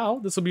Confident Cow.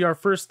 This will be our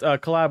first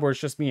collab where it's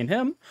just me and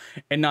him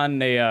and not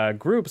in a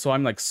group, so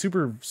I'm like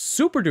super,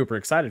 super duper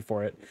excited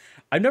for it.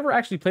 I've never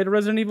actually played a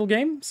Resident Evil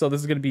game, so this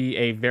is going to be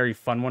a very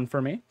fun one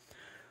for me.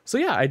 So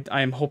yeah,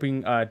 I'm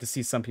hoping to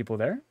see some people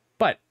there,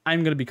 but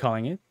I'm going to be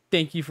calling it.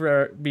 Thank you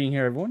for being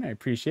here, everyone. I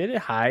appreciate it.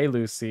 Hi,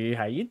 Lucy.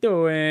 How you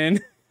doing?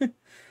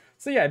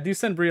 So yeah, do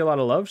send Brie a lot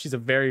of love. She's a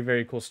very,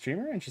 very cool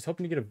streamer, and she's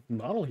hoping to get a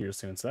model here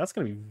soon. So that's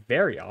going to be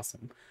very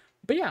awesome.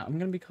 But yeah, I'm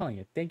going to be calling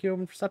it. Thank you,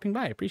 everyone, for stopping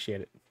by. I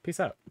appreciate it. Peace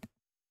out.